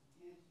 years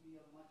gives me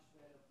a much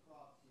better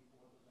proxy for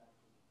those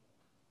actual returns.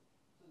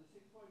 So the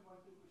 6.12%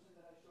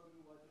 that I showed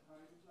you was the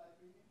current implied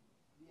premium.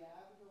 The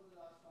average over the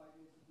last 5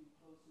 years has been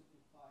closer to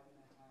 5.5%.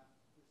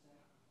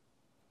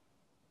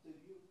 So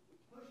if you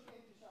push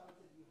came to shove and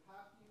said you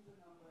have to use a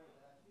number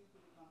that I feel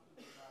pretty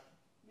comfortable about,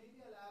 maybe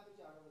I'll average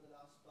out over the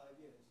last 5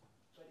 years.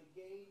 But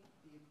again,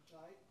 the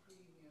implied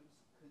premiums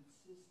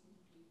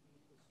consistently beat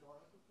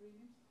historical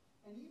premiums.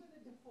 And even the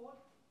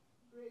default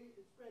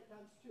spread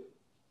times 2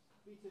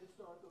 beats a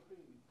historical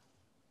premium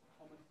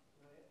almost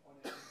on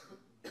every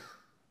premium.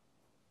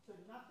 So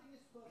nothing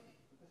is perfect,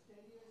 because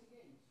 10 years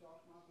again,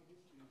 stock market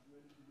history is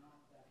really not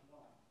that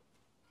long.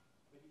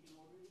 But you can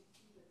already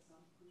see that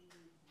some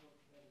premiums work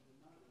better than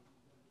others in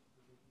terms of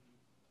predicting.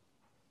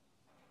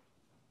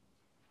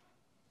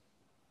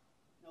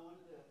 Now, one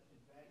of the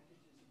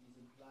advantages of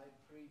these implied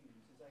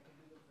premiums is I can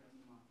do them for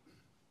any market.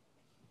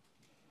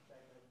 In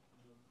fact,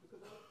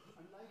 because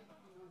unlike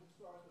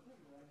historical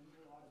premiums, I need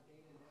a lot of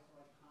data, and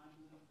therefore I can't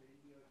do them for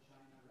India or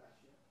China or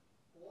Russia.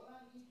 All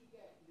I need to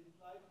get an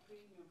implied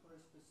premium for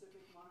a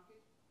specific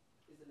market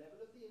is the level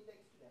of the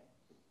index today,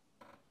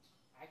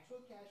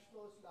 actual cash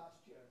flows last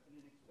year, and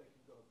an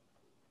expected growth.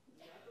 If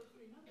you add those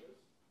three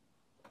numbers,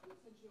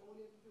 essentially all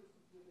you have to do is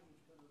compute an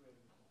internal rate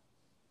of return.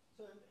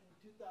 So in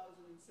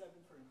 2007,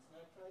 for instance,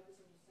 I tried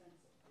this in the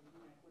Sensex, the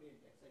Indian Equity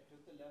Index. I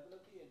took the level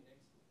of the index,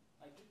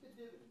 I took the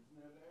dividends, and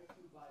there are very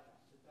few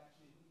buybacks. It's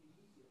actually really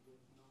easier with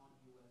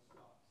non-US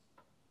stocks.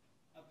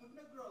 I put in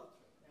a growth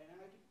rate, and I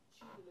had to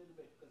cheat a little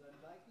bit, because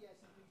unlike the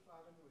S&P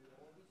 500, where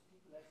all these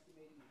people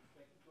estimating the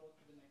expected growth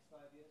for the next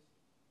 5 years,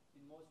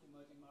 in most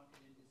emerging market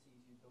indices,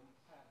 you don't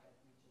have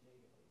that rich a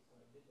database. So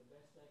I did the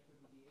best I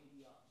could with the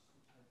ADRs,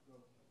 which had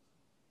growth rates.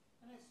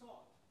 And I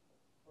solved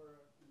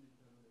for an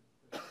internal rate of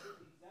return. I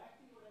did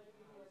exactly what I did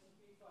with the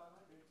S&P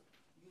 500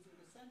 using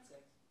the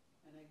Sensex,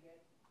 and I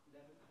get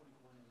 11.18%.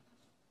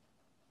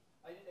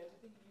 I did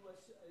everything in US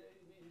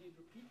in Indian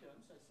rupee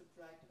terms. I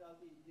subtracted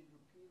out the Indian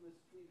rupee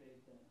risk-free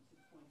rate then,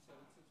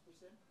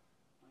 6.76%.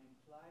 My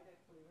implied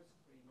equity risk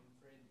premium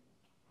for India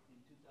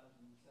in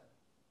 2007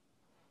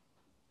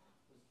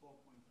 was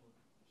 4.42%.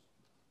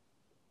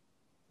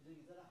 You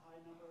think, is that a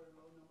high number or a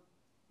low number?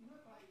 You know,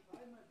 if I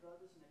had my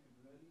druthers and I could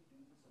really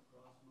do this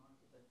across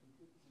markets, I'd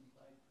compute this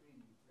implied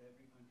premium for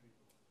every country in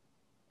the world.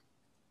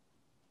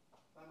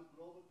 If I'm a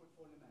global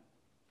portfolio manager,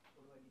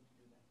 what do I need to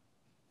do then?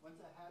 Once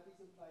I have these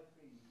implied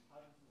premiums,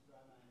 how does this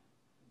drive my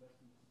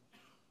investment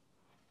decisions?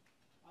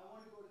 I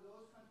want to go to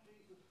those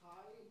countries with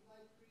high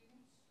implied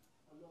premiums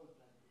or low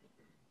implied premiums.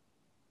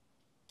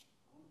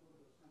 I want to go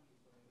to those countries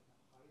where I get the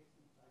highest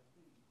implied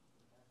premium,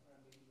 because that's where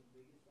I'm getting the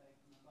biggest bang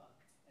for my buck,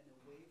 and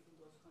away from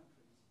those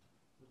countries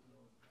with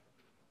low implied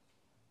premiums.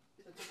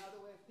 So it's another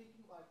way of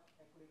thinking about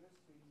equity risk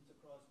premiums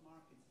across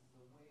markets.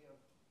 It's a way of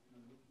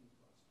looking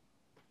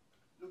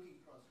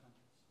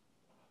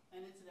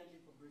And incidentally,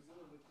 for Brazil,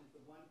 which is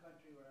the one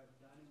country where I've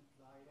done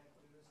implied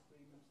equity risk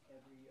premiums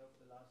every year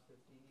for the last 15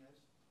 years,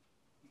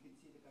 you can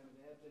see the kind of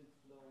ebb and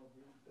flow of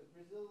Brazil. Because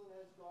Brazil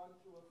has gone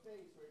through a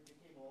phase where it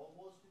became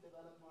almost a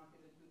developed market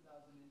in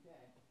 2010,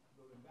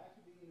 going back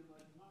to being an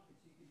emerging market.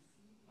 So you can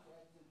see these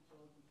ebbs and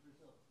flows with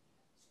Brazil.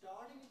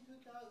 Starting in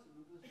 2000,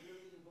 it was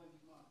really an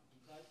emerging market.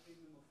 Implied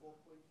premium of 4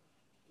 point,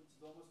 which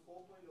is almost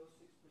 4.06%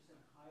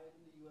 higher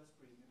than the US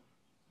premium,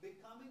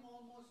 becoming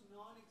almost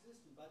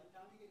non-existent. By the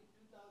time you get to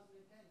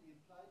 2010, the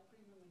implied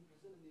premium in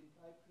Brazil and the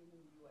implied premium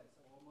in the US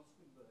have almost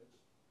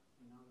converged,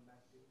 and now we're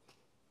back to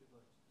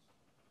divergence.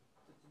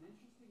 So it's an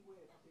interesting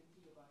way of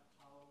thinking about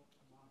how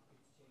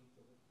markets change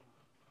over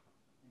time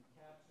and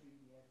capturing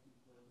the ebbs and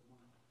flows of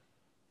markets.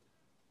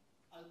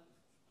 I'll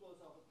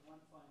close off with one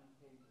final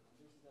table.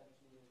 This is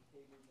actually a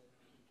table that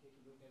you can take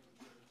a look at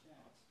when you get a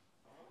chance.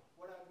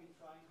 What I've been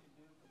trying to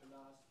do for the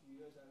last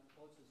few years, I've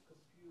also is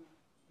compute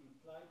the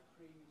implied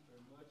premium for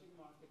emerging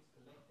markets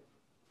collectively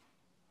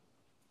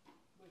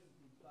versus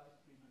the implied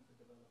premium for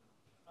developed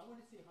markets. I want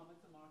to see how much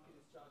the market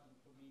is charging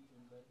for me to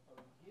invest, or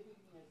giving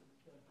me as a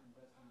return for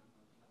investing in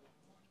emerging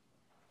markets.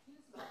 See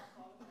this last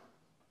column?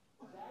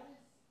 That is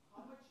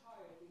how much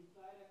higher the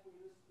implied equity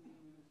risk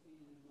premium has been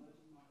in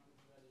emerging markets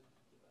relative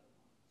to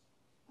developed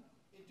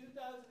markets. In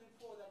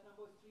 2004, that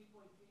number was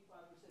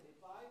 3.35%.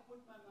 If I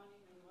put my money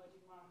in an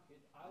emerging market,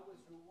 I was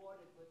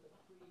rewarded with a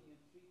premium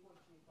 3.35%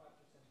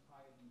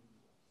 higher than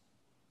the US.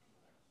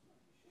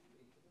 You should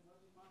be for the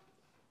emerging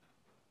markets.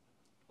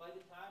 By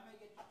the time I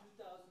get to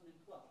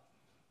 2012,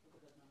 look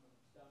at that number,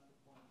 it's down to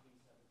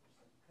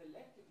 0.37%.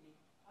 Collectively,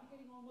 I'm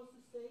getting almost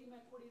the same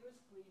equity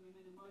risk premium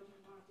in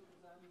emerging markets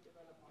as I'm in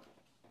developed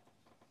markets.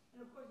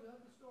 And of course, you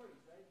have the stories,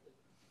 right? That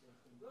there's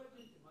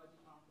convergence,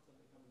 emerging markets are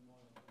becoming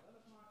more like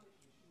developed markets,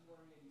 you shouldn't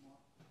worry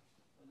anymore.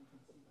 And you can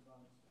see the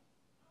bounce back.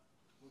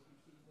 What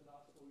we've seen in the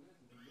last 4 years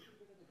is a little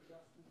bit of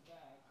adjustment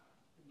back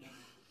to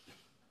normal.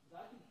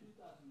 That in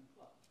 2012,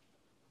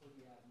 what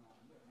we have now,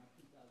 not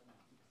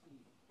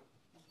 2016.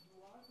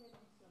 You are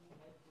getting some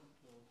ebbs and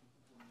flows, which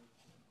is the most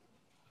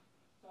important.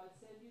 So I'll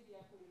send you the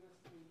equity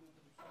risk premium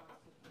for the start of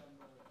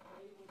September.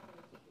 Play with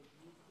it, get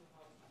used to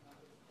how the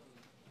numbers play.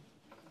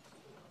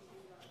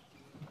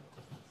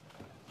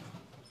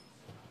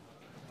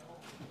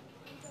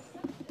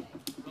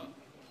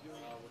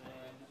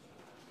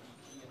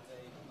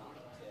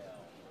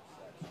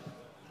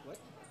 What?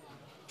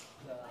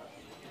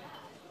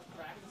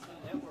 Practicing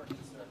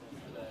networking circles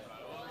today.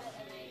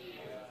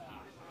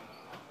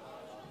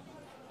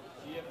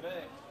 GFA.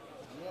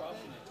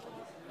 Crushing it.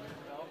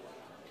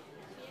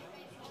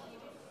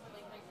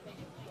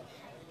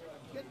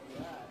 Good.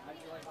 Yeah, how'd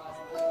you like large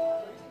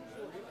crew.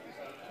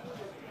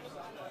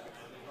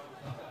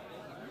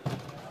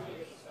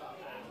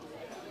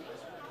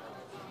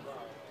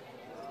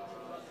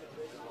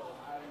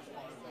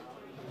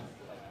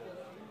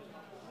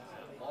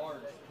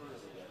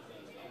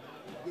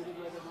 Getting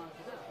where the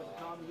market is, but the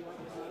problem you have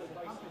is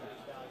the company.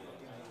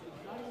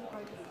 It's not even the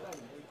price of the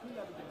value. There are two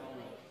levels of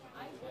value.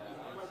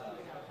 The question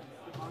that happens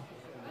is the market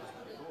value.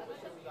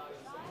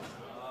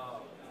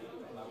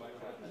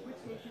 In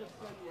which case you have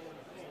said what I'm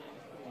saying.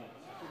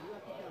 So you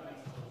have to tell me,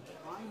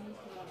 I need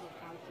to have a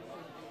 5%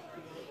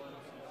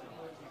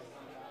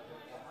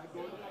 I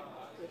go to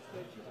the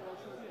spreadsheet that I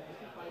showed you, I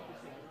do 5%,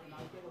 and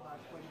I get about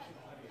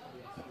 2,600.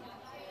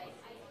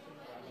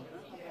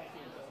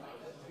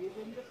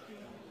 Given the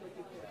premium that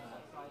you pay,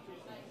 5%,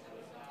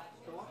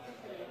 stocks are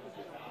connected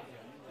to that.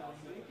 So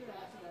when you make your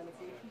asset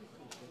allocation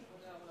decision,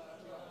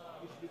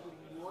 you should be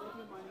putting more of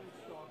your money in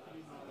stocks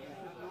than you normally.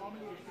 This is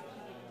normally a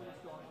 60% in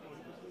stocks,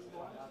 40% in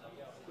bonds.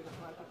 With a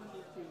 5%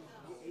 listing,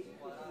 you 80%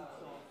 in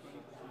stocks, 20%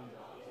 in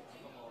bonds.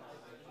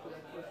 So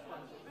that's first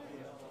 5%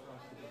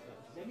 across the business.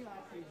 Then you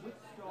ask me which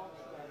stocks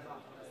do I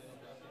buy?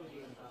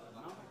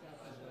 Now my tax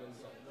is very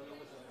low.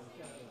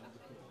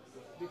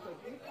 Because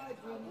if I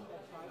bring in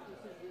that 5%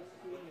 risk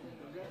premium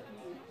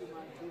directly into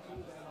my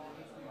Disney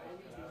valuation,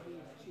 only Disney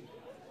is cheap.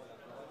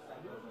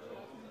 You know what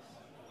happens?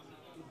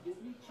 Is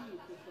Disney cheap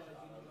because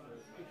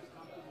you pick a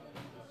company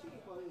and it's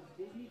cheap, or is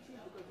Disney cheap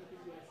because you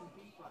think the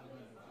S&P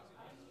 500 is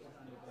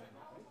undervalued,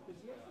 right?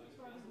 Because the S&P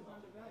 500 is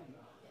undervalued,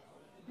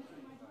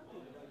 Disney might not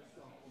be the right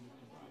stock for you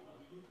to buy.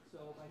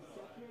 So by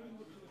separating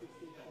the two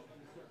decisions,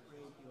 you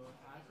separate your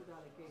asset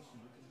allocation,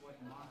 which is what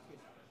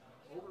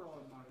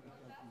overall market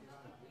judgment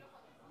is,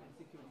 and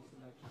security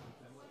selection, which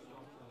is what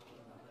stocks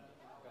are.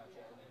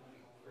 Gotcha. And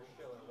then for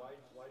Schiller,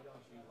 why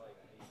don't you like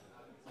the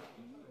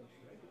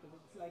right? Because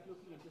it's like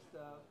looking at just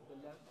the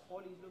left.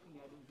 All he's looking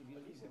at is if you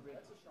see the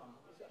rate. he's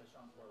got a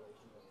strong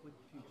correlation With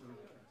future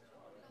returns.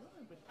 No,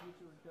 but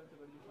future returns are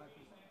going to be 5%.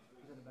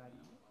 Is that a bad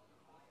number?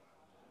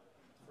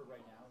 for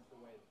right now, the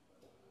way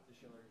the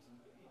Schiller is.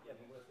 Yeah,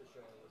 but what if the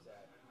Schiller was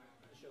at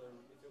the Schiller?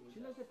 If it was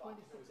Schiller's at at 5,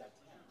 if 26. it was at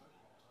 10,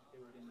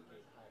 it would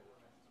indicate higher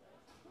returns, right?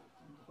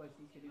 The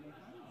question is, can you make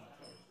money?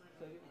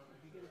 So if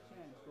you get a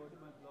chance, go to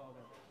my blog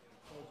and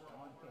post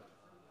on pick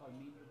called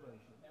Mean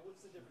Reversion. And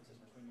what's the differences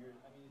between your?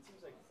 I mean, it seems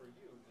like for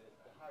you that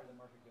the higher the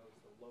market goes,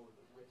 the lower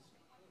the risk.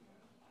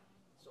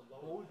 So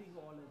lower. Holding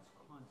all its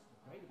constant,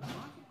 right? If the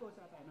market goes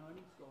up and earnings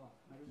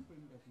risk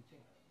premium doesn't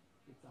change.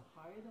 It's the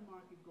higher the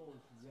market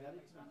goes See, that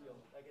relative. makes me feel,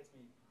 that gets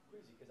me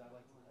crazy, because I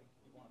like to, like,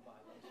 you wanna buy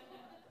low,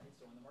 right?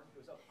 So when the market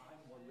goes up, I'm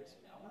more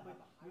risky, I wanna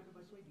have a higher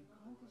But risk. wait, you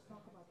can't just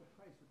talk about the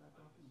price without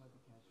talking about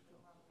the cash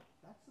flow.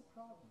 That's the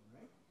problem,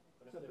 right?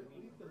 But if So they're but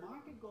mean if the reverting-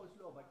 market goes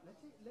low, but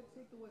let's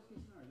take the worst case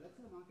scenario. Let's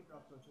say the market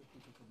drops by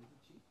 50%. Is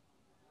it cheap?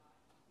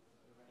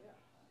 Yeah,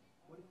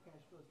 What if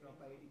cash flows drop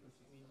by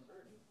 80%? mean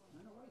reversion,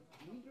 No, wait.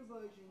 Mean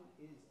reversion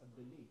is a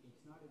belief.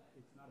 It's not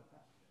a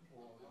fact.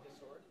 or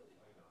historically,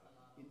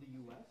 In the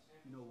U.S.,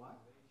 you know why?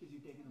 Because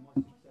you've taken the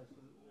most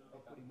successful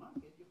equity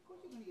market. Of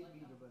course, you're going to get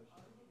mean reversion.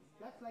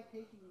 That's like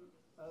taking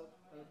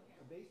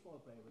a baseball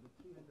player with a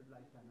 300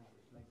 lifetime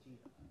average, like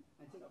Jeter,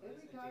 and saying no, but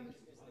every time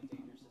it's. isn't it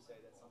dangerous to say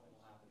that something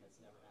will happen that's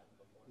never happened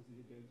before? Isn't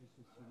it dangerous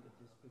to assume that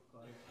just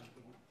because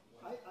something?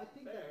 I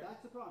think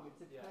that's the problem.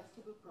 It's a Yeah.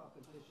 testable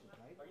proposition,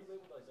 right? Are you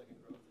labeled as like a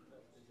growth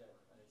investor, is that,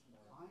 it's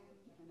more? I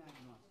am an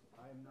agnostic.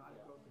 I am not a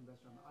Yeah. growth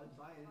investor. I'll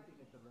buy anything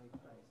at the right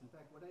price. In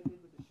fact, what I did